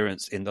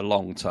experience in the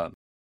long term.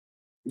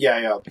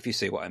 Yeah. If you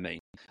see what I mean.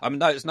 I mean,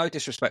 there's no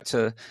disrespect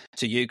to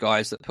you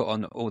guys that put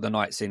on all the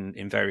nights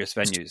in various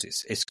venues.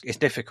 It's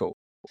difficult.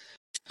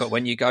 But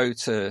when you go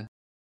to,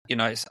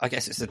 I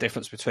guess it's the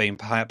difference between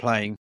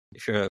playing,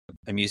 if you're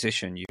a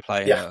musician, you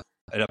play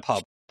in a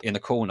pub in the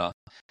corner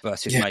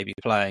versus maybe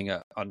playing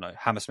at, I don't know,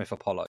 Hammersmith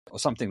Apollo or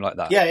something like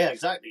that. Yeah,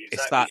 exactly.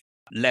 It's that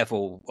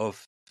level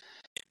of,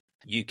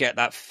 you get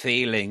that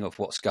feeling of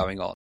what's going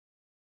on.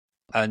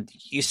 And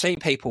you see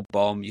people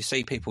bomb, you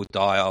see people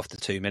die after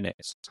 2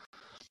 minutes.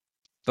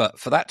 But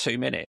for that 2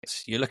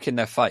 minutes, you look in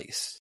their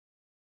face,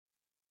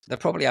 they're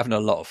probably having a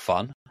lot of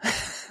fun.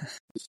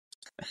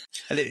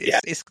 And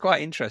it's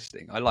quite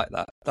interesting. I like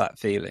that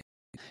feeling.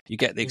 You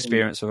get the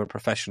experience of a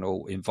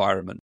professional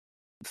environment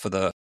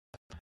for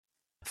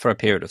a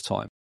period of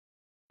time.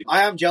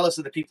 I am jealous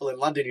of the people in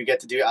London who get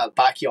to do it at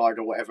Backyard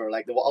or whatever,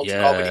 like the Ultra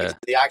Comedies.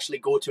 They actually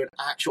go to an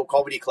actual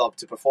comedy club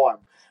to perform.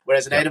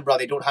 Whereas in Edinburgh,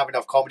 they don't have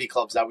enough comedy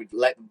clubs that would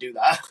let them do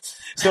that.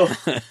 So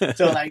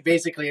like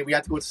basically, we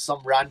had to go to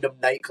some random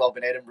nightclub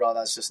in Edinburgh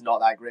that's just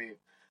not that great,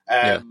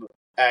 and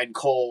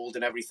cold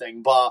and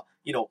everything. But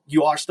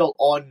you are still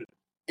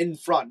in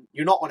front.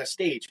 You're not on a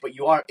stage, but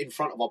you are in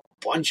front of a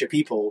bunch of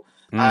people,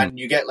 and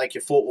you get like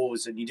your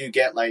photos, and you do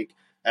get like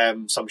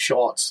some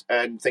shots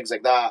and things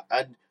like that.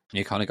 And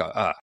you kind of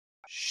go,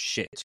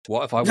 shit,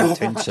 what have I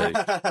walked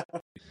into?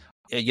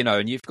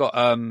 And you've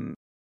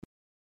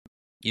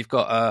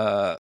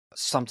got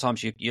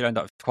sometimes you end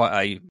up with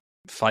quite a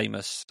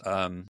famous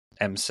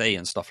MC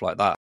and stuff like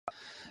that,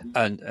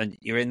 and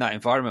you're in that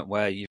environment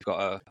where you've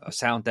got a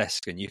sound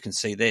desk and you can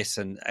see this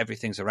and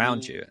everything's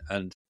around you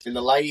and in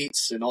the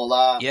lights and all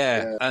that.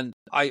 Yeah. And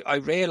I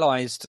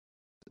realised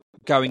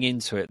going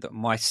into it that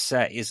my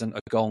set isn't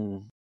a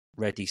gong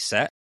ready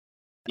set.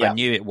 I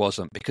knew it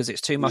wasn't, because it's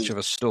too much of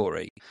a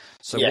story.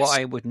 So what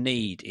I would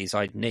need is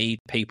I'd need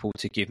people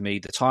to give me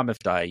the time of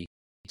day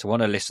to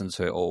want to listen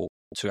to it all,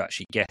 to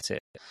actually get it.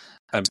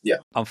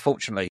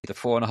 Unfortunately, the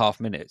 4.5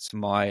 minutes,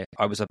 I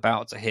was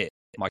about to hit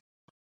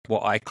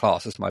what I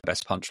class as my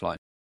best punchline.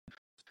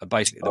 And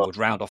basically, that would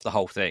round off the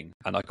whole thing,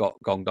 and I got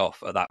gonged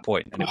off at that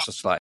point, and it was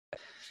just like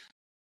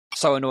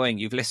so annoying.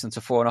 You've listened to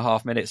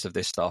 4.5 minutes of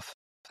this stuff,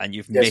 and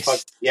you've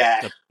missed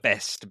the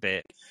best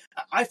bit.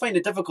 I find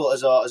it difficult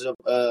as a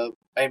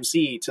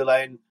MC to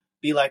then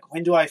be like,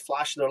 when do I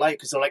flash their light?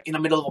 Because they're like in the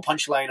middle of a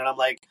punchline, and I'm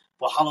like,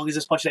 well, how long is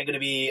this punchline going to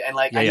be? And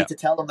like, I need to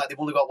tell them that they've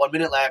only got 1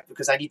 minute left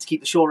because I need to keep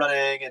the show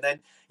running. And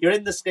then you're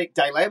in this like,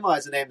 dilemma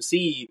as an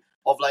MC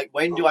of like,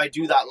 when do I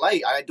do that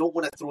light? I don't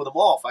want to throw them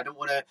off. I don't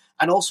want to,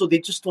 and also they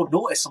just don't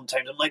notice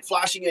sometimes. I'm like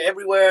flashing it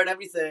everywhere and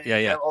everything,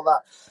 and all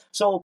that.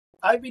 So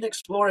I've been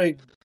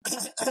exploring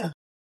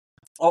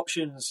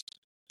options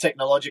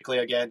technologically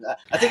again.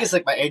 I think it's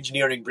like my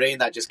engineering brain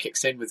that just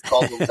kicks in with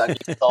problems. I need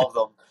to solve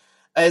them.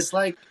 It's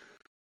like,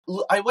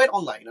 I went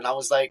online and I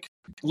was like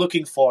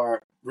looking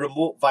for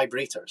remote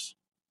vibrators.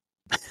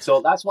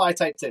 So that's why I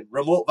typed in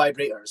remote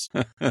vibrators.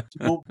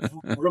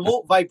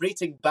 Remote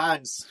vibrating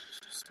bands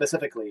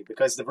specifically,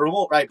 because the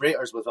remote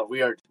vibrators was a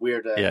weird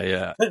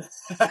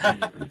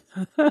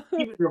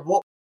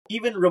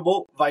even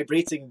remote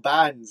vibrating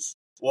bands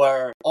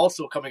were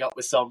also coming up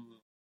with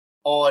some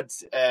odd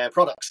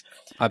products.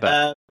 I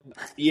bet.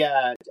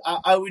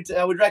 I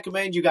would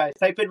recommend you guys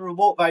type in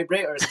remote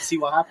vibrators and see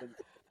what happens.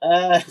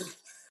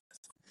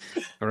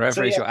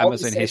 Forever is your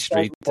Amazon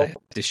history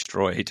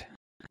destroyed.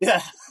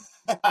 Yeah.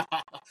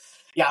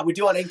 Yeah, we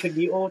do an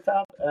incognito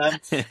tab.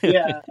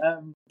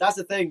 That's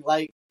the thing.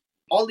 Like,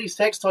 all these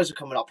sex toys are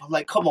coming up. I'm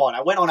like, come on.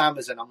 I went on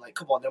Amazon. I'm like,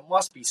 come on, there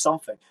must be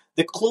something.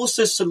 The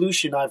closest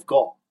solution I've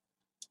got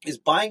is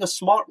buying a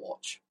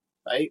smartwatch,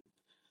 right?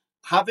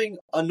 Having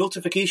a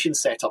notification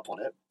set up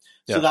on it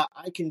so that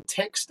I can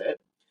text it,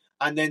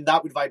 and then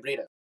that would vibrate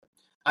it.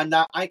 And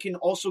that I can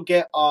also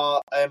get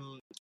I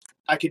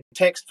could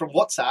text from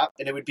WhatsApp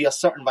and it would be a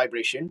certain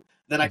vibration.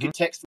 Then I could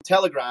text from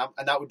Telegram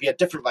and that would be a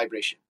different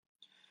vibration.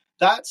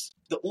 That's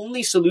the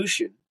only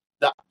solution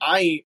that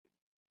I,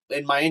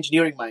 in my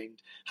engineering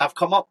mind, have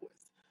come up with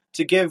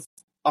to give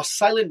a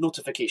silent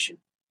notification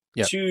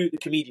to the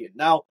comedian.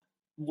 Now,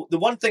 the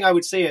one thing I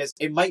would say is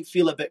it might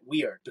feel a bit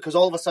weird because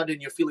all of a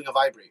sudden you're feeling a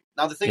vibrate.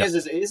 Now, the thing is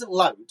it isn't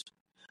loud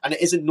and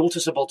it isn't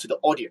noticeable to the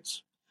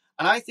audience.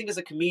 And I think as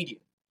a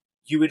comedian,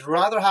 you would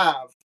rather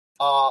have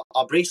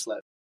a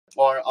bracelet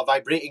or a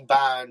vibrating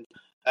band.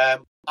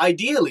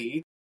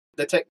 Ideally,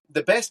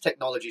 the best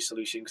technology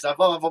solution, because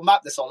I've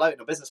mapped this all out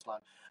in a business plan.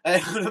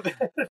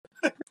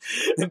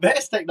 The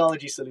best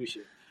technology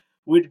solution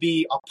would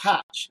be a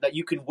patch that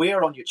you can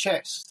wear on your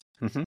chest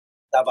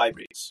that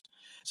vibrates,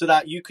 so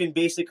that you can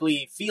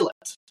basically feel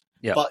it,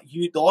 but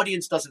the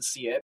audience doesn't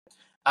see it,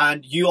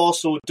 and you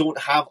also don't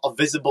have a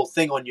visible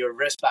thing on your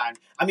wristband.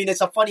 I mean,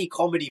 it's a funny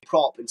comedy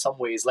prop in some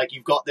ways. Like,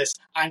 you've got this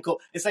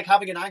ankle. It's like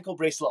having an ankle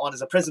bracelet on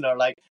as a prisoner.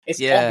 Like, it's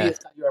obvious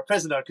that you're a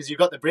prisoner because you've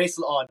got the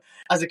bracelet on.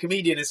 As a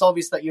comedian, it's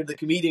obvious that you're the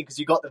comedian because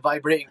you got the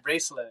vibrating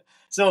bracelet.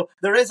 So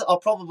there is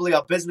probably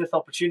a business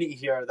opportunity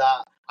here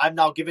that I'm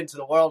now giving to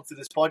the world through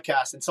this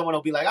podcast, and someone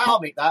will be like, I'll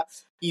make that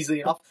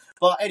easily enough.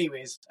 But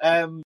anyways,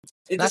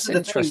 that's an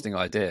interesting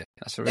idea.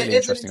 That's a really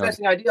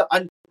interesting idea.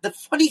 And the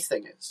funny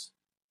thing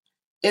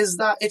is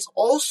that it's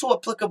also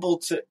applicable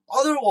to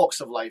other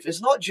walks of life. It's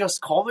not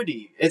just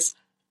comedy.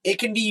 It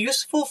can be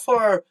useful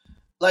for,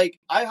 like,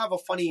 I have a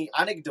funny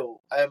anecdote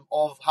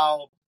of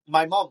how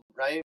my mum,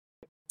 right?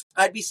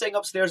 I'd be sitting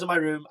upstairs in my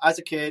room as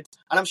a kid,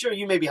 and I'm sure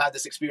you maybe had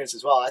this experience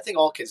as well. I think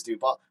all kids do,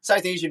 but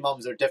South Asian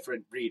mums are a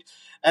different breed.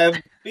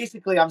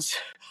 Basically, I'm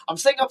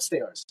sitting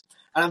upstairs,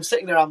 and I'm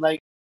sitting there, I'm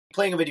like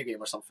playing a video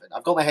game or something.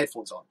 I've got my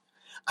headphones on,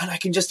 and I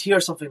can just hear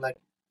something like,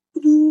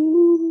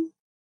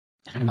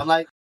 I'm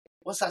like,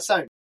 what's that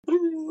sound?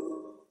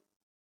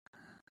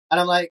 And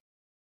I'm like,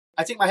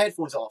 I take my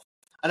headphones off,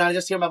 and I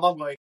just hear my mum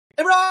going,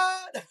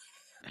 Imran!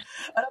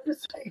 And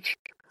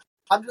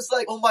I'm just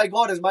like, oh my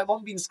God, has my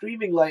mum been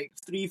screaming like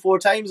 3-4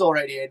 times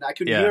already? And I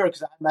couldn't hear her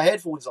because I had my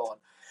headphones on.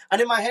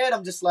 And in my head,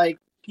 I'm just like,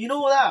 you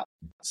know, that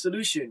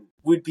solution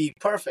would be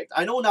perfect.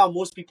 I know now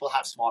most people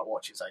have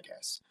smartwatches, I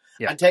guess.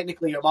 Yeah. And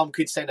technically your mum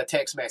could send a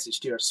text message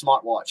to your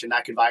smartwatch and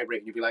that could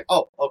vibrate and you'd be like,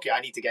 oh, okay, I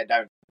need to get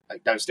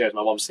downstairs.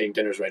 My mum's saying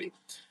dinner's ready.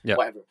 Yeah.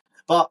 Whatever.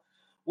 But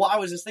what I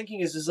was just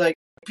thinking is like,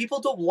 people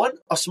don't want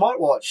a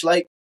smartwatch.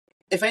 Like,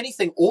 if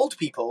anything, old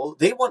people,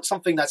 they want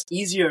something that's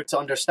easier to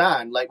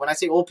understand. Like, when I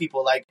say old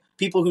people, like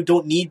people who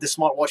don't need the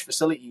smartwatch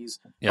facilities.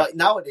 Yeah. But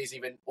nowadays,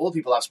 even old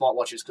people have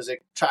smartwatches because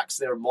it tracks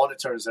their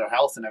monitors, their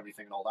health and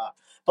everything and all that.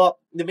 But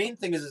the main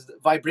thing is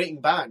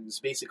vibrating bands,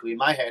 basically, in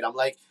my head. I'm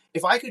like,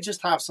 if I could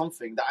just have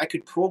something that I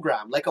could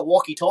program, like a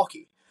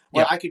walkie-talkie,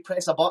 where I could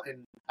press a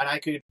button and I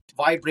could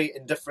vibrate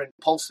in different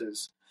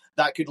pulses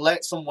that could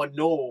let someone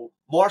know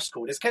Morse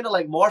code. It's kind of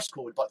like Morse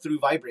code, but through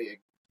vibrating.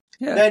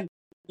 Yeah. Then,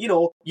 you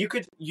know, you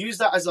could use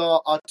that as a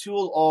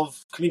tool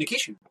of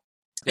communication.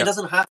 It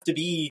doesn't have to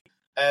be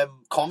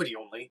comedy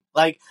only.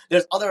 Like,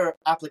 there's other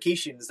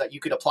applications that you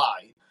could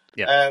apply.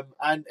 Yeah.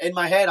 And in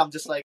my head, I'm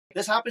just like,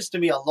 this happens to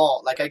me a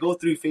lot. Like, I go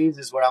through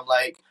phases where I'm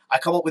like, I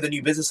come up with a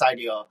new business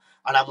idea,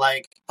 and I'm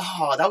like,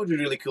 oh, that would be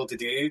really cool to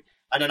do.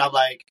 And then I'm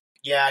like,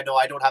 yeah, no,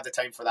 I don't have the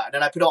time for that. And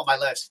then I put it on my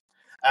list.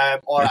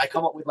 Or I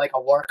come up with like a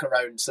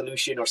workaround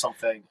solution or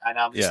something, and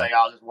I'm just like,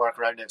 I'll just work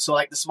around it. So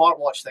like the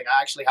smartwatch thing,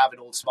 I actually have an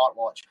old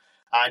smartwatch,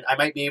 and I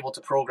might be able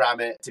to program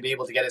it to be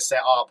able to get it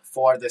set up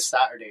for this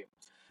Saturday.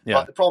 Yeah.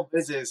 But the problem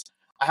is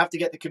I have to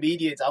get the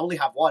comedians. I only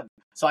have one,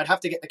 so I'd have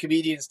to get the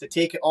comedians to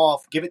take it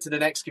off, give it to the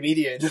next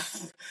comedian, which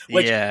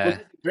would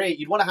be great.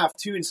 You'd want to have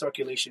two in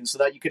circulation so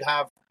that you could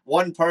have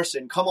one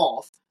person come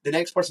off, the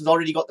next person's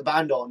already got the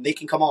band on, they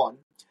can come on,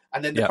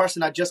 and then the person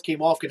that just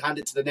came off can hand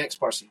it to the next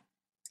person.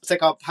 It's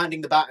like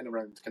handing the baton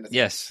around kind of thing.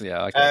 Yes,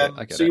 yeah, I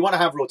get it. So you want to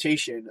have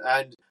rotation,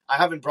 and I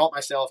haven't brought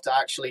myself to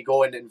actually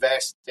go and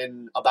invest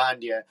in a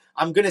band yet.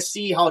 I'm going to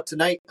see how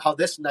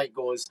this night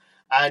goes,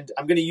 and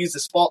I'm going to use the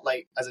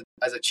spotlight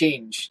as a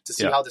change to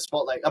see how the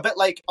spotlight, a bit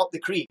like Up the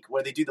Creek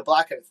where they do the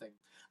blackout thing.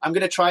 I'm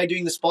going to try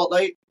doing the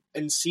spotlight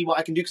and see what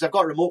I can do, because I've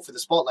got a remote for the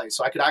spotlight,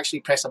 so I could actually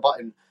press a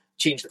button,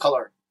 change the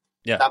color.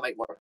 Yeah, that might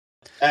work.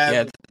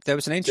 There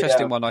was an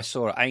interesting one I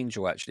saw at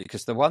Angel, actually,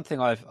 because the one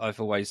thing I've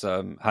always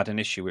had an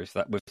issue with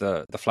that with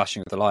the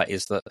flashing of the light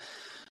is that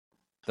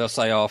they'll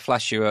say, I'll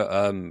flash you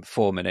at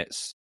 4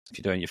 minutes if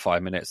you're doing your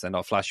 5 minutes, then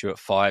I'll flash you at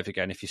 5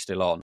 again if you're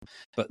still on.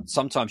 But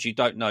sometimes you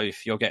don't know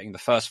if you're getting the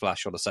first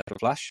flash or the second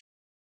flash.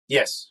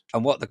 Yes.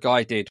 And what the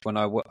guy did when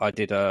I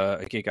did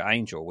a gig at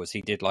Angel was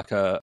he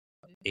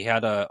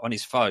had on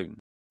his phone,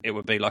 it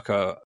would be like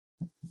a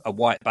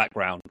white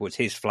background was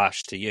his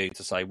flash to you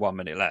to say 1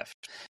 minute left.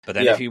 But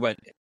then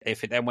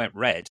if it then went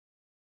red,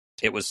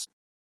 it was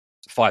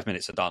 5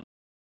 minutes are done.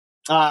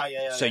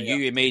 So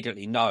you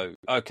immediately know,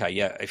 okay,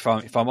 if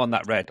I'm on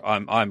that red,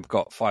 I'm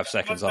got 5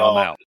 seconds and I'm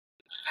out.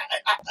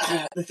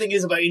 The thing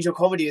is about Angel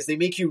Comedy is they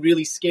make you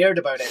really scared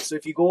about it. So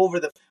if you go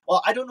over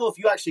I don't know if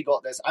you actually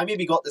got this. I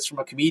maybe got this from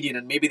a comedian,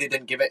 and maybe they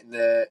didn't give it in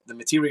the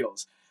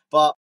materials.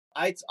 But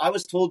I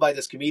was told by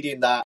this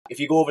comedian that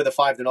if you go over the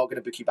 5, they're not going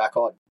to book you back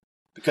on,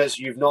 because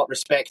you've not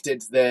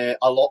respected the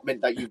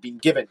allotment that you've been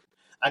given.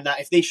 And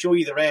that if they show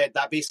you the red,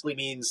 that basically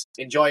means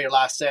enjoy your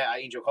last set at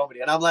Angel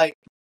Comedy. And I'm like,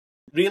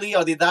 really?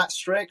 Are they that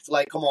strict?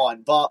 Like, come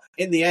on. But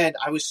in the end,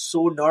 I was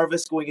so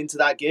nervous going into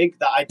that gig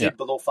that I did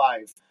below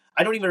 5.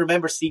 I don't even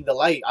remember seeing the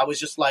light. I was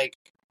just like,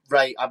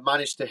 right, I've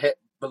managed to hit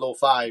below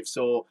 5,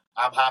 so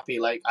I'm happy.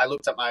 Like, I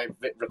looked at my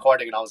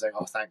recording and I was like,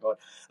 oh, thank God.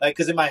 Like,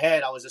 because in my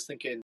head, I was just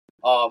thinking,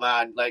 oh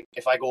man, like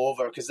if I go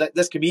over, because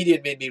this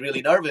comedian made me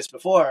really nervous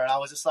before, and I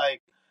was just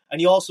like, and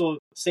he also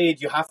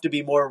said you have to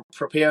be more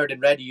prepared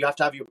and ready. You have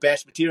to have your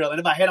best material. And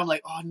in my head, I'm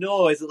like, oh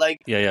no, is it like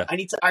I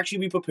need to actually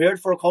be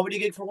prepared for a comedy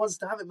gig for once?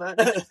 Damn it, man.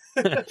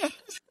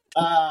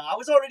 I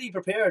was already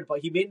prepared, but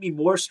he made me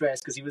more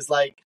stressed because he was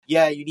like,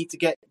 yeah, you need to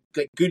get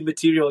like good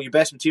material, your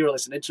best material.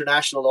 It's an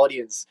international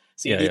audience.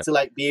 So you need to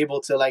like be able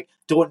to like,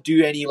 don't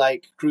do any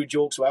like crude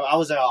jokes. So I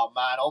was like, oh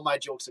man, all my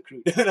jokes are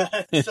crude.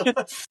 So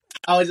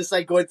I was just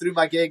like going through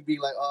my gig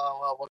being like, oh,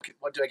 well,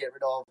 what do I get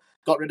rid of?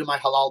 Got rid of my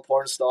halal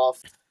porn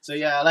stuff. So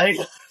yeah, like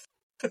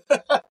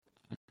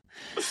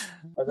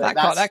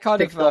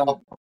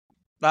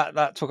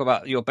that talk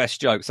about your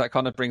best jokes. That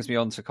kind of brings me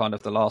on to kind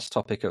of the last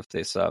topic of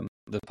this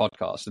the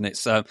podcast, and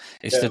it's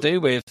to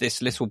do with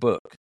this little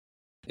book.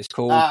 It's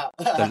called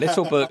The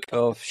Little Book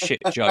of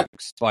Shit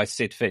Jokes by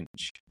Sid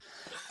Finch.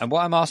 And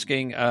what I'm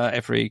asking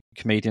every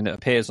comedian that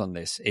appears on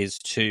this is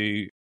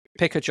to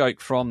pick a joke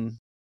from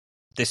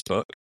this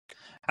book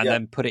and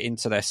then put it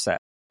into their set,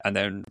 and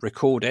then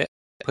record it,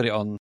 put it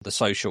on the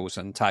socials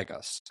and tag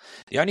us.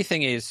 The only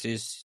thing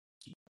is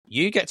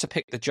you get to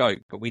pick the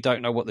joke, but we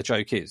don't know what the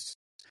joke is.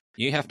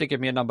 You have to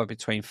give me a number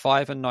between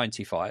 5 and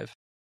 95,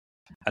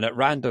 and at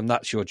random,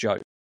 that's your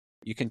joke.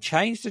 You can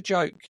change the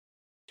joke.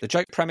 The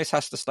joke premise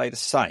has to stay the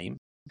same,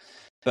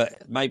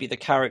 but maybe the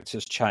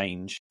characters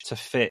change to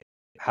fit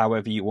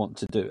however you want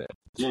to do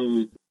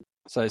it.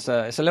 So it's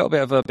a little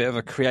bit of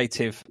a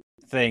creative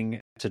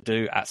thing to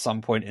do at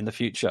some point in the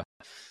future,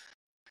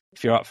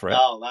 if you're up for it.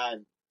 Oh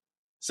man!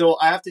 So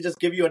I have to just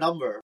give you a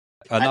number.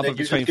 A number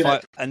between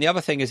 5. And the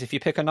other thing is, if you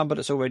pick a number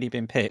that's already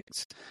been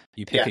picked,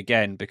 you pick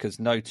again, because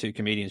no two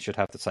comedians should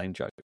have the same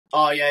joke.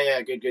 Oh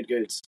yeah, good.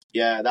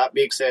 Yeah, that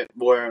makes it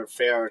more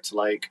fair to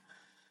like.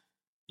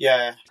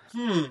 Yeah.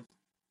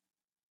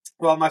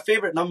 Well, my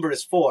favorite number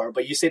is 4,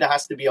 but you said it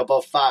has to be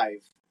above 5.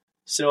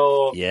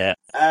 So yeah.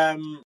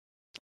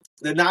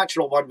 The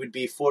natural one would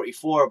be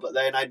 44, but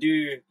then I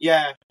do.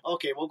 Yeah.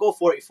 Okay, we'll go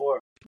 44.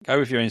 Go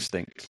with your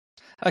instinct.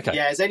 Okay.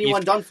 Yeah. Has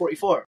anyone done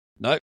 44?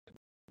 No.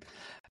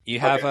 You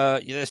have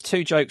there's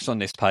 2 jokes on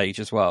this page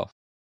as well.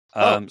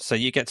 So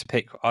you get to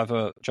pick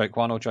either joke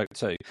 1 or joke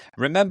 2.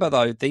 Remember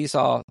though, these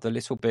are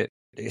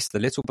it's the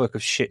little book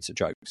of shit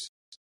jokes.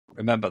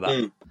 Remember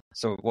that.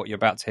 So what you're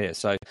about to hear.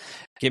 So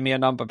give me a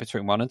number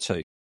between 1 and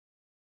 2.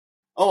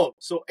 Oh,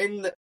 so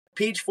in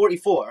page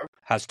 44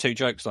 has 2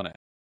 jokes on it.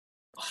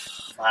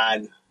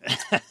 Man.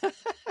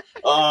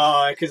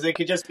 Because they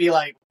could just be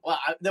like, well,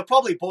 they're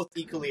probably both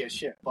equally as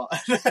shit, but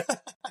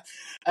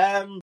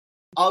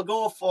I'll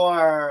go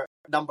for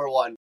number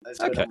 1. Let's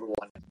go number 1.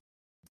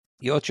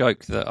 Your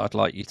joke that I'd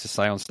like you to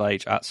say on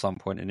stage at some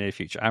point in the near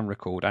future and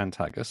record and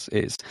tag us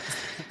is,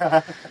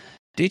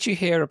 did you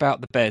hear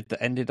about the bed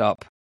that ended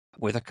up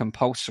with a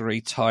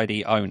compulsory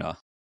tidy owner?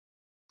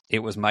 It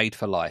was made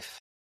for life.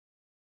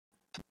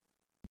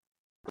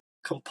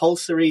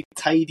 Compulsory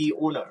tidy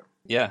owner?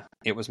 Yeah,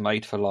 it was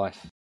made for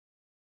life.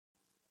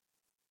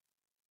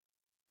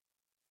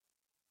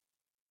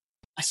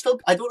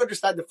 I don't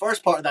understand the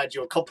first part of that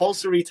joke.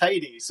 Compulsory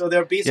tidy. So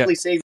they're basically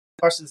saying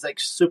the person's like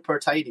super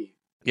tidy.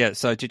 Yeah,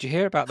 so did you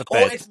hear about the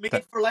bed? Oh, it's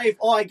made for life.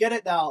 Oh, I get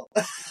it now.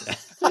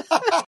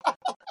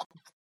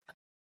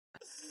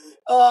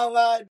 Oh,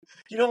 man.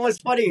 You know what's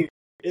funny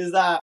is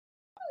that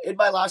in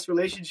my last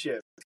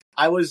relationship,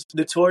 I was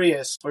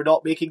notorious for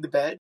not making the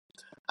bed.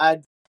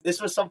 And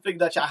this was something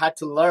that I had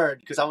to learn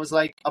because I was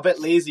like a bit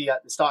lazy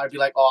at the start. I'd be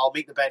like, oh, I'll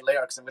make the bed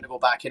later because I'm going to go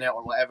back in it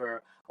or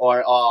whatever.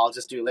 Or, oh, I'll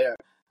just do it later.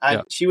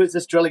 And she was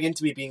just drilling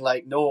into me being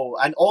like, no.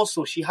 And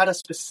also she had a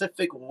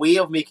specific way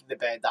of making the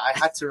bed that I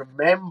had to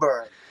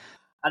remember.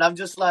 And I'm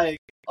just like,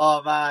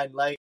 oh man,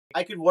 like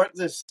I could work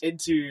this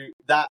into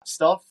that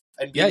stuff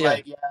and be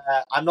like,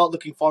 I'm not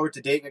looking forward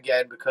to dating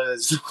again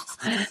because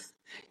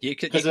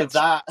of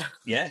that.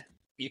 Yeah.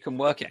 You can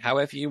work it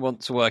however you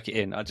want to work it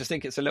in. I just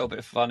think it's a little bit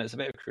of fun. It's a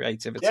bit of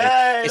creativity.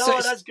 Yeah,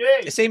 that's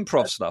great. It's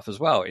improv stuff as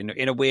well,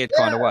 in a weird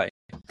kind of way.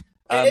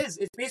 It is.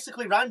 It's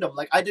basically random.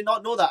 Like I did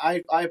not know that.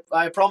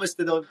 I promised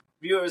to the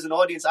viewers and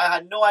audience, I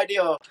had no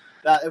idea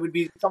that it would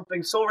be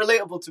something so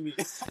relatable to me.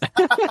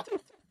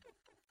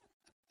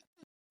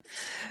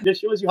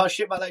 Just shows you how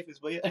shit my life is,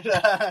 but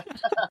yeah.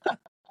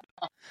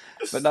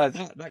 But no,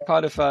 that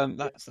kind of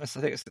that's I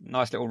think it's a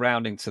nice little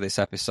rounding to this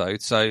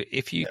episode. So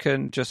if you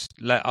can just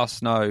let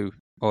us know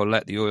or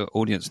let the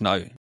audience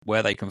know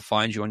where they can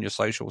find you on your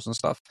socials and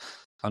stuff,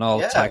 and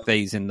I'll tag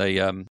these in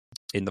the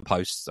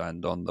posts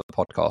and on the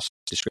podcast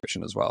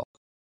description as well.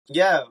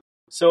 Yeah.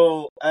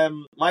 So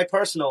my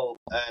personal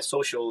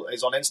social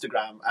is on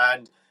Instagram,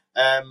 and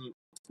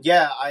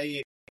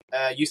I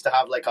used to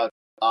have like a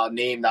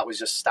name that was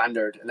just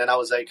standard, and then I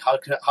was like, how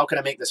can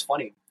I make this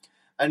funny?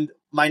 And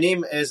my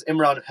name is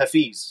Imran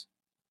Hafeez,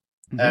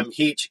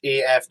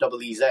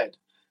 Hafeez.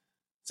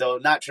 So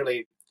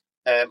naturally,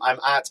 I'm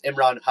at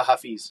Imran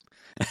Hafeez.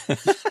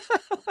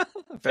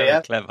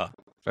 Very clever.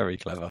 Very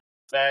clever.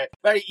 Very,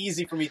 very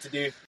easy for me to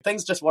do.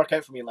 Things just work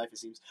out for me in life, it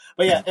seems.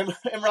 But yeah,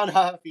 Imran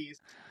Hafeez.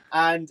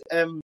 And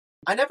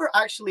I never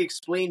actually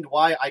explained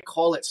why I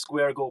call it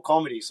Square Go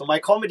Comedy. So my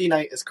comedy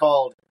night is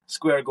called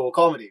Square Go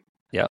Comedy.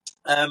 Yeah.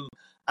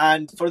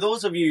 And for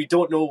those of you who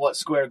don't know what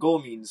Square Go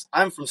means,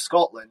 I'm from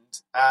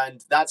Scotland,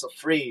 and that's a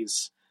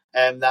phrase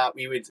that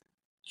we would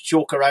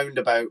joke around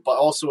about, but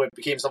also it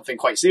became something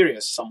quite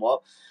serious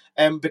somewhat,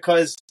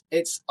 because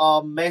it's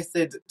a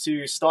method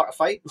to start a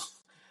fight.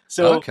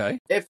 So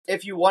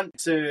if you want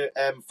to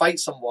fight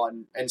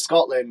someone in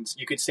Scotland,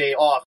 you could say,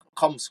 "Oh,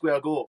 come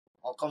square go.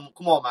 Oh, come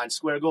on, man,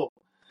 square go."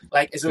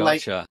 Like, isn't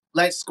like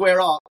let's square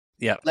up.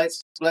 Yeah.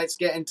 Let's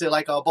get into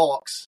like a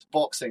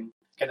boxing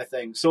kind of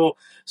thing. So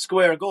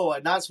square go,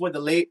 and that's where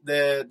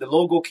the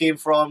logo came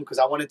from, because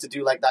I wanted to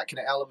do like that kind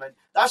of element.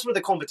 That's where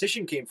the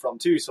competition came from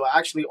too. So it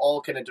actually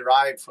all kind of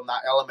derived from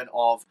that element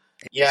of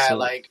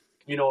like,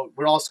 you know,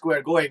 we're all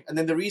square going, and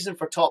then the reason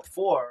for top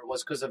 4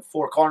 was because of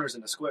 4 corners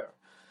in a square.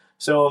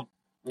 So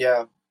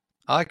yeah,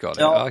 I got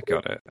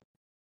it.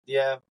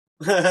 Yeah.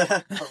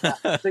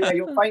 So yeah,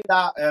 you'll find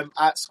that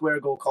at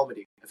Square Go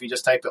Comedy if you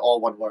just type it all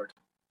one word.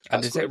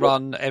 And does it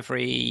run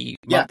every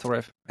month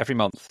or every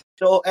month?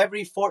 So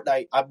every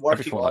fortnight I'm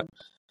working on.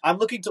 I'm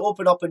looking to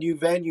open up a new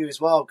venue as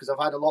well, because I've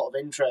had a lot of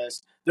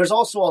interest. There's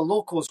also a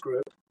locals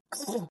group.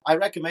 I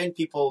recommend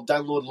people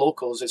download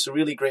Locals. It's a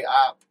really great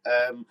app.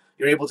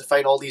 You're able to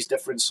find all these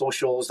different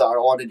socials that are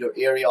on in your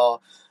area.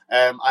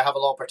 I have a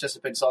lot of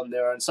participants on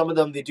there, and some of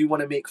them, they do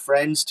want to make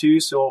friends too.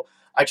 So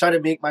I try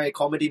to make my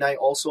comedy night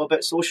also a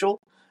bit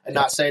social in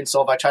that sense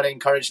of I try to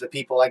encourage the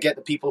people. I get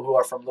the people who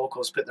are from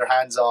Locals put their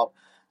hands up,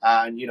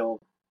 and, you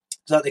know,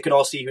 so that they can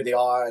all see who they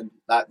are and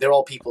that they're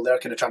all people. They're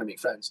kind of trying to make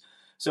friends.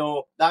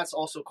 So that's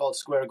also called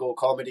Square Go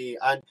Comedy.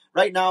 And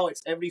right now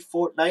it's every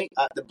fortnight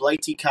at the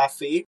Blighty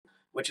Cafe,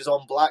 which is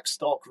on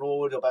Blackstock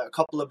Road, about a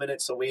couple of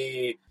minutes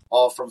away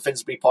from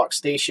Finsbury Park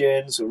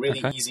Station. So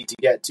really easy to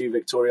get to,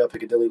 Victoria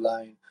Piccadilly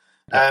line.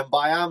 But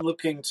I am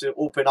looking to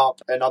open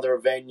up another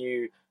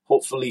venue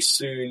hopefully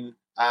soon,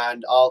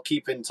 and I'll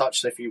keep in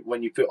touch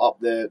when you put up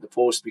the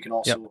post. We can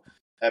also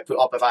put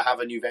up if I have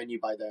a new venue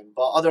by then.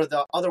 But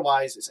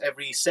otherwise, it's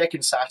every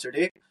second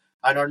Saturday,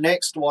 and our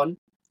next one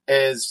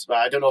is,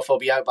 I don't know if it'll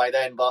be out by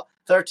then, but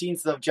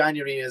 13th of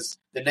January is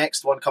the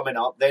next one coming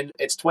up. Then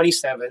it's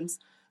 27th,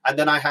 and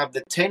then I have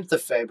the 10th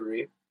of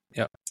February.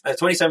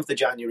 27th of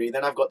January.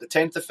 Then I've got the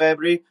 10th of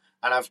February,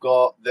 and I've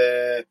got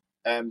the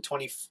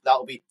 20.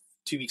 That'll be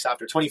 2 weeks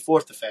after,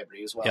 24th of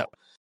February as well. Yep.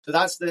 So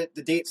that's the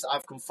dates that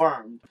I've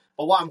confirmed.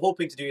 But what I'm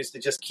hoping to do is to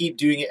just keep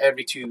doing it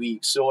every 2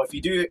 weeks. So if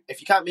you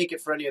can't make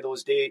it for any of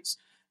those dates,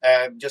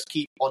 just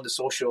keep on the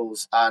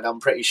socials, and I'm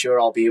pretty sure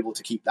I'll be able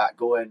to keep that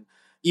going.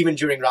 Even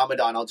during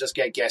Ramadan, I'll just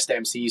get guest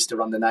MCs to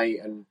run the night,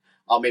 and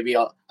I'll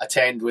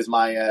attend with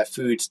my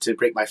food to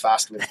break my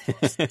fast with.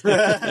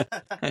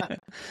 But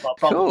I'll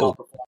probably not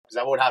perform, because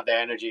I won't have the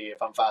energy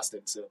if I'm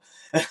fasting. So,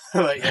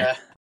 but yeah.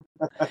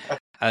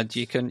 And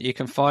you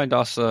can find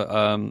us at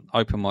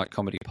Open Mic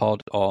Comedy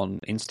Pod on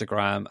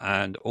Instagram,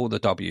 and all the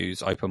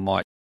W's,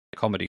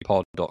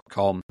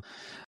 openmiccomedypod.com.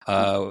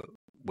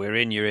 We're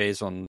in your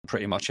ears on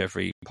pretty much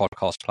every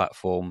podcast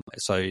platform.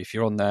 So if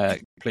you're on there,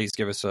 please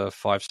give us a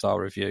 5-star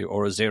review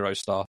or a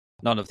 0-star.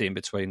 None of the in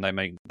between. They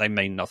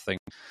mean nothing.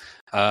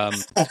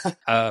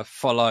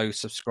 Follow,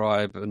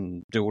 subscribe,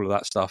 and do all of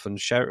that stuff, and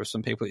share it with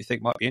some people that you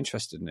think might be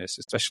interested in this,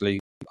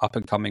 especially up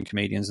and coming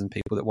comedians and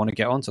people that want to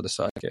get onto the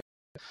circuit.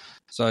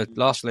 So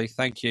lastly,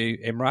 thank you,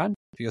 Imran,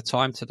 for your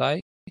time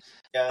today.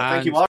 Yeah,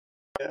 thank you, Mark.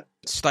 Yeah.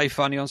 Stay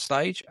funny on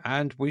stage,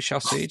 and we shall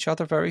see each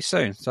other very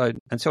soon. So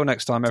until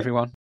next time,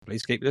 everyone,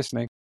 please keep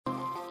listening.